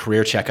schedule a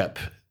career checkup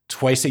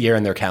twice a year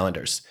in their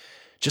calendars.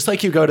 Just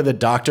like you go to the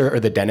doctor or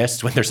the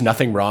dentist when there's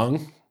nothing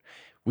wrong,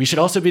 we should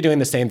also be doing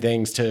the same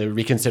things to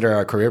reconsider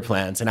our career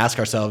plans and ask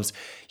ourselves,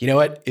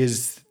 what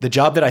is the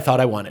job that I thought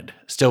I wanted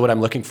still what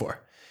I'm looking for?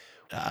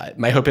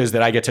 My hope is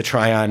that I get to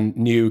try on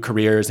new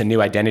careers and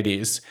new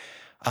identities.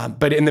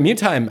 But in the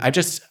meantime,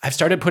 I've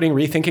started putting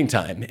rethinking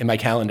time in my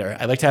calendar.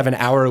 I like to have an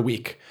hour a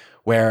week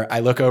where I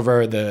look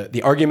over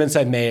the arguments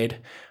I've made,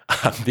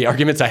 the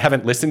arguments I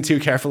haven't listened to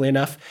carefully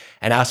enough,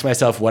 and ask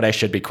myself what I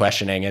should be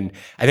questioning. And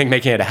I think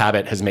making it a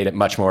habit has made it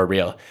much more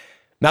real.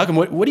 Malcolm,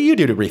 what do you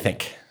do to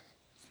rethink?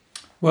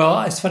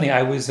 Well, it's funny. I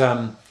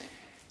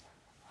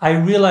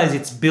realize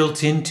it's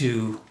built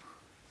into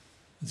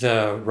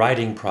the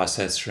writing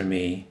process for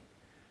me.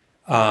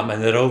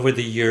 And that over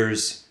the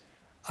years,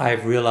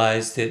 I've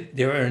realized that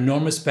there are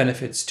enormous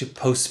benefits to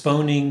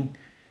postponing.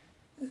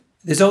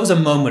 There's always a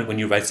moment when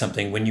you write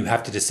something when you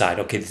have to decide,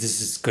 okay,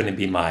 this is going to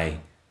be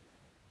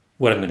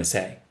what I'm going to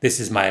say. This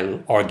is my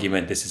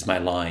argument. This is my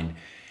line.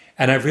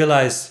 And I've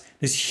realized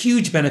there's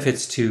huge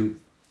benefits to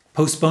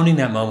postponing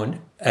that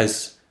moment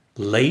as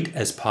late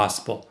as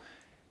possible.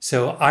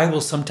 So I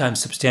will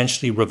sometimes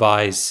substantially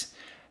revise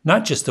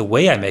not just the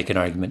way I make an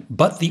argument,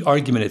 but the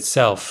argument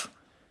itself.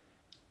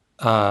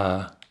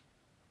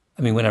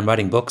 When I'm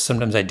writing books,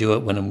 sometimes I do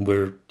it when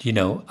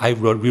I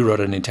rewrote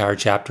an entire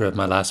chapter of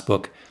my last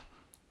book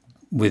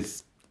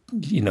with,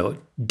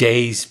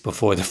 days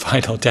before the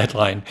final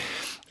deadline,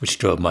 which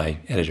drove my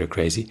editor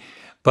crazy.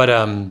 But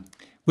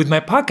with my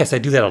podcast, I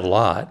do that a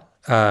lot.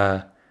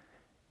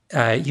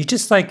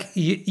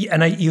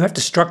 You have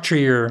to structure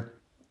your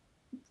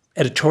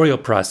editorial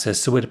process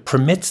so it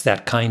permits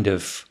that kind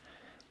of,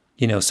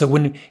 so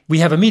when we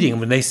have a meeting,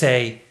 when they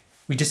say,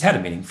 we just had a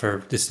meeting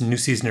for this new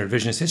season of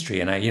Revisionist History,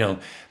 and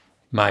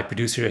my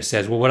producer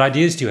says, well, what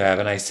ideas do you have?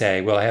 And I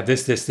say, well, I have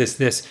this.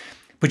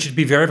 But you'd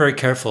be very, very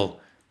careful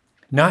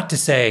not to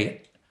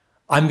say,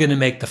 I'm going to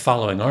make the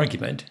following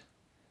argument.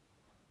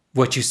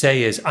 What you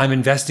say is, I'm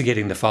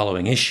investigating the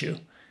following issue.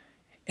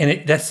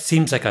 And that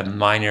seems like a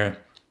minor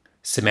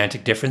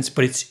semantic difference,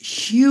 but it's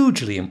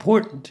hugely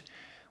important.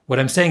 What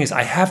I'm saying is,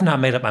 I have not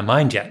made up my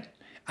mind yet.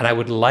 And I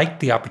would like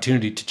the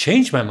opportunity to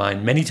change my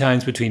mind many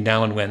times between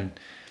now and when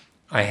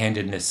I hand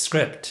in this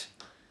script.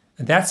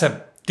 And that's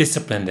a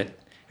discipline that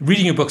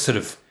reading your book sort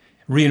of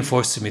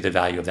reinforced to me the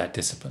value of that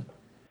discipline.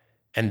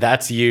 And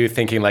that's you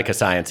thinking like a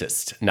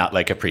scientist, not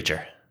like a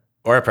preacher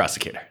or a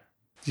prosecutor.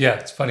 Yeah,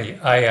 it's funny.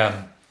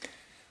 I'm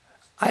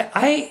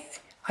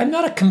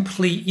not a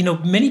complete,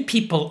 many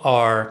people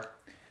are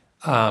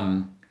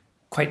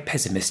quite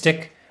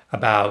pessimistic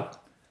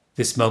about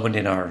this moment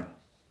in our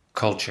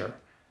culture,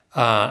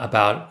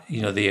 about,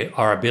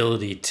 our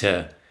ability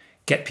to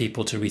get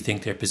people to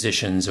rethink their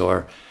positions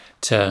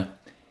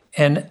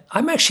and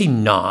I'm actually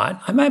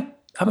not. I'm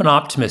an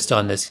optimist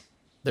on this.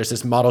 There's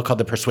this model called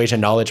the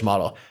persuasion knowledge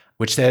model,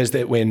 which says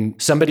that when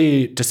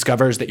somebody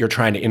discovers that you're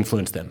trying to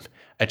influence them,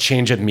 a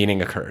change of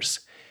meaning occurs.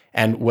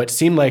 And what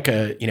seemed like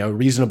a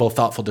reasonable,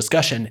 thoughtful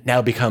discussion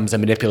now becomes a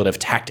manipulative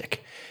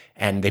tactic.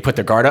 And they put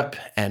their guard up,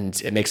 and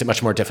it makes it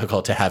much more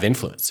difficult to have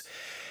influence.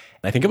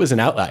 I think it was in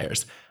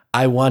Outliers.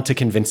 I want to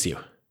convince you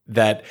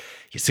that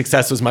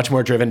success was much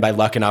more driven by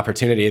luck and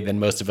opportunity than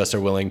most of us are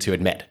willing to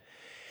admit.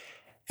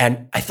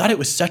 And I thought it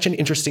was such an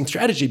interesting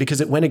strategy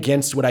because it went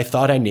against what I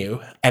thought I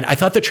knew. And I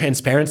thought the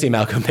transparency,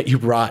 Malcolm, that you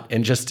brought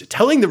in just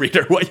telling the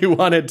reader what you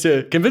wanted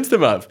to convince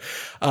them of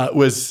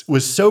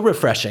was so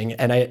refreshing.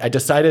 And I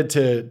decided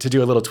to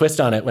do a little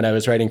twist on it when I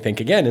was writing Think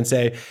Again and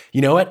say,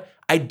 you know what?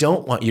 I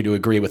don't want you to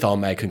agree with all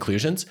my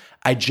conclusions.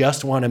 I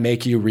just want to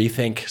make you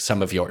rethink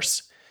some of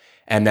yours.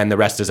 And then the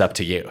rest is up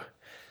to you.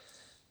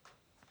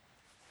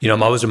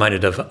 I'm always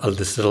reminded of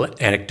this little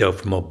anecdote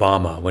from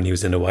Obama when he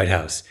was in the White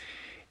House.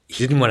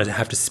 He didn't want to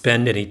have to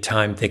spend any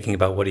time thinking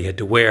about what he had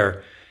to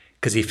wear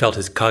because he felt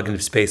his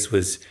cognitive space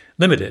was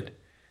limited.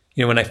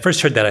 When I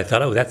first heard that, I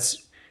thought, oh,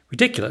 that's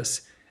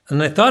ridiculous.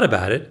 And then I thought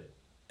about it,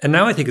 and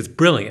now I think it's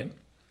brilliant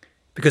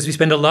because we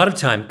spend a lot of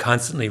time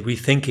constantly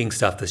rethinking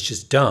stuff that's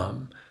just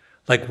dumb.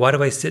 Like, why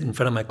do I sit in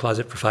front of my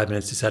closet for 5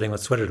 minutes deciding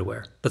what sweater to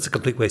wear? That's a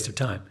complete waste of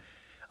time.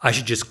 I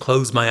should just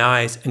close my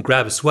eyes and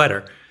grab a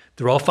sweater.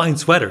 They're all fine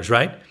sweaters,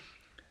 right?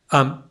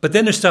 But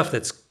then there's stuff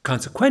that's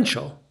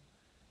consequential.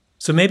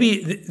 So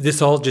maybe this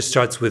all just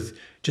starts with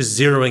just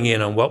zeroing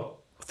in on what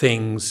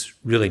things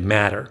really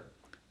matter.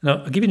 Now,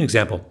 I'll give you an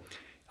example.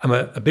 I'm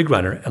a big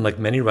runner, and like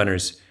many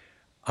runners,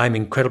 I'm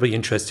incredibly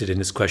interested in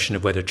this question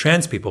of whether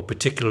trans people,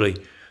 particularly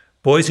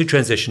boys who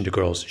transition to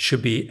girls,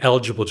 should be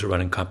eligible to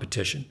run in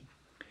competition.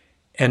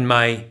 And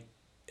my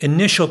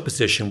initial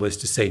position was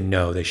to say,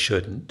 no, they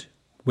shouldn't.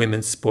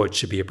 Women's sports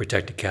should be a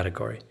protected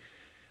category.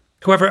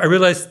 However, I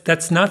realized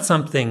that's not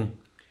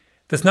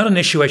an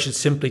issue I should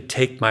simply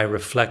take my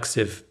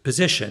reflexive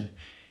position.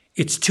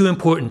 It's too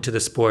important to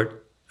the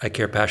sport I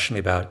care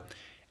passionately about,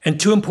 and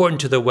too important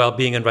to the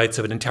well-being and rights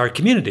of an entire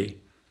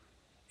community.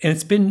 And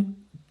it's been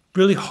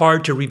really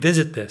hard to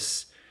revisit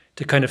this,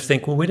 to kind of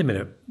think, well, wait a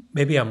minute,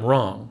 maybe I'm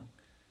wrong.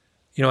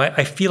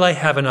 I feel I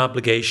have an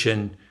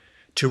obligation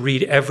to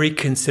read every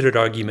considered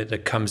argument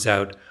that comes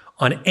out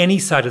on any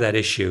side of that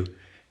issue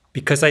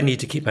because I need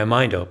to keep my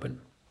mind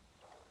open.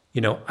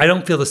 I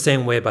don't feel the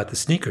same way about the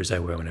sneakers I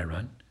wear when I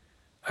run.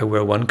 I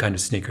wear one kind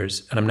of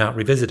sneakers, and I'm not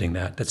revisiting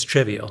that. That's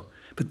trivial.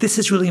 But this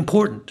is really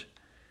important,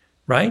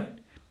 right?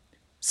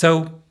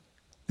 So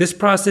this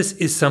process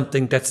is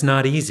something that's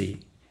not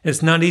easy.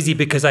 It's not easy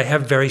because I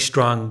have very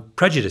strong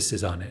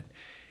prejudices on it.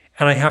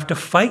 And I have to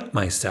fight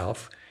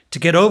myself to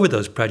get over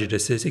those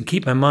prejudices and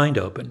keep my mind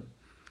open.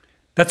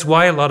 That's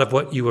why a lot of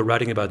what you were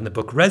writing about in the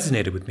book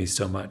resonated with me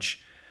so much,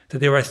 that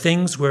there are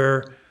things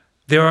where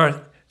there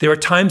are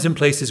times and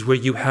places where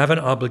you have an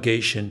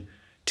obligation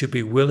to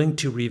be willing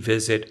to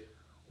revisit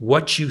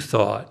what you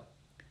thought,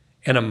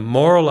 and a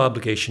moral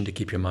obligation to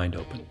keep your mind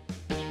open.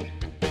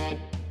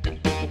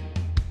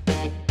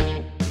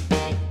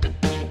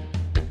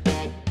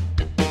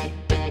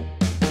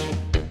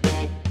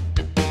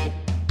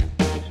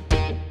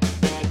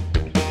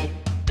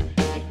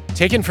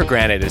 Taken for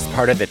Granted is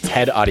part of the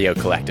TED Audio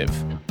Collective.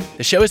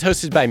 The show is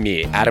hosted by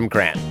me, Adam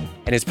Grant,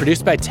 and is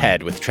produced by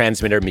TED with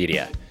Transmitter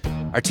Media.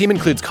 Our team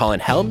includes Colin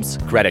Helms,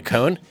 Greta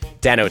Cohn,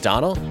 Dan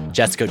O'Donnell,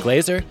 Jessica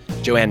Glazer,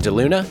 Joanne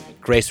DeLuna,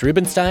 Grace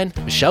Rubenstein,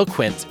 Michelle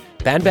Quint,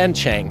 Ban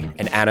Cheng,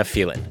 and Anna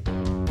Phelan.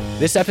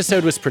 This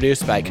episode was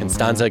produced by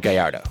Constanza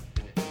Gallardo.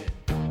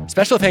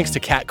 Special thanks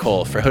to Kat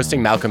Cole for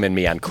hosting Malcolm and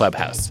me on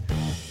Clubhouse.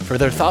 For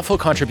their thoughtful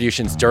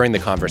contributions during the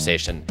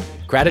conversation,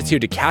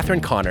 gratitude to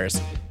Catherine Connors,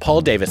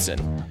 Paul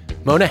Davison,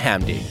 Mona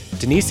Hamdi,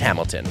 Denise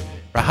Hamilton,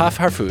 Rahaf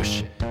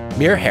Harfouche,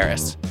 Mir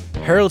Harris,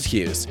 Harold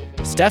Hughes,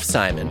 Steph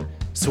Simon,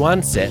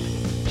 Swan Sit,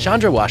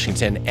 Chandra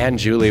Washington, and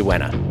Julie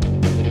Wenna.